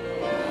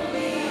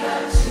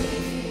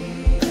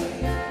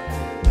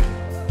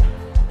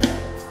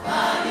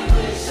 Hadi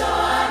mwisho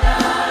wa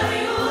dahari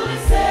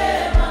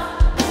ulisema,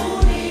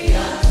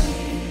 uniachi.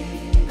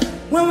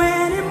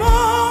 wewe ni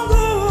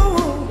Mungu,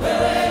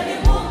 Wewe ni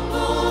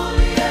Mungu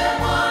uliye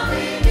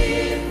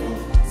mwaminifu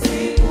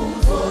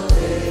siku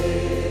zote.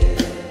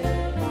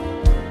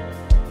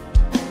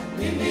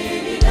 Mimi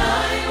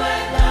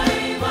ninaiweka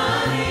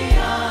imani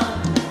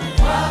yangu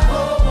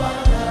kwako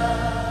Bwana.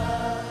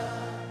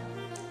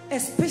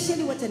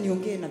 especially wacha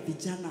niongee na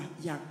vijana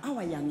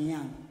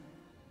young.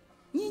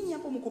 Nyinyi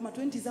hapo mko ma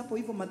 20s hapo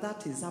hivyo ma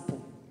 30s hapo.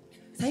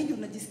 Sasa hivi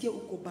unajisikia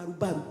uko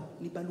barubaru.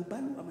 Ni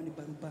barubaru ama ni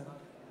barubaru?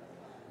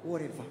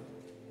 Whatever.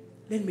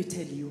 Let me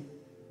tell you.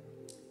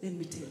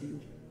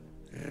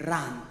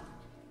 Run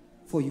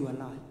for your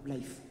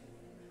life.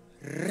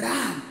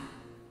 Run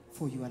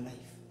for your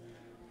life.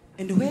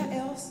 And where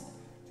else?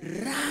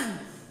 Run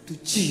to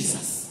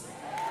Jesus.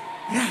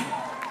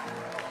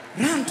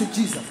 Run to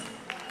Jesus.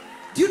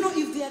 Do you know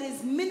if there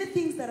is many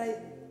things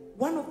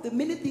one of the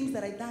many things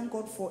that I thank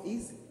God for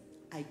is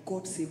I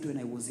got saved when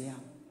I was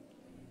young.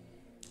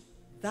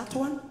 That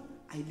one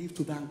I live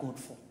to thank God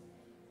for.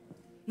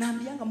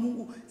 Naambianga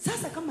Mungu,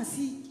 sasa kama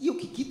si hiyo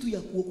kikitu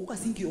ya kuokoka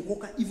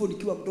singiokoka hivyo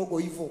nikiwa mdogo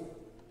hivyo.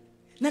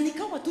 Na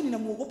nikawa tu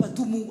ninamuogopa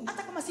tu Mungu,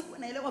 hata kama sikuwa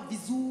naelewa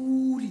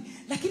vizuri,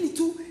 lakini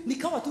tu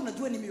nikawa tu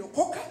najua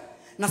nimeokoka,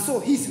 na so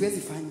hii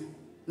siwezi fanya,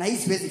 na hii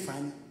siwezi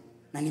fanya,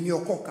 na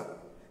nimeokoka.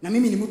 Na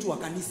mimi ni mtu wa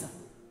kanisa.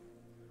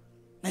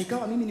 Na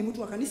ikawa mimi ni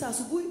mtu wa kanisa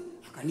asubuhi,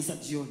 na kanisa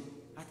jioni.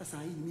 Hata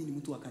saa hii mimi ni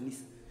mtu wa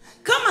kanisa.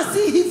 Kama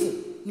si hivyo,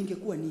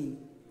 ningekuwa nini?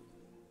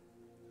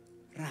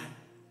 Run.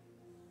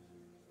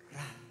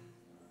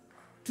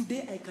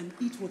 Today I can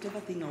eat whatever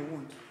thing I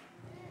want.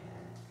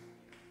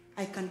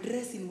 I can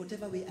dress in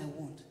whatever way I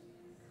want.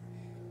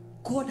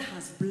 God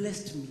has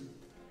blessed me.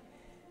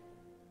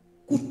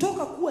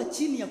 Kutoka kuwa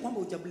chini ya kwamba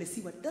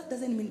hujablessiwa, that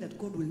doesn't mean that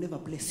God will never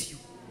bless you.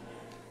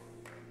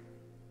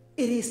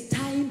 It is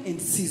time and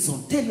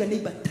season. Tell your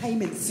neighbor,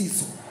 time and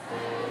season.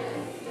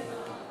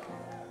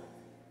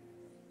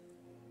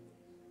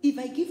 If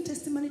I give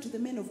testimony to the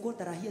men of God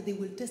that are here, they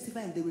will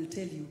testify and they will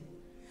tell you.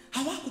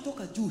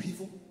 Hawakutoka juu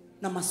hivyo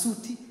na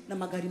masuti na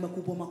magari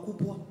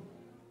makubwa.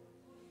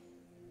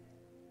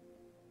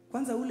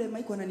 Kwanza ule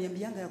Michael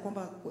ananiambianga ya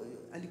kwamba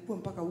alikuwa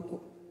mpaka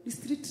huko.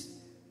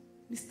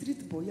 Ni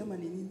street boy ama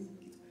ni nini?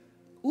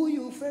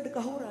 Huyu Fred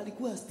Kahora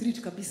alikuwa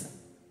street kabisa.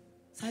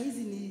 Saa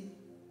hizi ni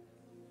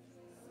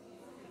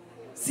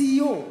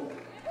CEO.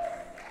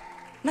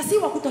 Na si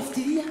wa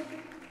kutafutia.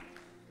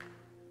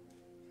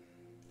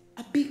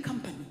 A big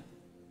company.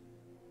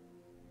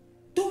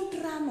 Don't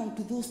run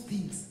onto those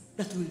things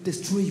that will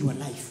destroy your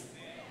life.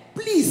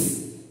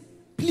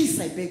 Please,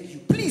 I beg you,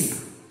 please.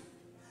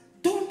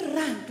 Don't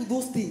run to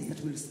those things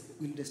that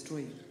will destroy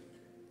you.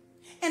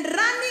 And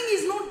running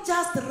is not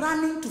just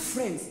running to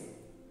friends.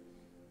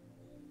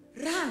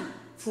 Run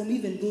from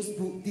even those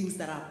things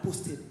that are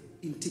posted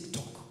in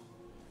TikTok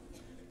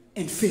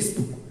and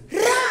Facebook.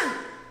 Run!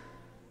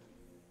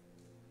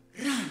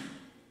 Run.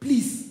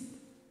 Please.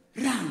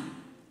 Run.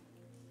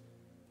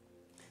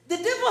 The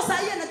devil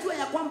sahi anajua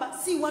ya kwamba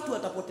si watu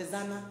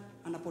watapotezana,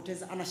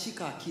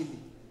 anashika akili.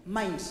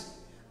 Mind.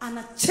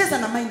 Anacheza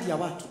na mind ya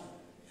watu.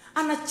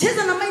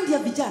 Anacheza na mind ya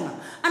vijana.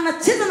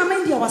 Anacheza na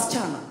mind ya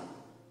wasichana.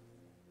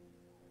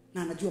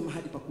 Na anajua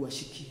mahali pa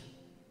kuwashikia.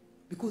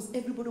 Because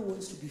everybody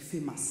wants to be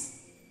famous.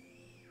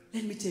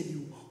 Let me tell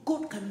you,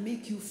 God can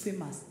make you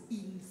famous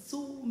in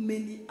so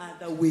many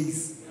other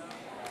ways.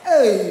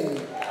 Hey!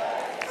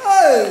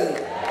 Hey!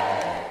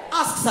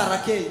 Ask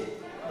Sarah Kay.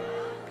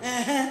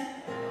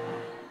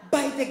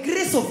 By the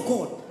grace of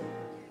God.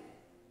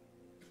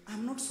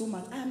 I'm not so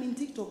much. I am in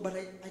TikTok, but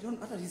I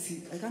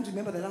can't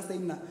remember the last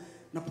time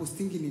na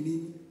postingi ni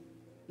nini.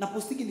 Na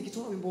postingi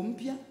nikitoa wimbo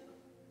mpya.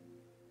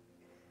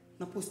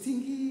 Na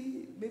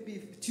postingi maybe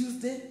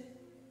Tuesday.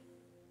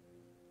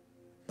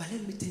 But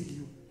let me tell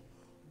you,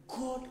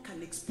 God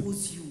can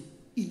expose you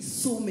in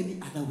so many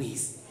other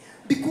ways.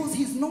 Because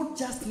he's not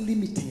just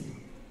limited.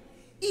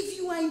 If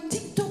you are in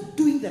TikTok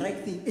doing the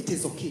right thing, it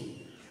is okay.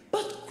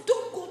 But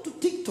don't go to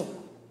TikTok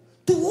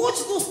to watch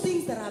those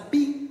things that are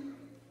being.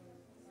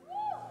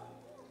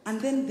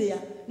 And then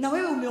there. Now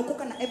wewe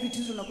umeokoka na every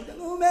Tuesday unakuja.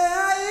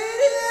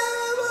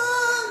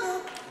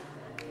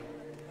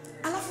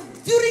 Alafu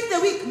during the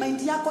week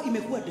mind yako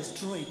imekuwa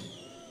destroyed.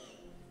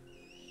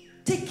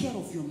 Take care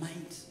of your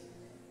mind.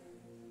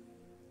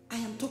 I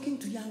am talking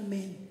to young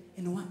men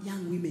and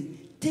young women.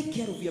 Take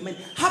care of your mind.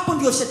 Hapo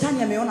ndio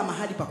shetani ameona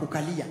mahali pa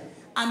kukalia.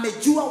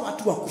 Amejua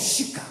watu wa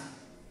kushika.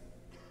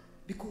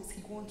 Because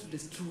he wants to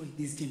destroy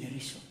this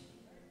generation.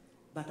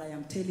 But I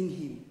am telling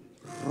him,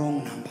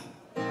 wrong number.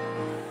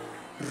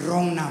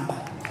 Wrong number.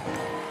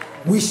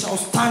 We shall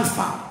stand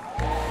firm.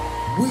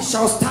 We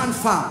shall stand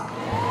firm.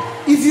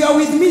 If you are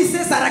with me,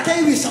 say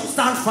Sarakei, we shall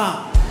stand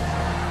firm.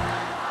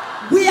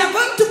 We are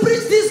going to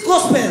preach this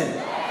gospel.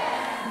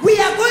 We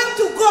are going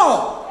to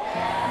go.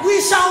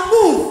 We shall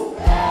move.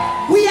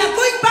 We are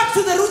going back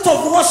to the root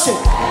of worship.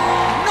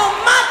 No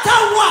matter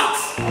what.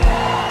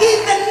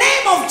 In the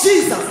name of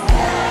Jesus.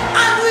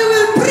 And we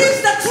will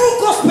preach the true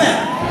gospel.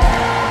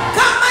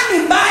 Kama ni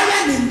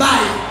mbaya ni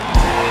mbaya.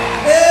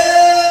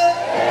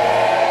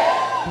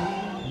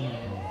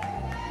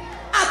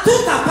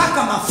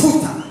 Hatutapaka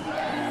mafuta.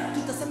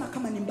 Tutasema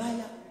kama ni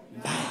mbaya,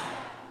 mbaya.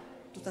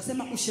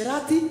 Tutasema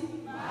usherati,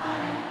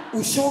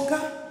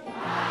 ushoga,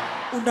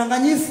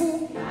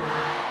 udanganyifu,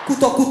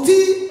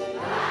 kutokutii,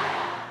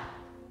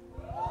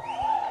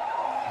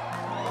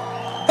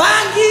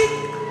 bangi,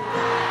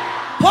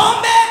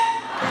 pombe.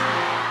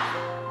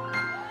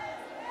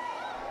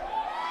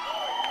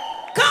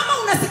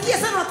 Kama unasikia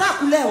sana unataka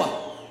kulewa,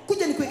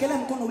 kuja nikuwekelea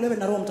mkono ulewe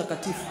na Roho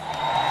Mtakatifu.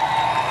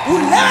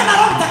 Ulewe na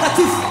Roho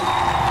Mtakatifu.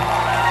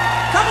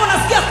 Kama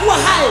unasikia kuwa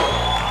high,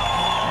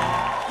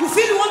 you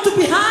feel you want to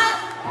be high,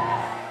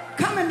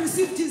 come and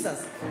receive Jesus.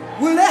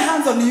 We'll lay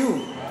hands on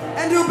you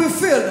and you'll be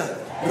filled.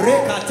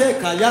 Rekate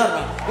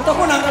kayara.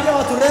 Utakuwa unaangalia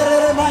watu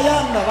rerere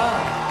mayanda ba.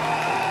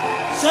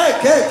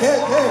 Sheke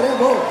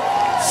rebo.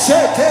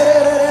 Sheke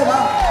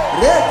rereba.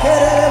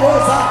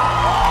 Rekereboza.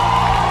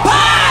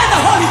 By the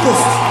Holy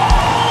Ghost.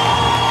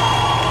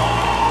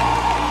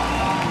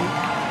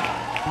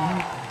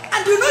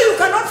 And you know you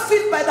cannot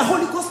fill by the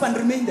Holy Ghost and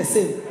remain the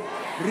same.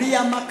 Ria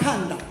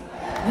Makanda.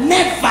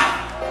 Never.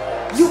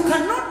 You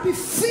cannot be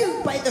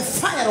filled by the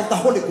fire of the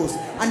Holy Ghost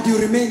and you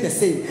remain the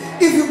same.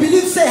 If you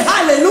believe, say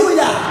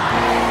hallelujah.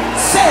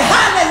 Say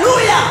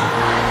hallelujah.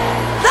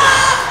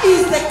 That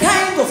is the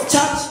kind of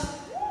church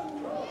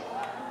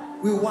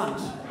we want.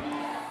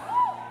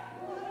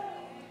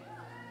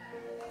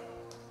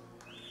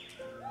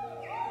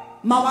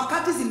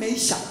 Mawakati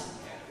zimeisha.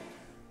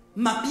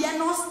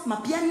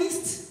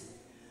 Mapianist,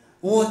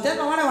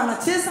 whatever wale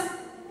wanacheza,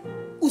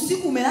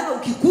 usiku umelala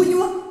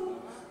ukikunywa,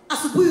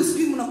 asubuhi usiku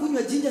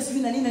mnakunywa ginger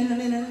sivyo na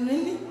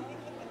nini.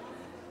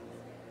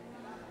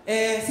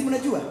 Si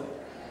mnajua?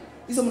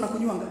 Hizo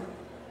mnakunywanga.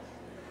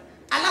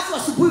 Alafu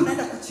asubuhi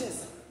unaenda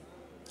kucheza.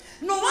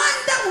 No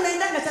wonder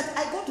unaenda church.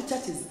 I go to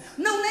churches.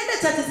 Na unaenda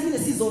churches zingine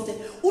si zote.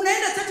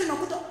 Unaenda church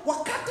unakuta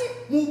wakati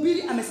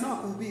mhubiri amesimama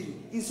kuhubiri,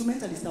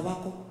 instrumentalist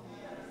wako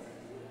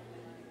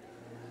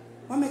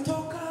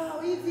wametoka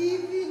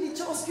hivi ni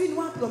chao sijui ni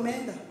wapi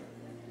wameenda.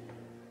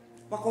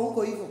 Wako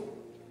huko hivyo.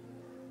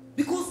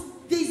 Because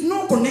there is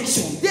no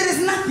connection. There is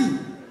nothing.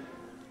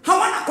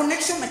 Hawana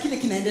connection na kile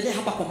kinaendelea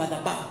hapa kwa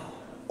madhabahu.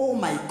 Oh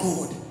my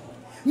God.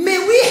 May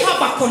we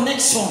have a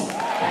connection.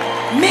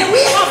 May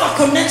we have a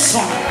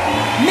connection.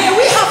 May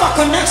we have a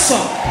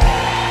connection.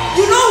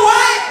 You know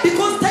why?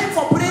 Because time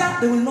for prayer,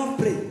 they will not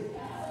pray.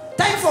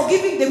 Time for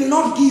giving, they will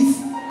not give.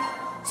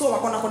 So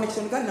wako na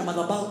connection gani na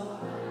madhabahu?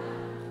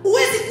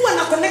 Uwezi kuwa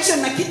na connection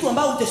na kitu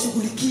ambao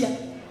utashughulikia.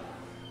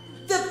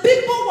 The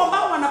people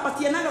ambao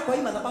wanapatianaga kwa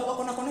hii madhabahu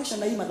wako na connection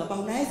na hii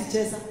madhabahu na hizi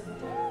cheza.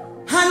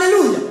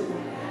 Hallelujah.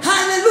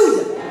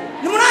 Hallelujah.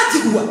 Ni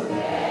mnajigua.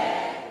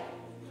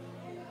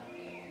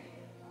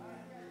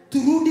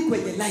 Turudi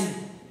kwenye line.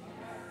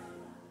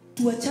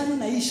 tuachane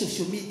na hii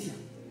social media.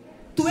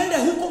 Tuende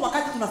huko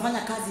wakati tunafanya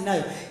kazi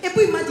nayo.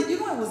 Hebu imagine, you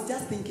know, I was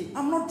just thinking,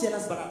 I'm not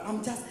jealous but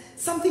I'm just,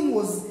 something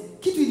was,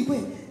 kitu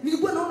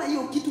nilikuwa naona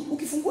hiyo kitu,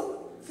 ukifungua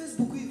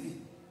Facebook hivi.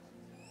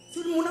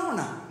 Sio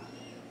unaona?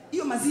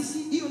 Hiyo mazishi,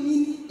 hiyo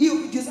nini, hiyo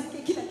video zake,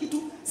 kila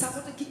kitu, saa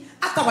zote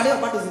hata wale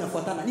bado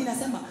zinafuatana.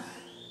 Ninasema,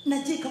 na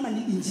je kama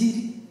ni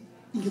injili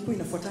ingekuwa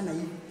inafuatana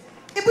hivi?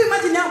 Hebu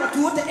imagine hao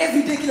watu wote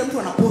every day kila mtu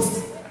anapost.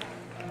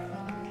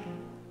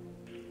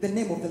 The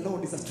name of the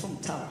Lord is a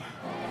strong tower.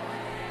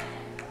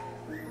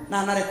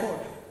 Now, na record.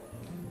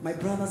 My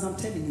brothers, I'm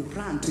telling you,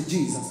 run to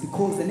Jesus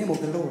because the name of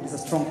the Lord is a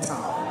strong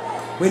tower.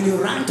 When you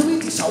run to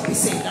it, you shall be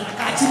saved.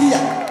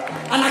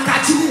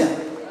 Anakaachilia.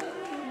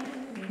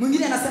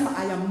 Mwingine anasema,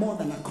 I am more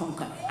than a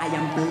conqueror. I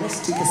am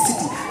blessed in the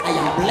city. I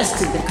am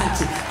blessed in the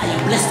country. I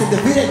am blessed in the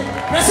village.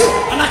 Bless you.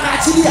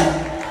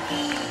 Anakaachilia.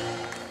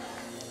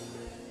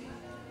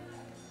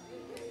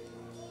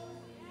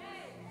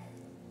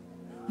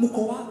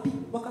 Mko wapi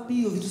wakati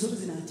hiyo vitu zote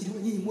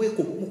zinaachiliwa? Nyinyi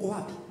mko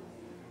wapi?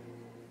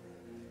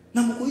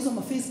 Na mko hizo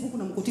ma Facebook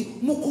na mko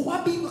mko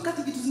wapi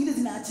wakati vitu zingine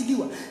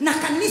zinaachiliwa? Na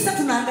kanisa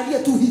tunaangalia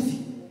tu hivi.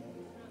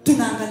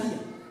 Tunaangalia.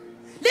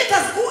 Let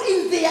us go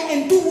in there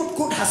and do what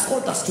God has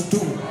called us to do.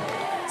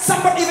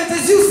 Somebody, if it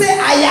is you, say,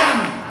 I am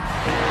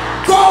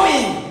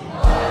going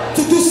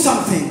to do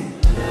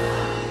something.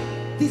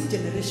 This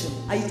generation,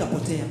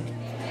 haitapotea.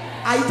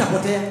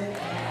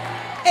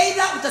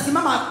 Either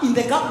utasimama in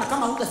the gap na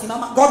kama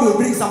utasimama, God will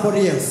bring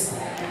somebody else.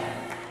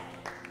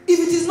 If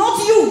it is not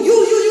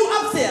you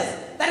upstairs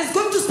that is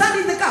going to stand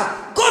in the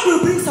gap, God will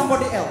bring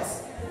somebody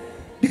else.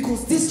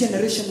 Because this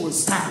generation will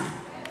stand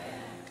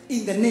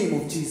in the name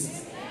of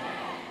Jesus.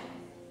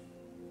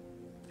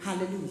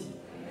 Hallelujah.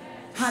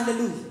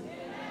 Hallelujah.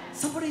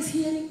 Somebody is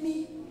hearing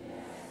me?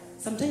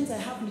 Sometimes I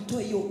have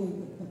nitoa hiyo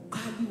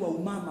ukali wa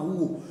umama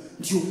huo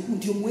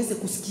ndio muweze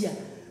kusikia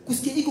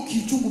iko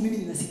kiuchungu. Mimi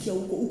ninasikia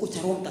huko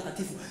cha Roho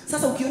Mtakatifu.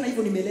 Sasa ukiona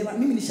hivyo nimeelewa,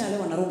 mimi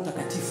nishaelewa na Roho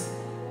Mtakatifu.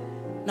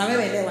 Na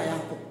wewe elewa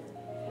yako.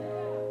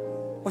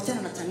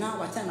 Wachana na chang'aa,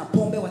 wachana na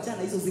pombe, wachana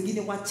na hizo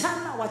zingine,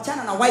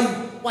 wachana na wine,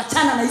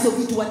 wachana na hizo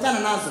vitu, wachana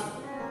nazo.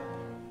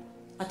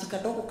 Ati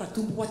kadogo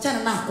katumbu,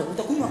 wachana nako.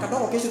 Utakunywa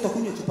kadogo, kesho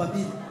utakunywa chupa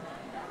mbili.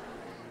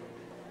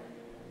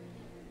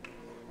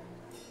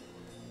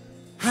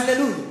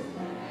 Hallelujah.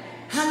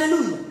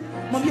 Hallelujah.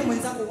 Mwambie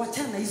mwenzako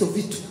wachana na hizo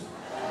vitu.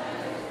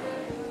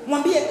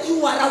 Mwambie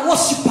you are a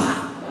worshiper.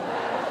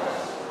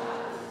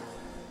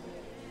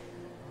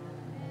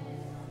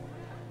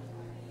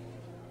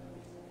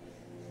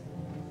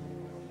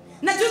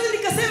 Na juzi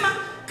nikasema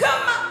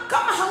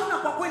kama hauna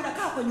kwa kwenda,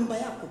 kaa kwa nyumba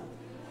yako.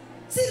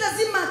 Si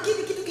lazima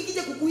kitu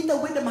kikija kukuita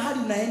uende mahali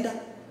unaenda.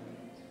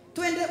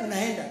 Twende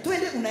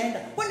unaenda.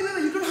 Kwani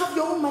wewe you don't have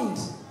your own mind?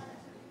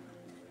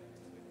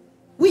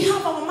 We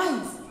have our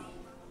minds.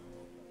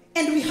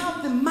 And we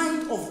have the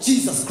mind of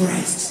Jesus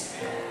Christ.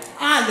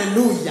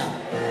 Hallelujah.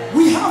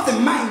 We have the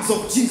minds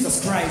of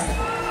Jesus Christ.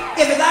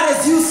 If that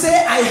is you,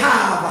 say I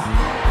have.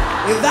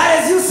 If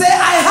that is you, say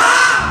I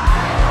have.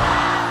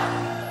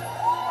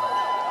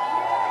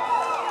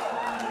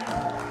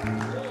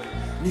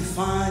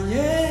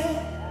 Nifanye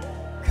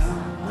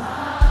kama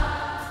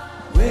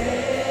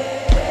wewe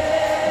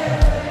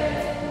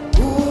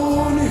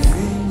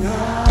unifinya.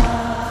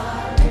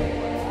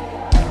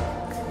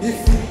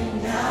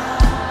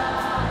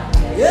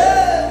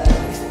 Yeah.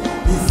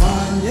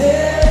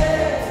 Nifanye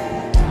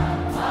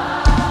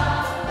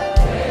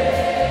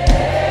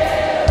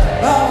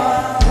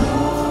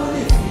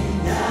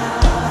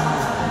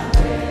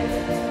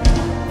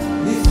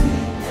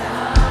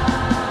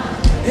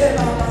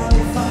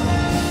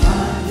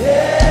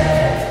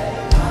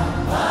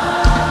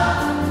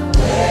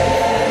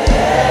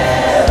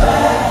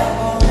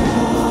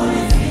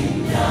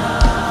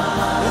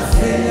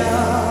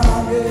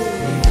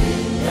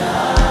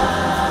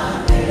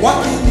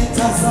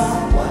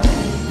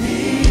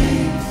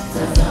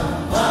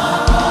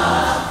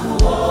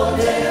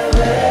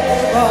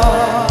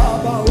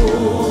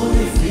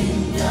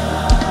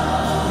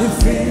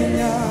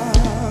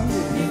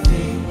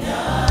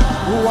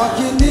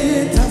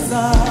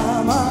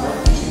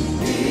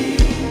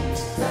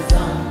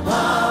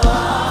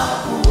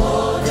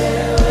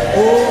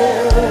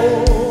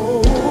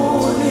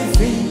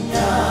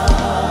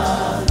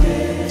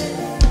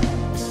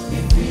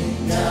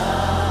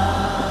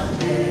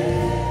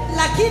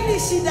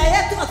shida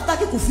yetu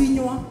hatutaki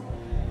kufinywa.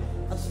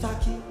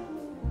 Hatutaki.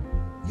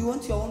 You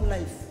want your own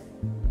life.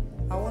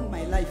 I want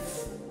my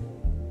life.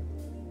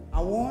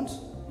 I want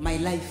my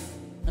life.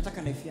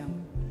 Nataka life yangu.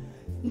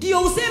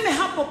 Ndio useme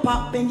hapo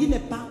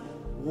pengine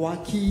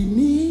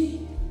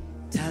wakini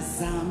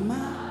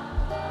tazama.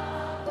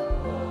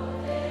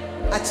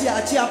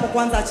 Achia hapo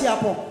kwanza, achia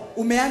hapo.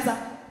 Umeanza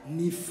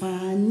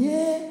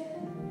nifanye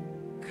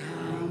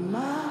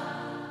kama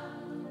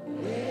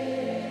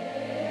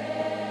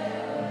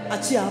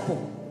achia hapo.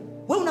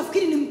 Wewe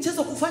unafikiri ni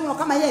mchezo kufanywa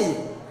kama yeye?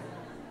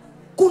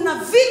 Kuna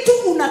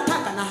vitu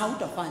unataka na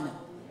hautafanya.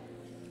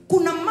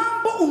 Kuna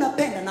mambo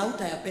unapenda na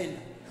hautayapenda.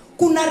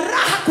 Kuna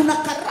raha, kuna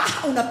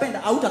karaha unapenda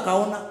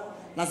hautakaona,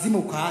 lazima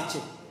ukaache.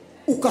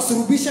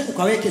 ukasurubishe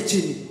ukaweke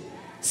chini.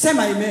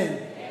 Sema amen.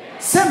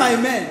 Sema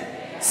amen.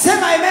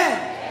 Sema amen.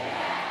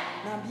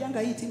 Naambianga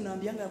hii timu,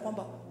 naambianga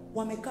kwamba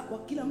wamekaa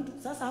kila mtu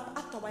sasa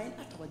hapa, hata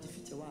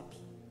wajifiche wapi?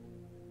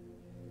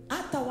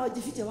 Hata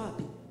wajifiche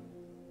wapi?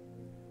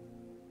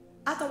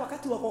 Hata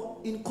wakati wako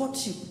in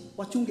courtship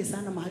wachunge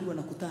sana mahali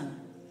wanakutana.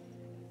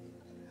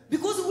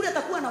 Because ule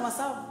atakuwa na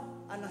wasafu,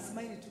 ana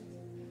smile tu.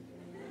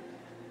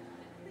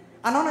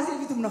 Anaona zile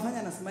vitu mnafanya,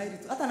 ana smile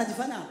tu. Hata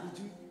anajifanya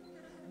hakujui.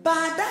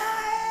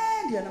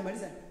 Baadaye ndio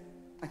anamaliza.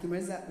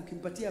 Akimaliza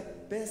ukimpatia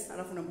pesa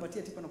alafu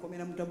unampatia tipa na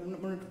kwambia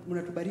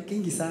mnatubariki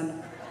kingi sana.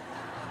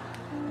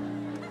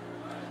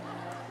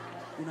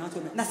 Unaacha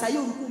na sasa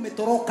hiyo ulikuwa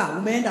umetoroka,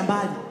 umeenda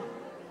mbali.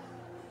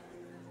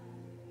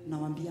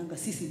 Nawaambianga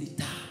sisi ni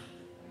taa.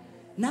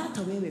 Na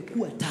hata wewe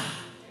kuwa taa.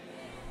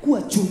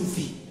 Kuwa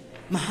chumvi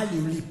mahali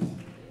ulipo.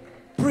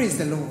 Praise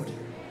the Lord.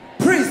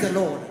 Praise the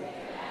Lord.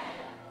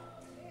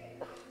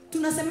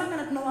 Tunasemanga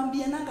na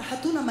tunawaambiananga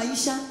hatuna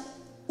maisha.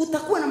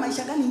 Utakuwa na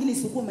maisha gani nyingine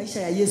isipokuwa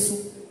maisha ya Yesu?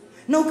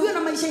 Na ukiwa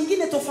na maisha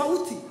mengine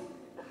tofauti,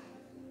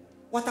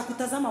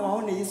 watakutazama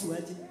waone Yesu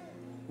aje.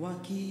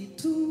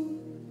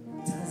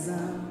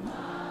 Wakitutazama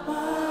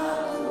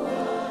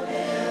wakuone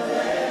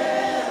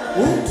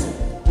wewe.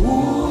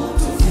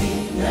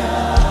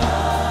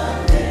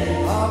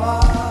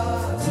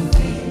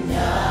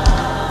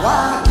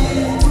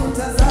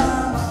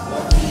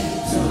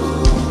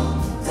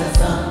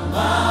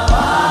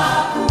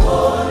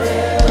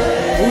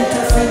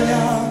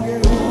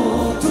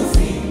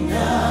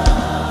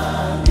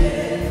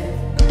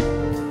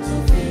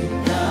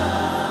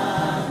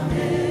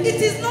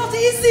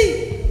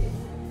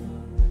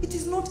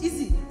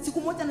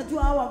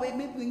 Najua hawa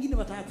maybe wengine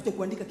watakuja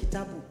kuandika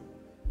kitabu.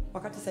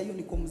 Wakati sasa hiyo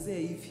niko mzee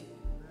hivi.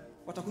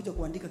 Watakuja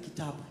kuandika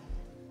kitabu.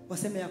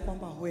 Waseme ya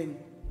kwamba when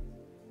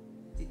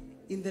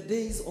in the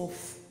days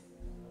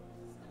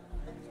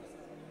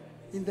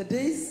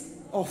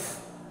of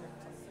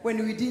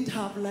when we didn't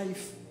have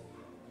life,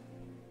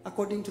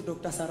 according to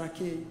Dr.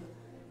 Sarake,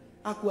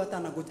 hakuwa hata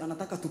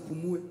anataka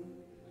tupumue.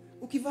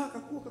 Ukivaa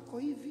kakuwa kako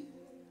hivi,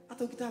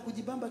 hata ukitaka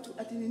kujibamba tu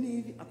ati nini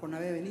hivi, ako na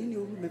wewe nini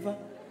umevaa?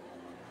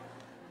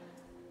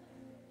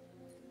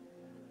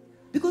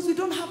 Because we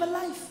don't have a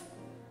life.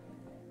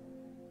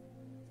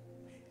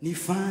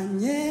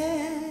 Nifanye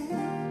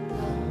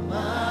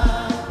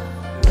kama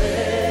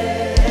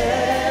wewe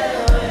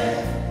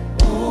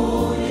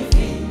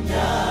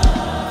unifinya.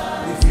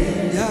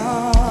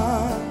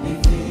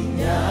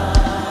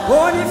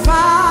 Oh,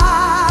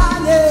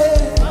 nifanye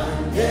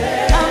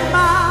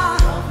kama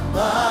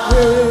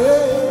wewe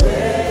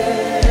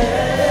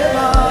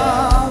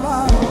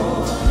Baba.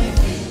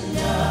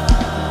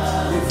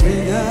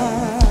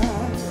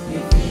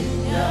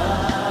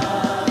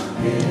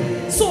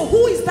 So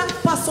who is that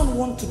person who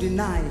wants to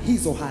deny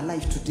his or her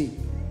life today?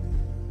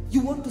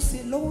 You want to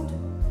say, Lord,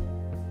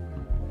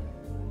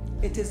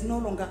 it is no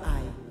longer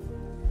I.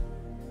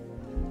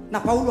 Na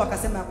Paulo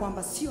akasema ya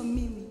kwamba sio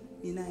mimi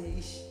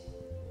ninayeishi,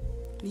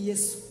 ni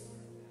Yesu.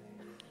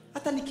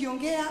 Hata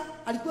nikiongea,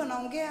 alikuwa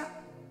anaongea,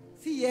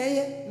 si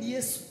yeye, ni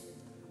Yesu.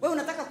 Wewe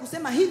unataka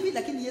kusema hivi,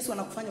 lakini Yesu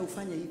anakufanya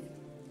ufanye hivi.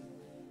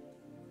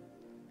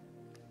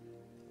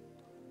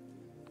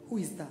 Who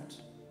is that?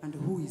 And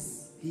who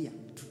is here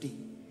today?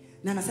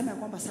 Na anasema ya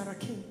kwamba Sarah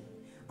K,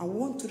 I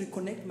want to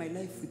reconnect my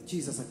life with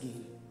Jesus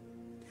again.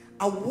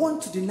 I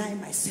want to deny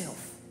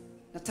myself.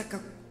 Nataka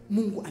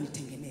Mungu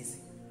anitengeneze.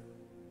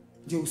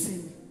 Ndio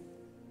useme,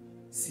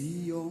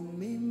 sio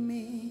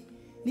mimi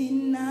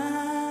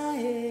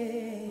ninaishi,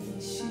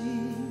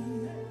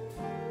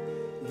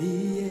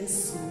 ni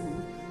Yesu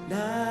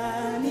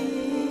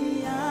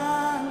ndani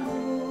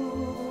yangu.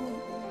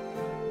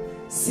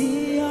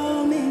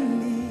 Sio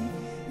mimi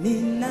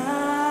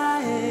ninaishi,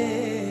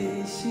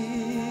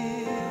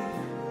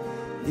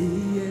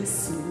 ni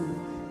Yesu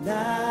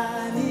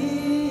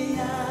ndani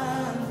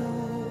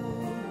yangu.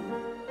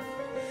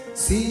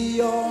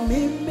 Sio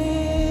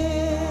mimi,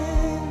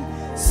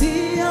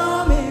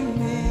 sio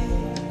mimi,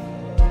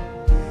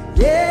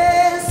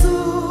 Yesu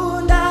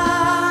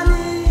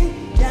ndani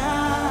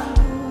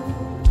yangu.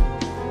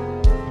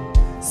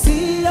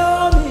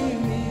 Sio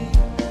mimi,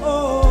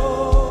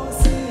 oh,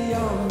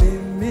 sio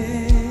mimi,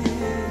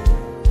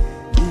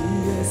 ni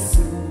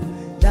Yesu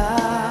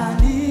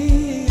ndani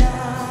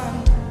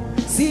yangu.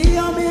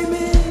 Sio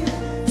mimi,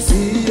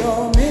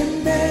 sio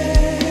mimi,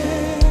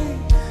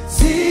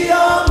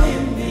 sio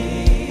mimi,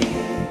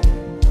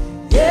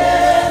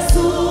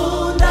 Yesu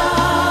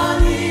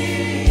ndani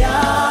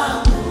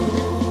yangu.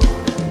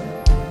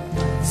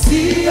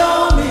 Sio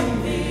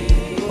mimi,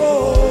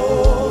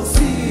 oh,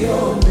 sio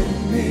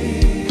mimi,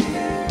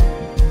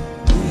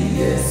 ni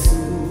Yesu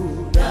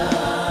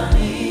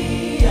ndani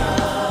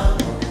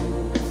yangu.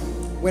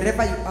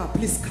 Wherever you are,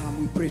 please come,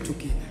 we pray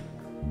together.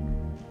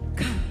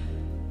 Come.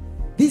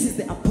 This is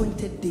the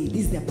appointed day.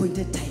 This is the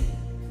appointed time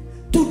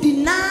to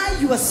deny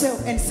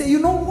yourself and say, you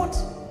know what?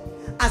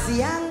 As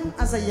young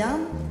as I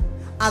am,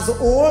 as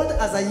old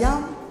as I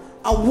am,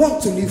 I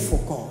want to live for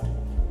God.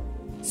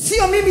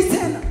 Sio mimi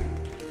tena.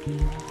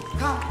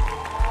 Come.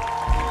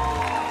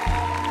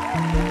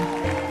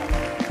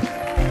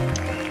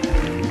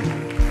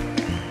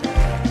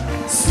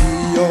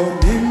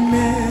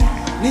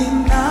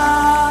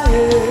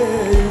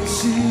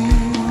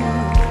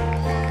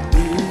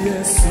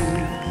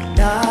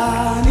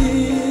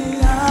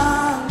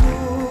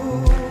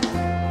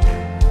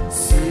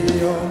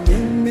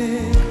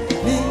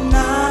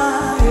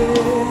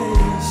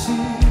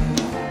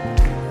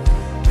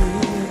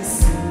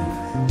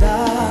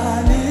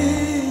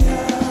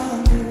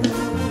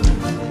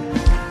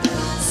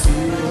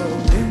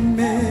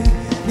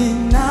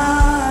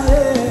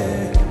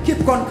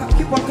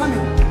 keep on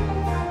coming.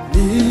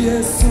 Ni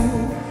Yesu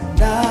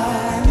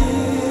ndani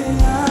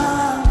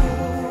yangu,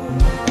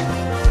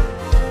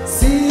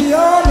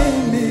 sio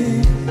mimi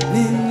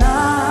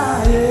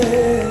ninayeishi.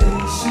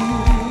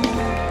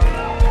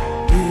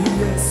 Ni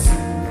Yesu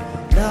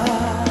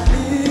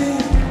ndani,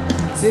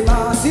 sema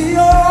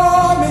sio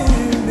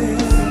mimi,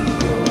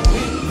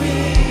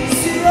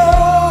 sio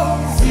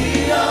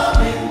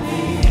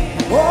mimi.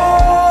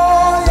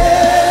 Oh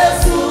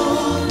Yesu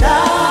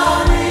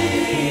ndani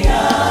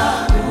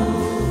yangu,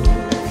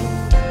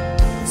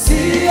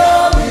 sio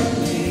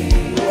mimi,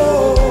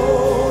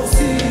 oh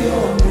sio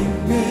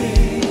mimi.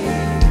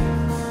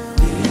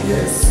 Ni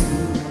Yesu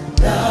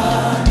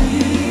ndani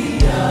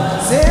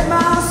yangu,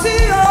 sema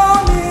sio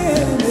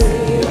mimi,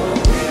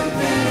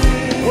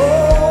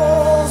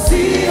 oh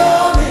sio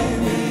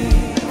mimi.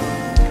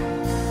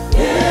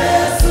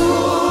 Yesu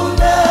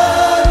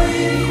ndani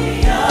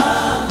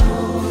yangu,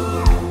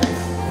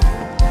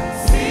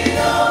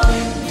 sio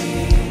mimi,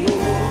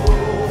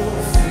 oh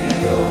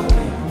sio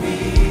mimi.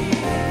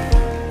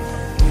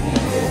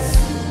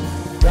 Yesu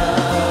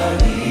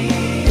ndani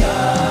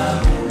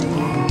yangu,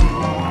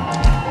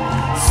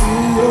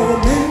 sio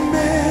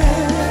mimi,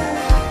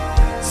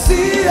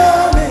 sio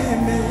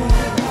mimi.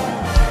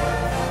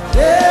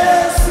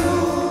 Yesu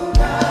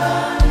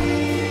ndani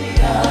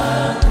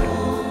yangu,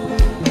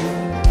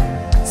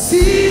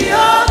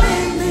 sio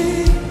mimi,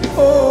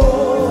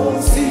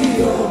 oh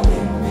sio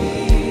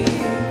mimi.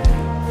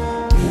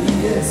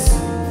 Ni Yesu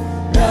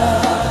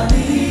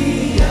ndani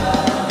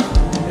yangu.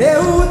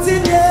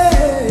 Leutinye,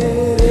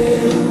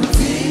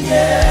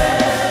 leutinye,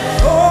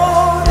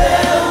 oh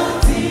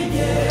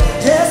leutinye.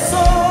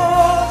 Yesu,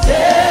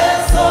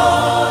 Yesu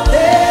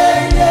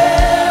lenye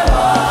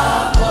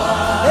wakwa.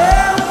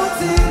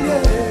 Leutinye,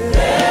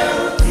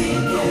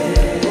 leutinye,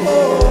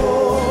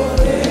 oh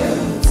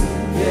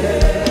leutinye.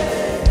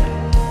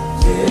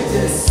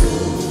 Yesu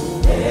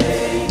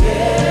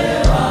lenye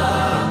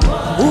wakwa.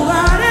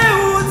 Ugare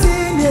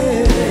utinye,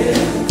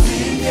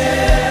 leutinye,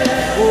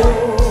 oh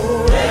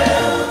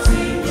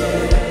leutinye.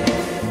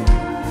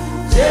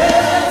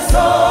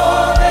 Yesu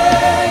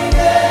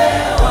lenye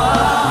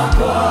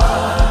wakwa.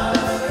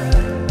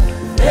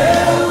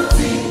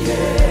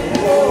 Leutinye,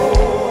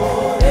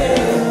 oh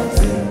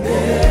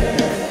leutinye.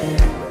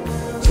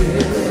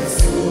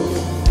 Yesu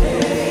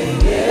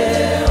lenye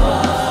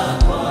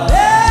wakwa.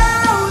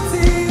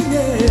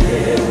 Leutinye,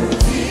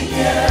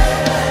 leutinye,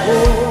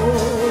 oh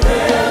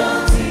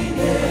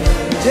leutinye.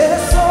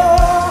 Yesu,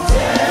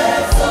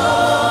 Yesu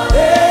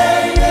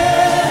lenye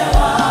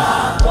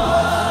wakwa.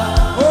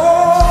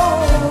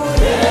 Oh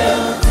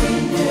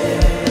leutinye,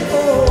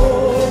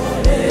 oh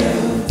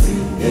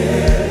leutinye.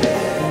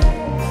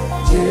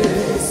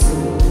 Yesu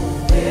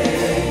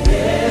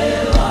lenye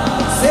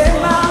wakwa.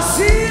 Sema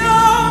sio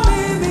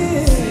mimi,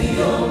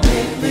 sio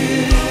mimi,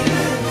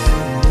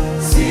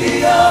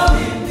 sio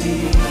mimi.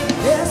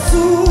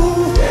 Yesu,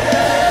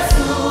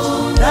 Yesu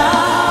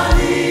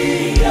ndani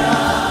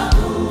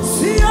yangu,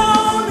 sio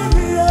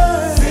mimi,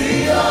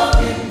 sio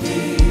mimi,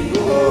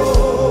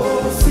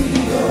 oh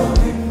sio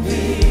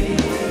mimi.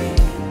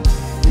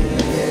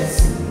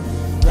 Yesu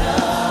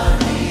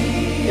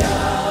ndani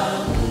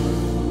yangu.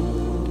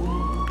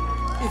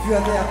 If you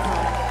are there,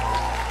 come.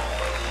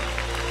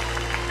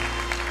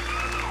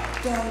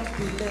 Don't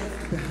be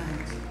left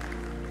behind.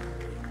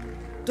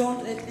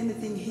 Don't let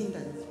anything hinder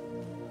you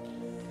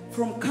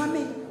from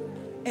coming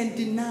and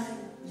deny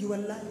your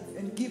life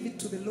and give it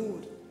to the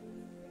Lord.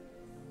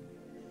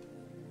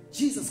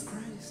 Jesus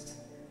Christ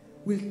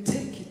will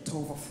take it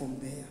over from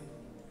there.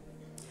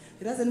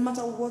 It doesn't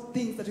matter what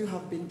things that you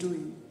have been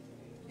doing,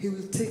 He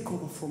will take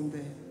over from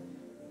there.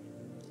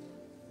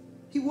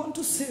 He wants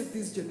to save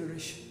this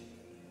generation.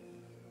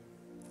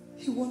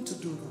 He wants to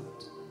do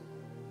that.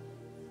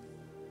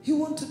 He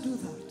wants to do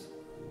that.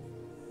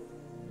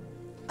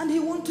 And He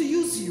wants to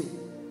use you.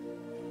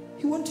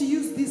 He wants to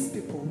use these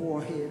people who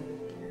are here.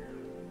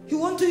 He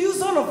wants to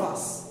use all of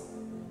us.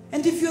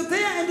 And if you're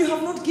there and you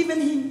have not given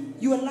Him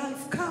your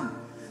life, come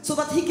so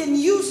that He can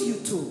use you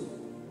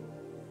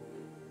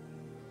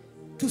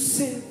to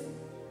save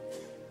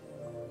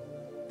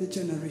the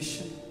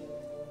generation.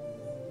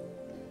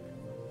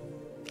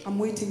 I'm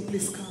waiting,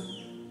 please come.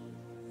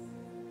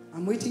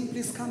 I'm waiting,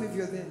 please come if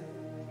you're there.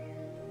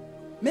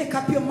 Make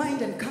up your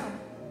mind and come.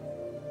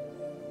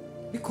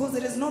 Because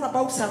it is not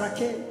about Sarah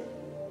Kay.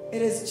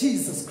 It is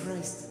Jesus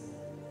Christ.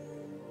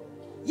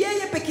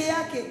 Yeye peke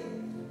yake.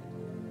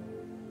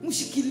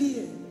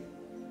 Mshikilie.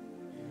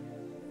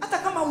 Hata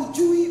kama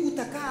ujui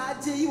utakaa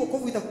aje, hii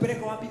wokovu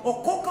itakupeleka wapi?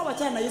 Okoka,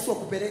 wachana na Yesu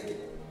akupeleke.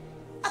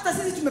 Hata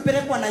sisi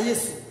tumepelekwa na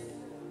Yesu.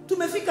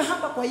 Tumefika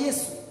hapa kwa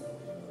Yesu.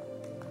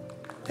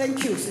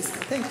 Thank you, sister.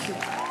 Thank you.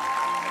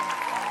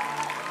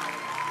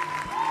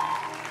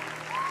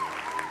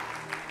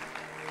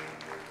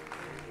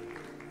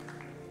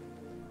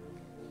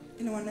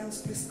 Anyone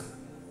else, please come.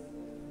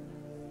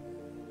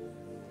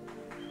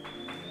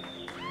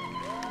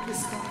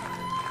 Please come.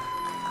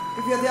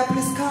 If you're there,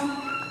 please come.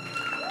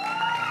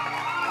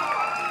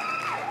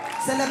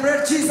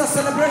 Celebrate Jesus,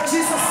 celebrate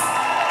Jesus.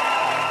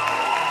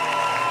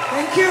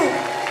 Thank you.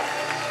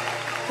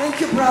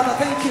 Thank you, brother.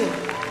 Thank you.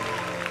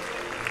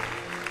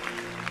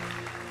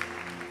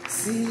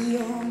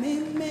 Sio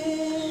mimi,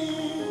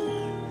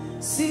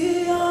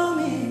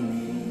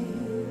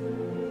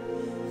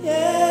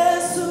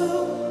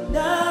 Yesu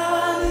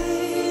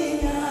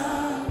ndani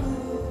yangu.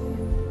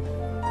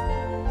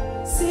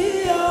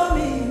 Sio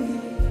mimi,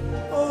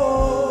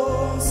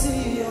 oh,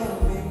 sio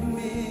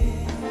mimi,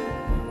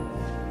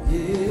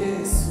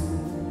 Yesu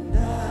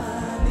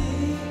ndani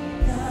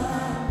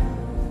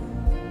yangu.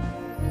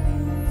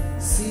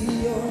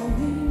 Sio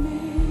mimi,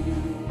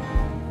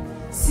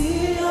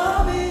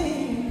 sio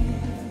mimi,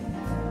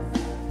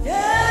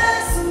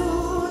 Yesu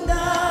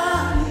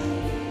ndani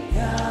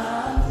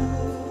yangu.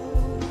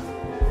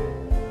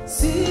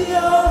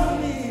 Sio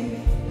mimi,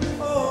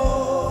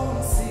 oh,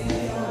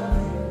 sio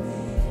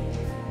mimi,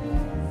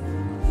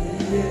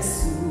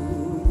 Yesu.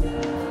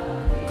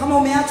 Kama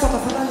umeachwa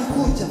tafadhali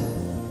kuja.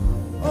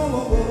 Oh,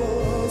 oh,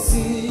 oh,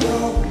 sio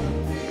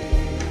mimi,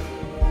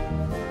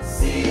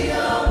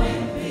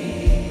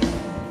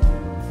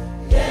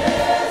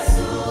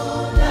 Yesu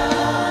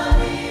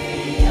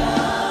ndani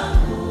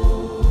yangu.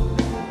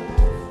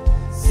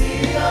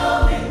 Sio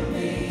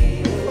mimi,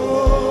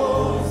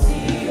 oh,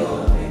 sio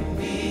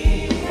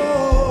mimi,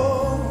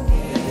 oh,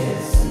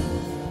 Yesu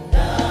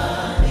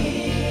ndani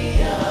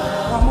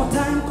yangu. One more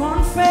time,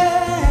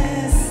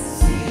 confess.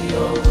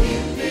 Sio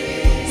mimi,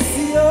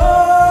 sio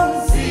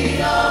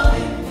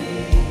mimi,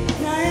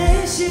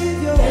 naishi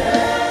hivyo.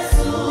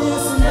 Yesu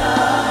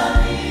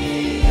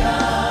ndani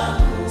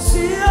yangu.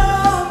 Sio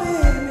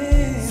mimi,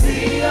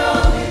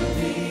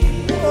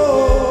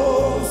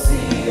 oh,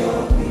 sio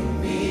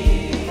mimi,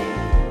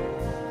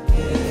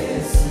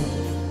 Yesu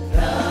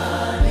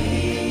ndani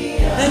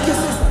yangu. Thank you,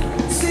 sister.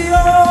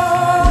 Sio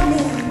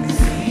mimi,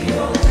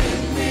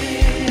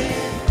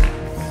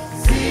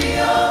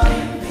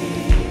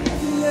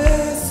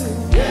 Yesu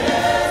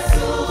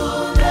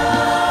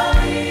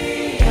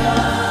ndani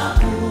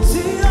yangu.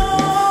 Sio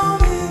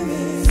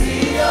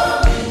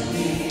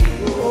mimi,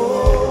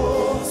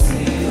 oh,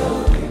 sio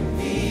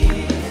mimi,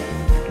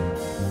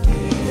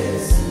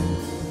 Yesu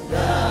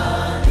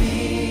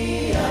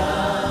ndani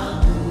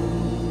yangu.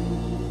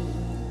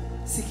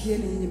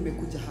 Sikieni nyinyi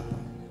mmekuja hapa.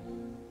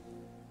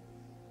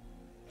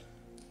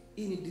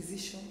 Hii ni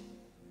decision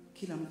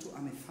kila mtu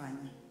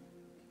amefanya.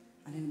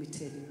 And let me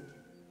tell you,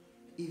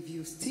 if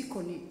you stick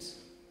on it,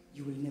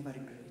 you will never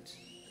regret.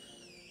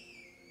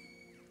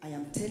 I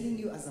am telling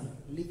you as a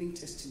living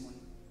testimony,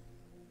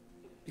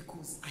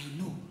 because I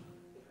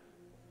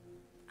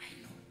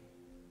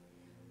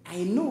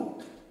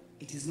know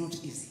it is not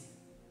easy,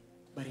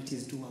 but it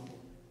is doable.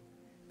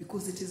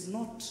 Because it is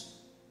not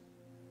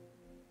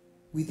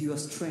with your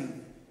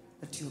strength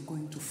that you are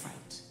going to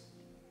fight.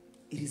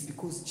 It is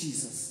because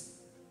Jesus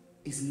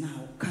is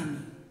now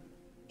coming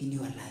in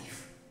your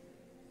life.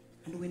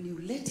 And when you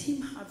let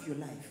him have your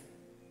life,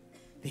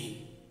 then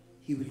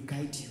he will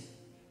guide you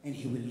and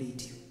he will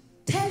lead you.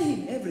 Tell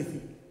him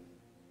everything.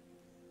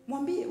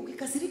 Mwambie,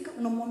 ukikasirika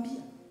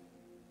unamwambia.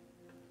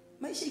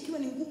 Maisha ikiwa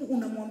ni ngumu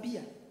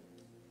unamwambia.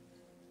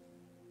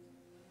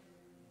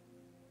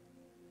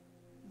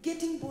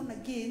 Getting born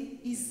again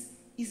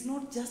is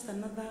not just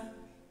another,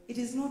 it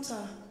is not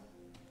a,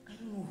 I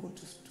don't know how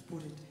to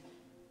put it.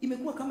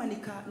 Imekuwa kama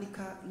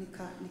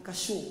nika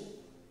show.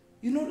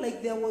 You know,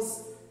 like there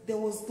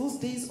was those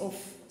days of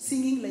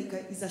singing like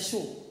is a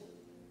show.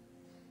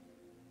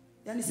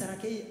 Yani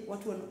Sarakei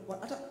watu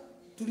hata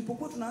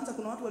tulipokuwa tunaanza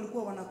kuna watu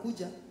walikuwa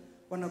wanakuja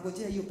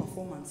wanagojea hiyo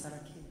performance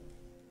Sarakei.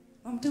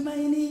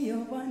 Wamtumaini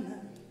yo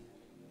Bwana.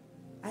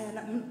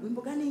 Aya,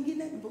 wimbo gani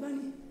ingine? Wimbo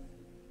gani?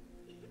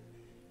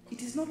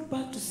 It is not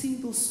bad to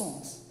sing those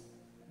songs,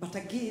 but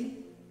again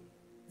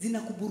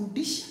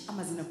zinakuburudisha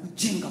ama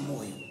zinakujenga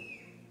moyo.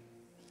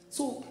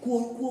 So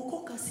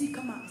kuokoka si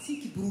kama si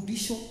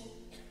kiburudisho.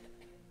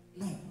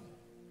 No.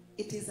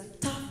 It is a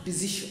tough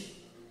decision.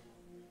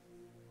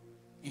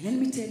 And let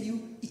me tell you,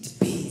 it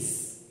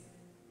pays.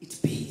 It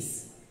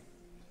pays.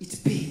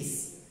 It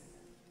pays.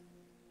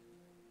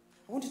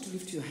 I want you to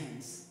lift your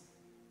hands.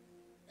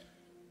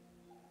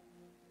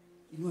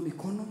 Inua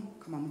mikono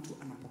kama mtu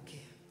anapokea.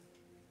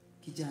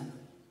 Kijana,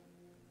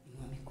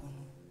 inua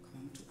mikono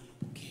kama mtu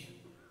anapokea.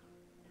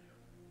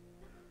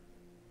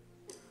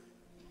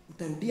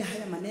 Utarudia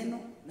haya maneno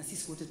na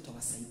sisi wote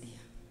tutawasaidia.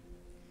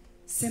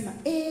 Sema,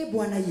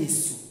 Bwana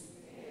Yesu,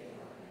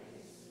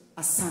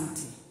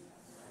 asante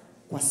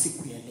kwa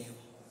siku ya leo.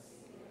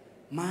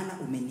 Maana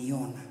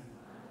umeniona.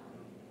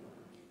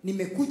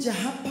 Nimekuja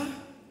hapa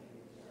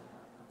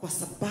kwa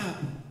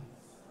sababu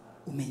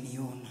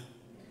umeniona.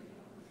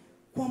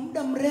 Kwa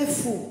muda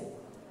mrefu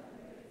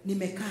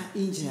nimekaa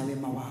nje ya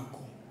wema wako.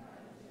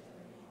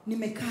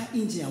 Nimekaa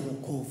nje ya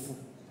wokovu.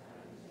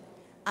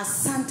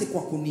 Asante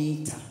kwa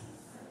kuniita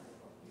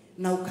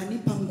na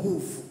ukanipa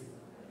nguvu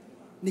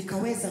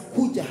nikaweza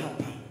kuja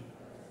hapa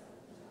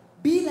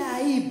bila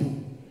aibu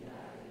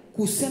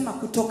kusema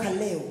kutoka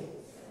leo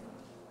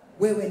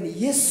wewe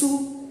ni Yesu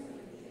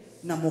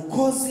na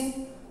Mwokozi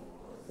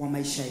wa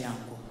maisha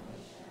yangu.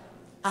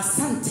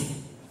 Asante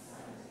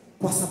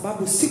kwa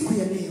sababu siku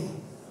ya leo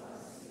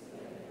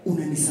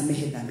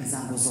unanisamehe dhambi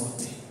zangu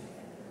zote,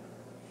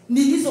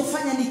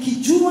 nilizofanya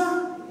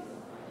nikijua,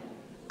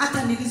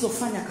 hata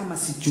nilizofanya kama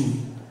sijui.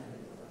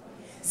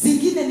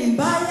 Zingine ni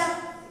mbaya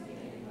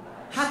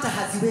hata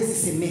haziwezi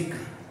semeka,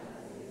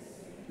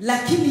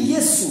 lakini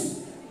Yesu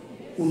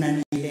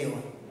unanielewa.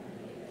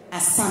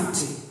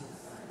 Asante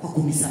kwa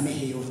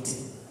kunisamehe yote.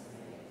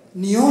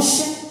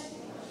 Nioshe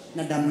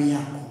na damu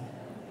yako,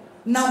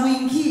 na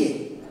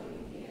uingie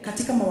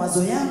katika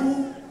mawazo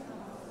yangu,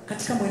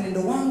 katika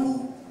mwenendo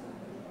wangu,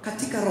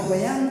 katika roho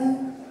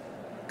yangu,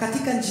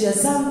 katika njia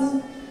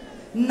zangu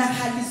na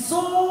hali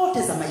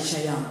zote za maisha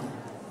yangu.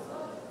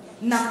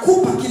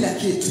 Nakupa kila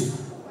kitu,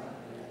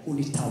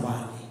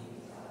 unitawale.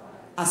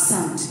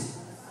 Asante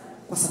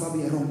kwa sababu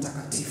ya Roho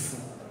Mtakatifu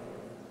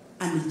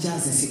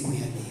anijaze siku ya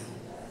leo,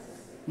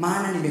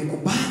 maana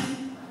nimekubali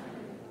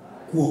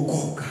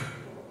kuokoka,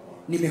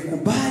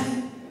 nimekubali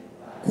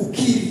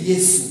kukiri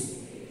Yesu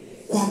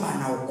kwamba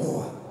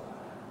anaokoa.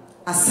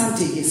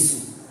 Asante Yesu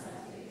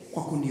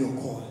kwa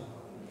kuniokoa.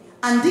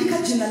 Andika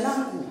jina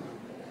langu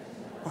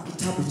kwa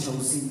kitabu cha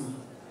uzima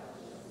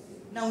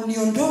na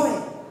uniondoe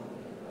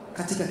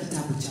katika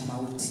kitabu cha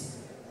mauti.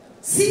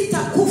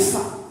 Sitakufa,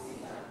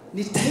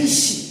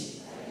 nitaishi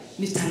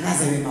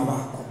nitangaze wema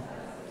wako.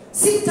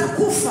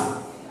 Sitakufa,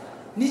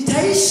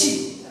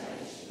 nitaishi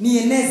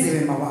nieneze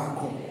wema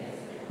wako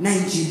na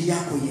injili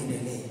yako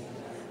iendelee.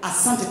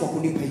 Asante kwa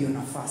kunipa hiyo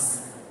nafasi.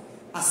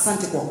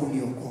 Asante kwa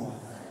kuniokoa.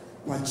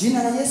 Kwa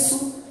jina la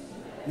Yesu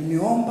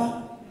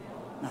nimeomba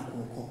na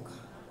kuokoka.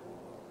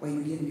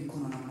 Wainulieni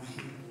mikono namna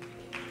hii.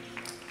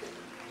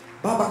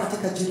 Baba,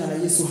 katika jina la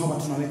Yesu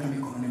hawa tunaweka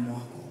mikononi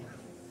mwako.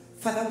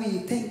 Father, we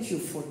thank you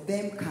for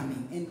them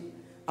coming, and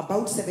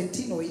about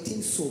 17 or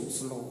 18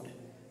 souls, Lord,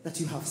 that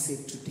you have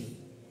saved today.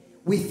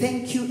 We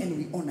thank you and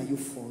we honor you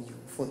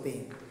for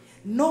them.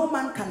 No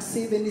man can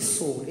save any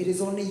soul. It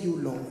is only you,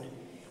 Lord.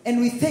 And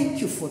we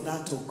thank you for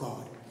that, oh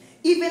God.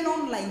 Even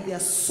online, there are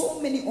so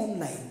many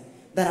online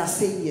that are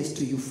saying yes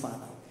to you,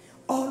 Father.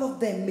 All of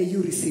them, may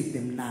you receive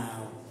them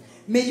now.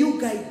 May you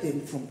guide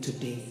them from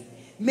today.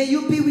 May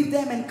you be with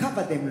them and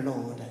cover them,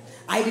 Lord.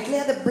 I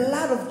declare the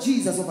blood of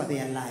Jesus over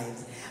their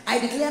lives. I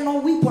declare no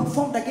weapon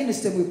formed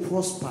against them will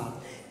prosper.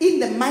 In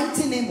the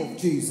mighty name of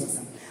Jesus,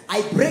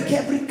 I break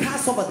every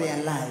curse over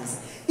their lives.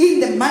 In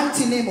the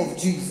mighty name of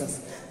Jesus,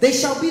 they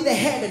shall be the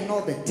head and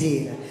not the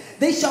tail.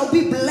 They shall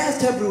be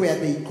blessed everywhere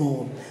they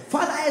go.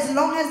 Father, as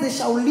long as they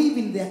shall live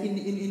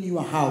in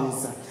your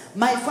house,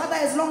 my Father,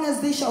 as long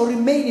as they shall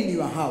remain in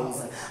your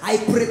house, I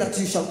pray that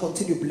you shall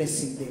continue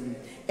blessing them,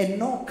 and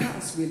no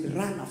curse will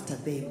run after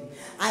them.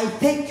 I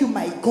thank you,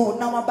 my God.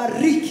 Na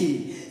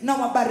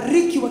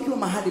wabariki wakiwa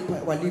mahali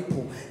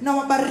walipo. Na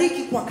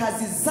wabariki kwa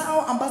kazi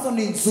zao ambazo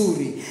ni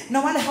nzuri.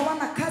 Na wale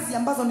hawana kazi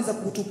ambazo ni za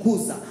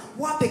kutukuza,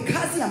 wape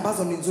kazi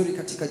ambazo ni nzuri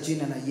katika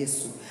jina la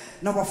Yesu.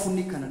 Na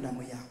wafunika na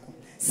damu yako.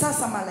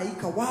 Sasa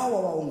malaika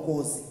wao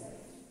waongoze.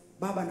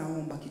 Baba,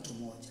 naomba kitu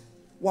moja.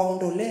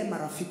 Waondolee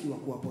marafiki wa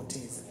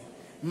kuwapoteza.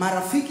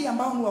 Marafiki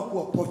ambao ni wa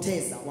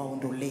kuwapoteza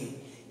waondolee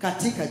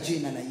katika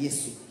jina la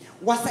Yesu.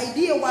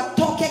 Wasaidie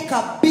watoke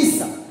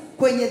kabisa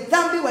kwenye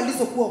dhambi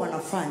walizokuwa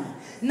wanafanya,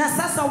 na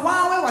sasa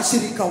wawe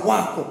washirika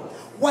wako.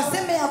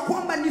 Waseme ya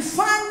kwamba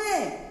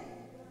nifanye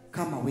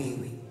kama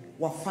wewe,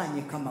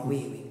 wafanye kama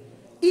wewe,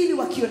 ili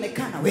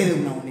wakionekana wewe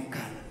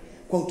unaonekana,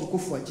 kwa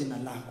utukufu wa jina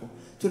lako.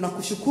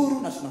 Tunakushukuru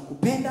na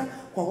tunakupenda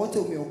kwa wote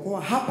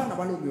umeokoa hapa na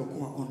wale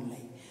umeokoa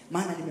online,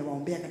 maana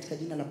nimewaombea katika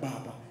jina la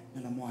Baba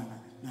na la Mwana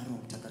na Roho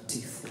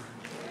Mtakatifu.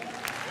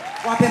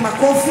 Wape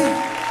makofi.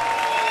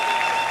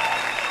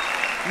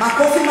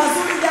 Makofi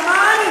mazuri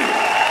jamani.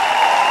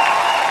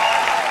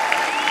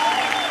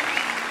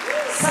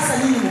 Sasa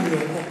nyinyi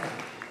mmeokoka.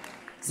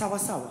 Sawa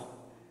sawa.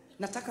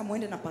 Nataka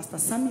muende na Pastor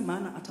Sami,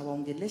 maana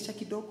atawaongelesha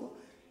kidogo,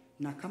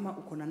 na kama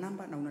uko na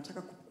namba na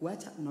unataka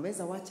kuacha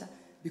unaweza wacha,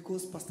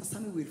 because Pastor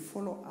Sami will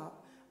follow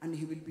up and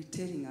he will be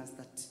telling us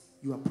that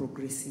you are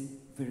progressing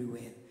very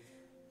well.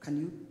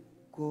 Can you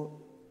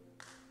go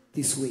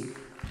this way?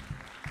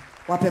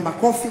 Wape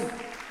makofi.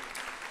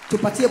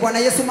 Tupatie Bwana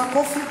Yesu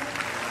makofi.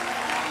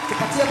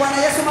 Tupatie Bwana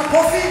Yesu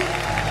makofi.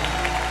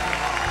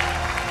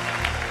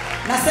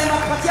 Nasema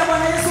tupatie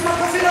Bwana Yesu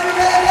makofi na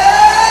milele.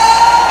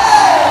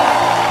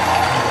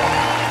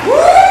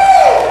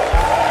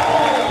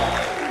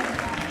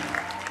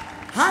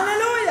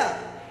 Hallelujah.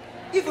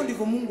 Hivyo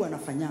ndivyo Mungu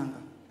anafanyanga.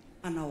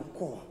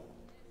 Anaokoa.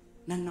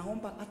 Na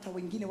naomba hata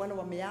wengine wale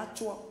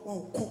wameachwa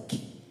waokoke.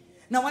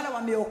 Na wale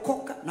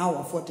wameokoka nao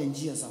wafuate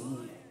njia za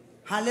Mungu.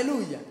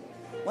 Hallelujah.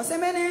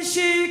 Waseme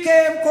nishike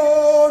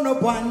mkono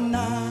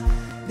Bwana.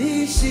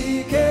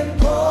 Nishike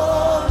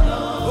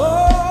mkono,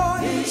 oh,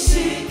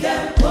 nishike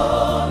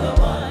mkono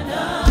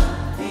Bwana,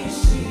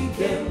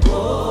 nishike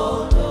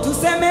mkono.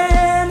 Tuseme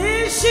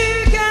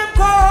nishike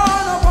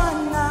mkono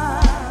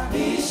Bwana,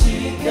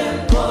 nishike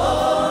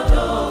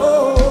mkono,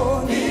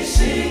 oh,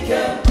 nishike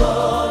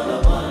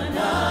mkono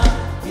Bwana,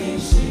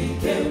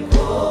 nishike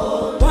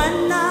mkono.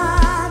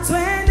 Bwana,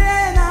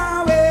 twende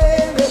na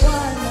wewe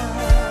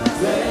Bwana,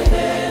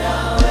 twende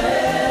na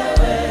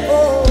wewe,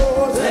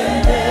 oh, twende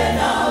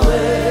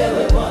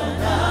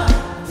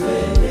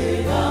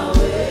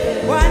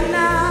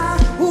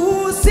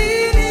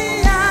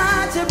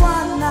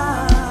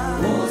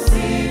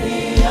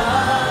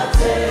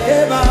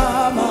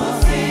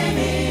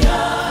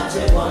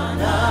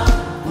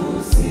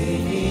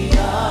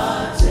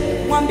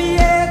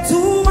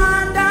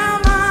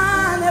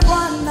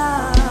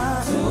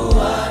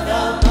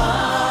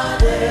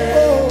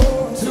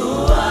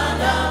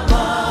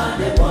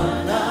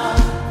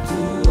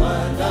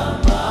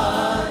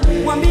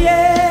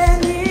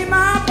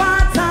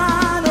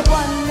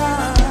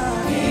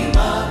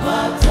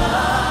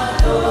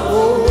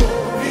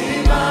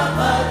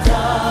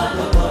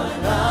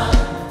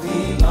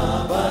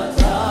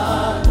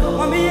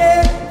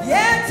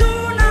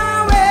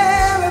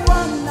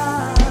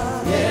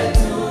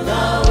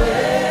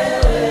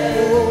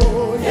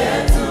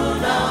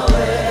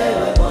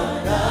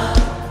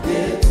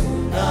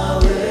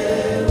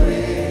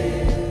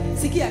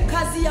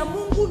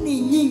Mungu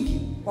ni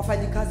nyingi,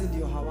 wafanyikazi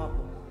ndio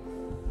hawapo.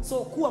 So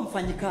kuwa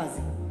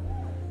mfanyikazi,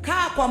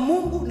 kaa kwa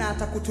Mungu na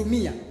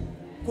atakutumia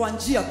kwa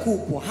njia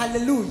kubwa.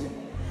 Haleluya,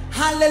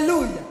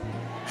 haleluya,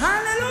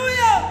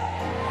 haleluya.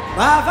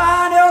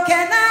 Baba ni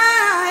okena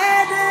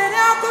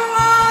edere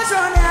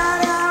kuwazo ni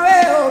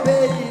alawe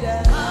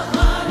obeira.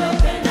 Baba ni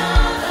okena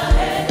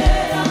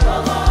edere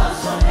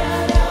kuwazo ni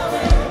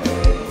alawe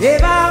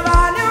obeira.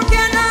 Baba ni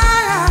okena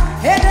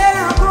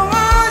edere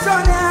kuwazo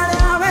ni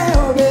alawe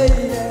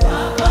obeira.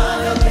 Baba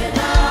ni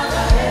okena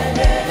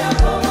edere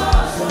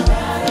kuwazo ni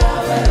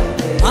alawe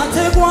obeira.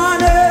 Ate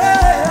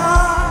guanera,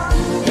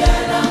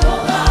 yena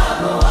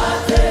mugabo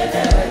ate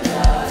deweka.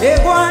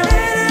 E guanera.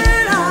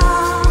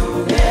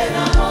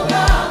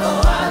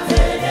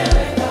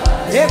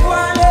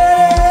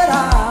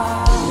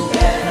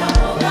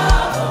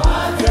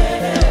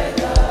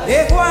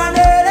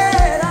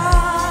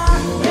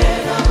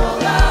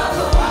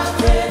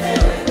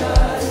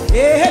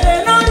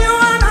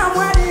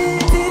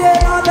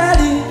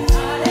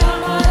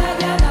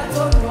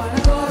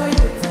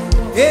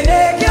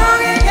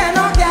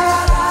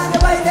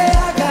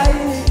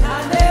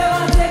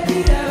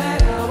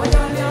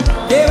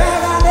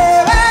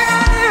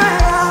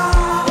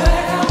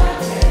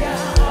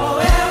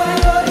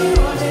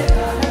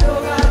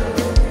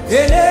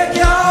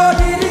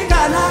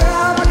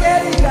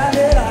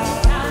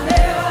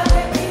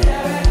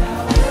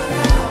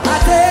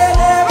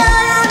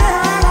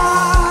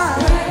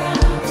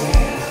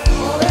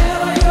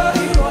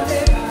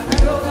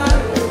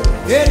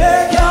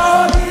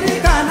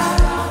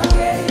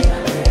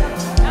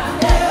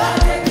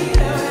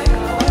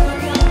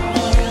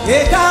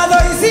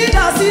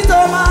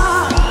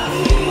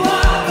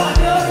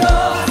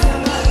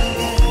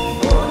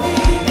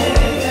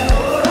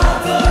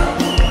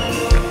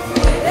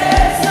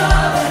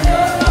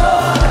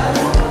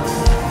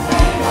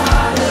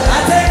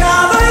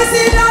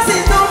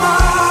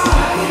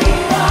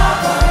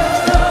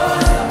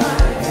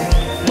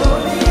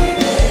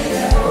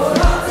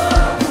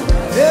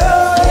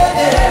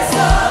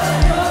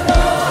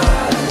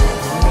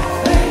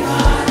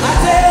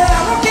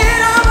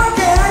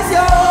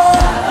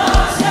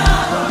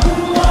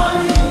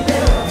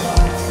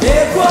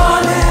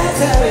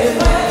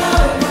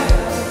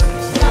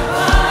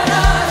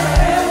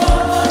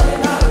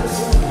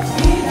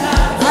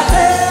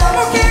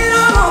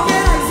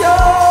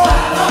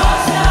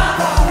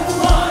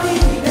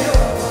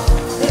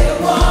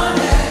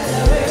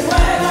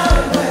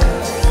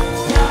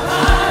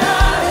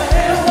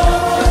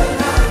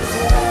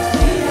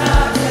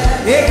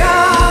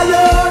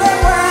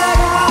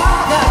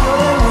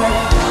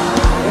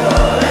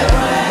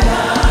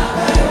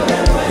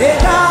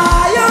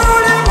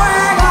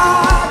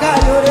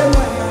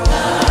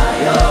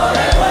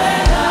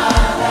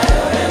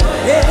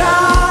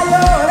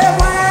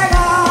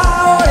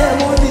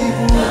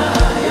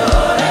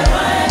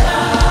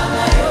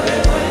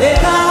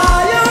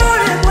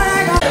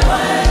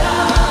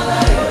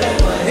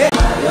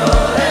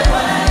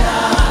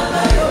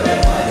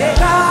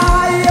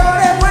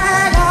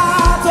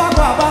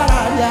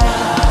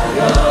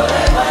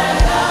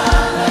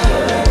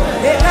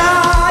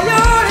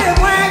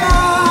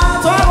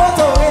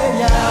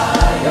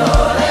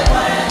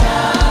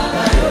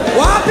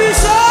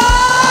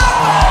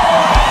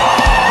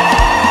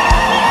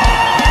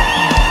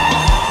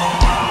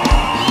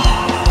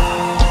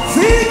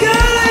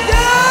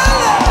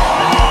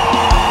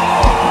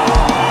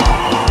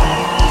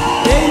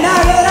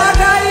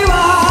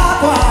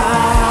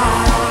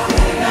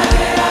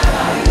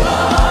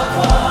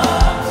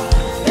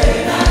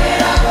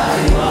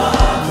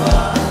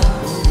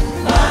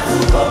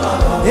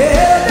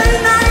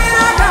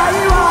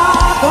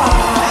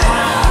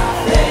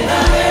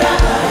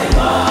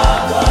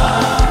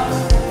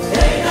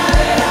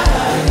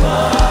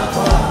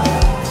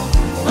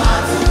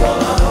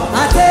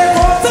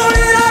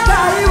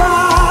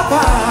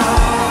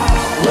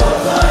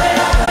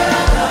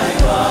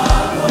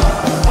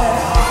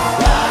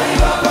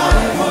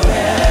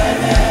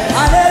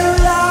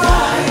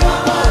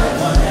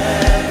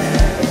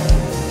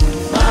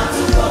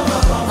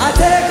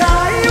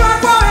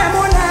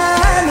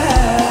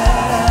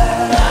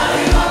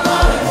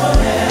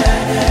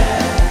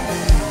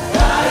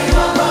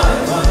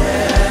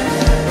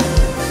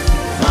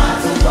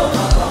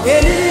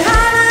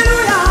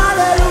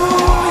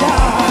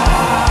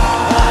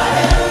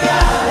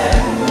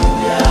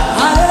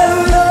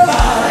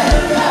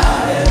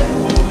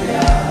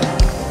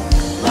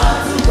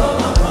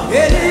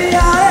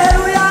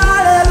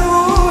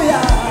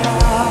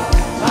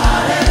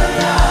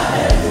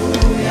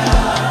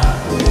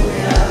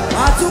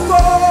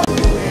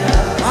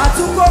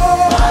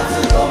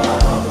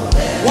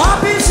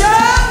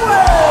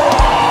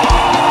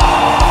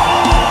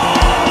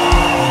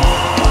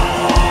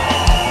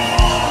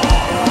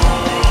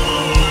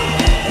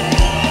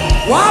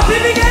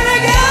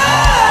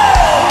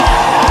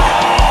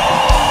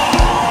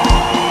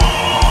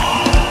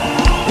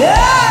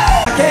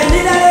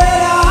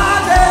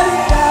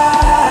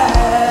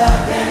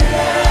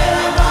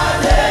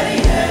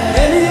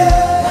 Elie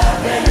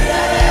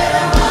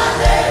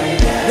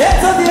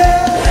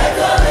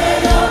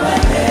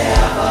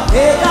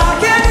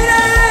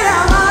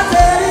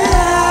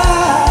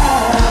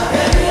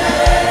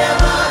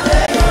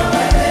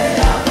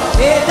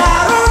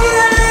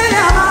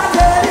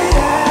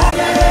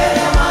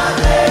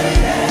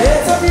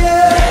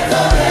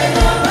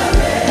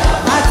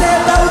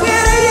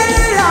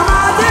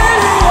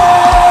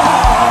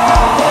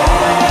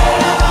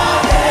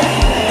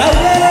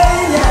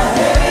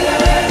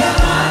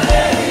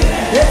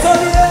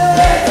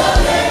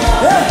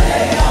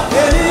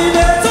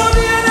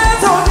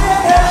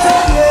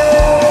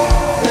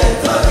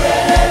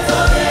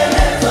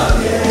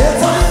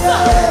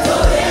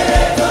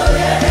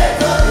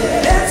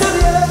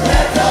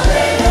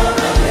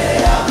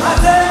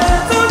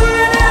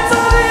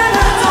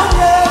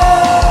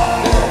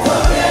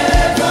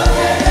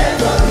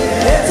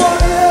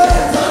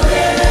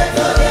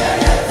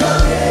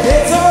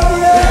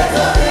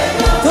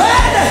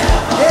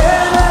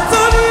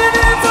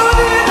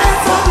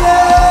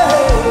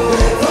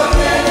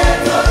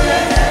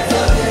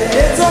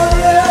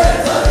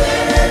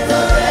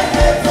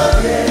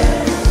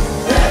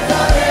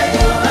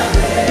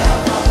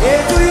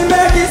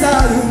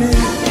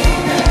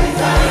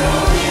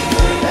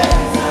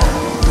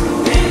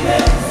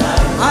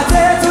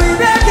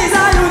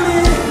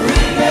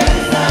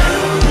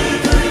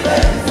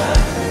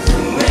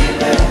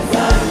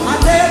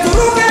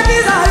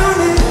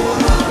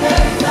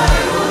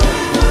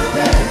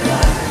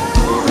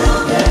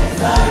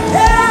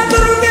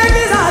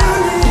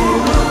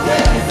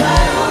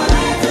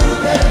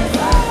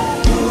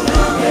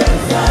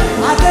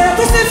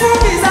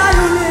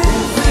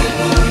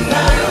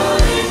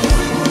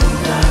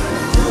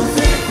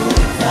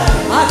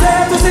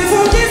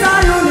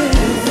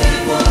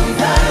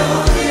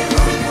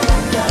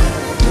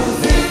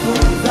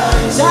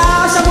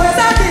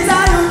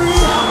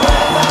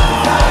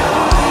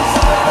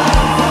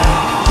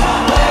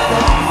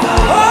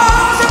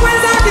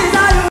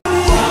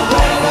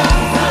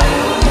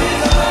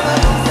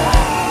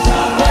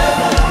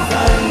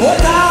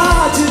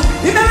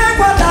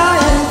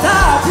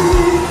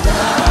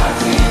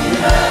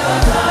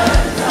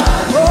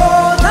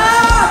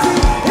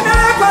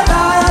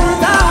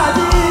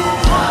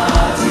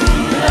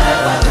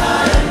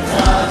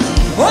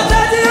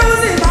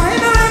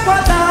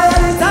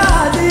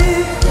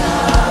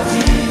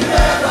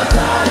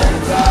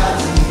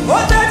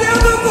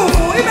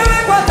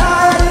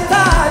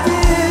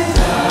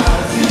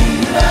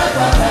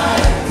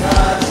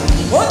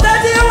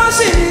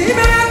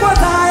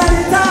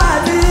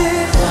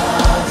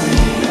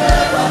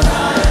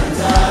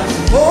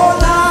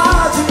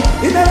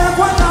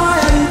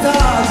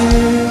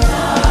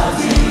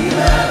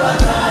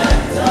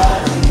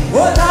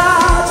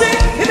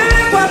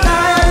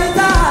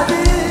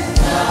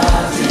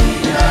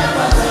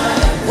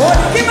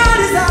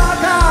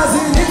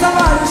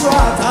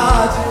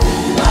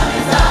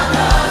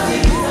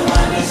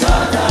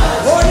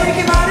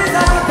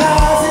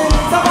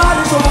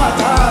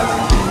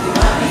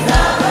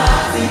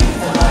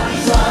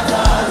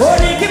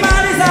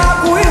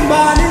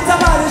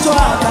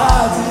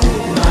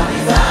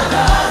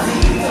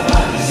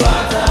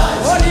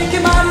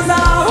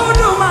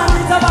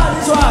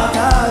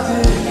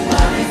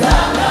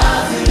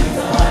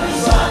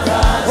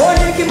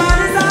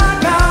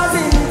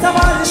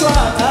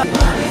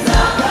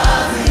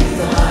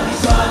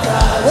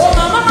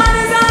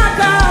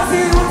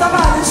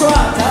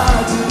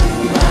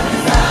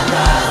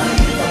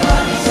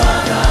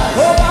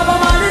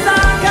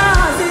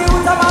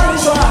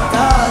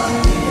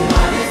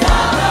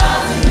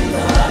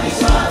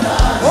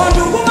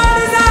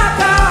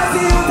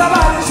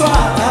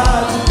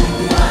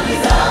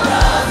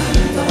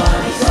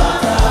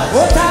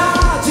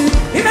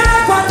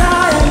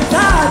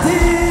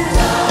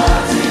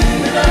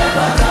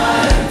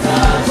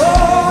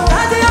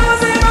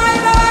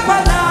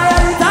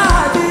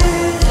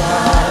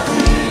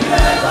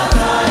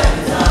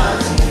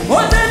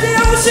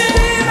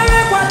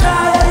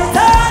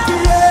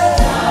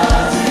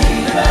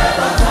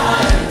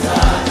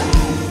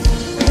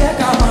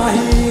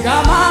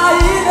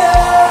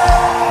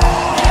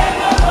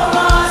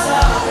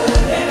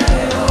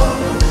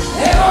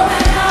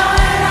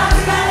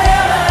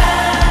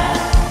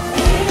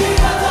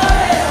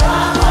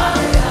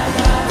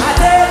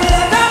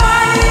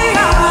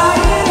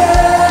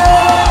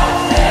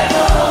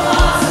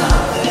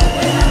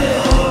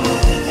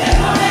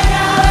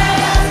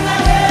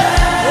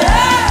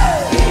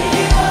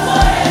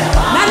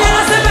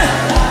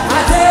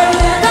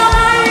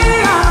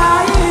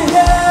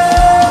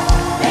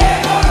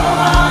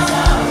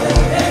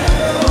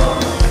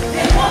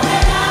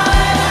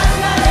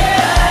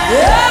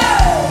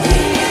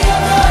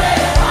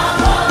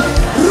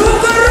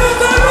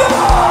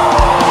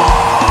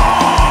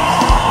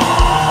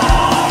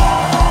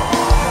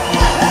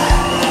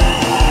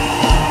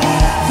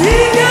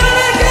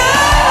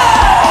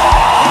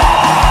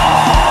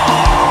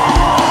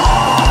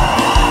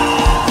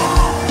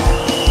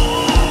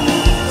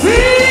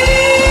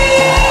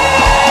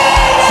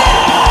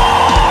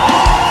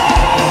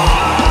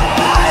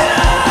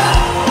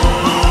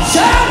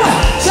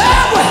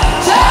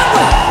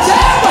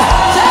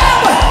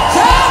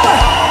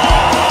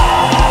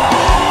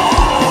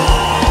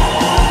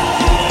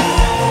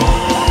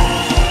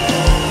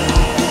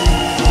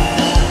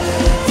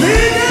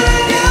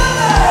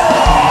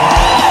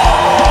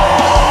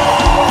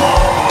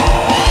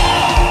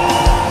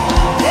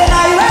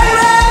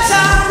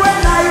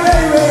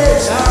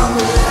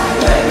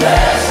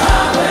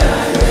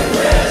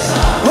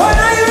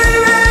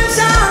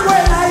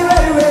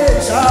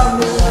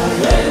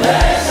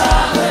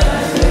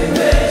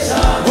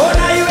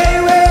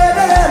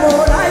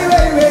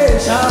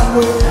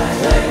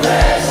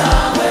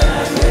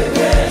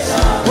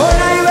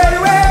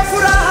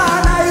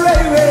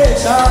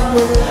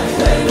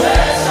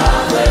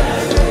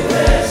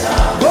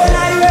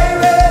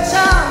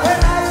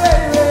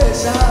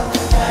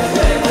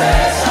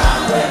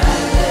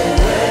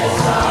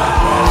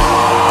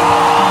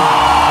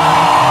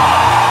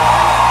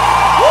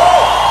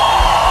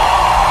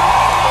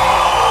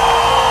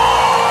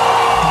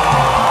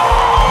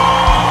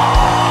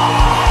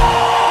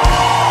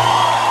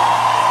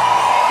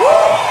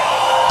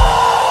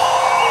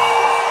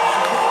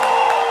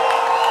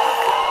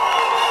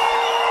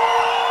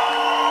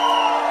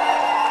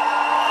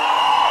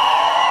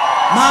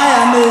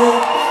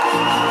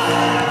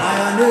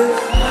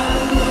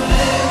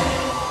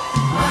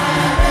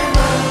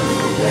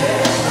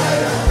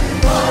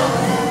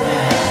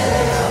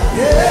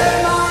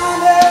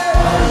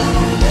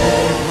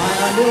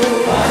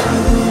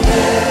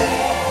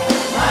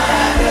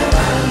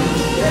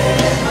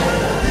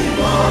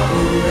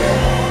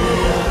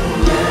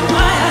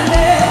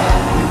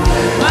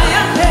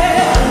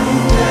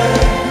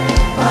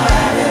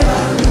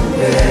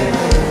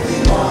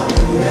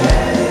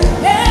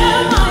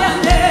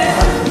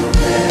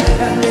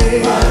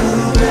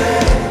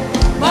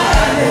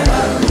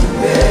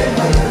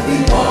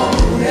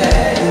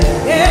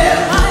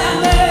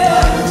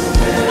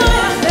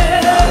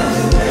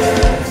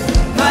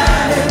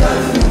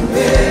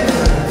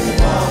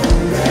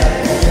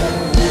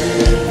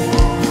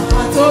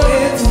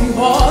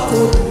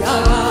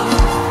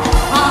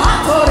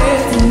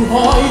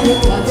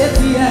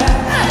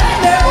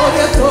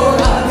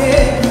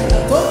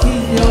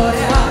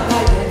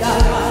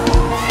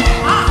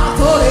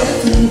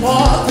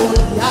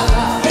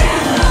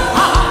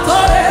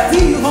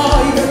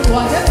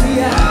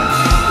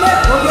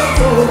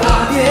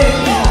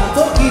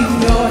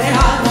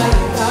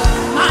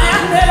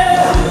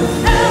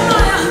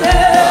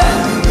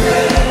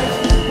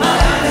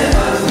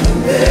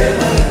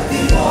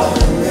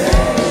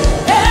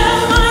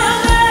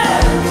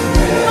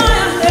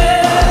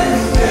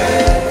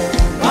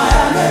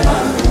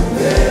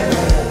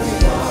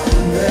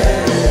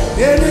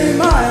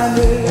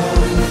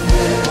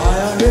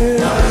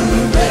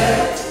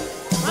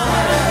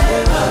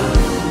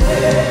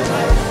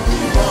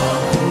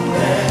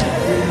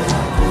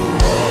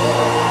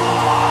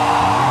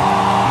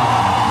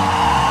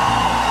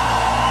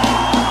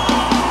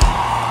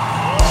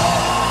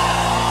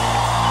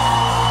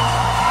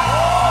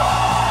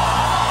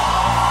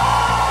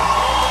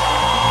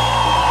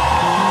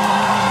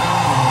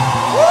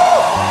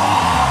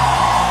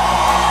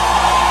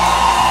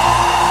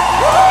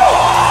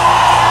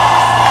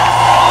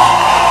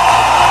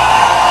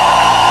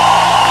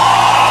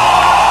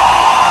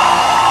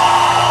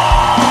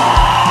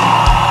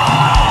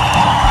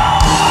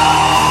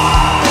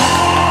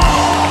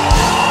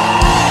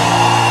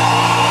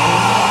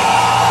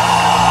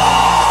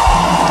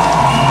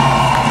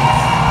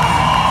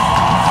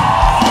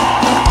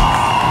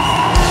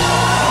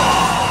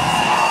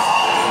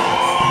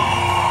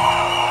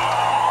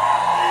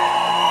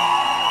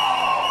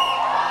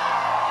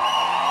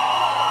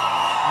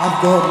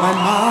I've got my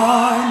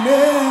mind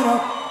made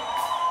up,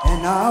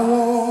 and I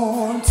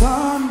won't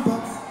turn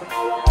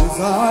back, 'cause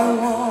I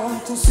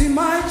want to see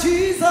my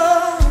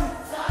Jesus.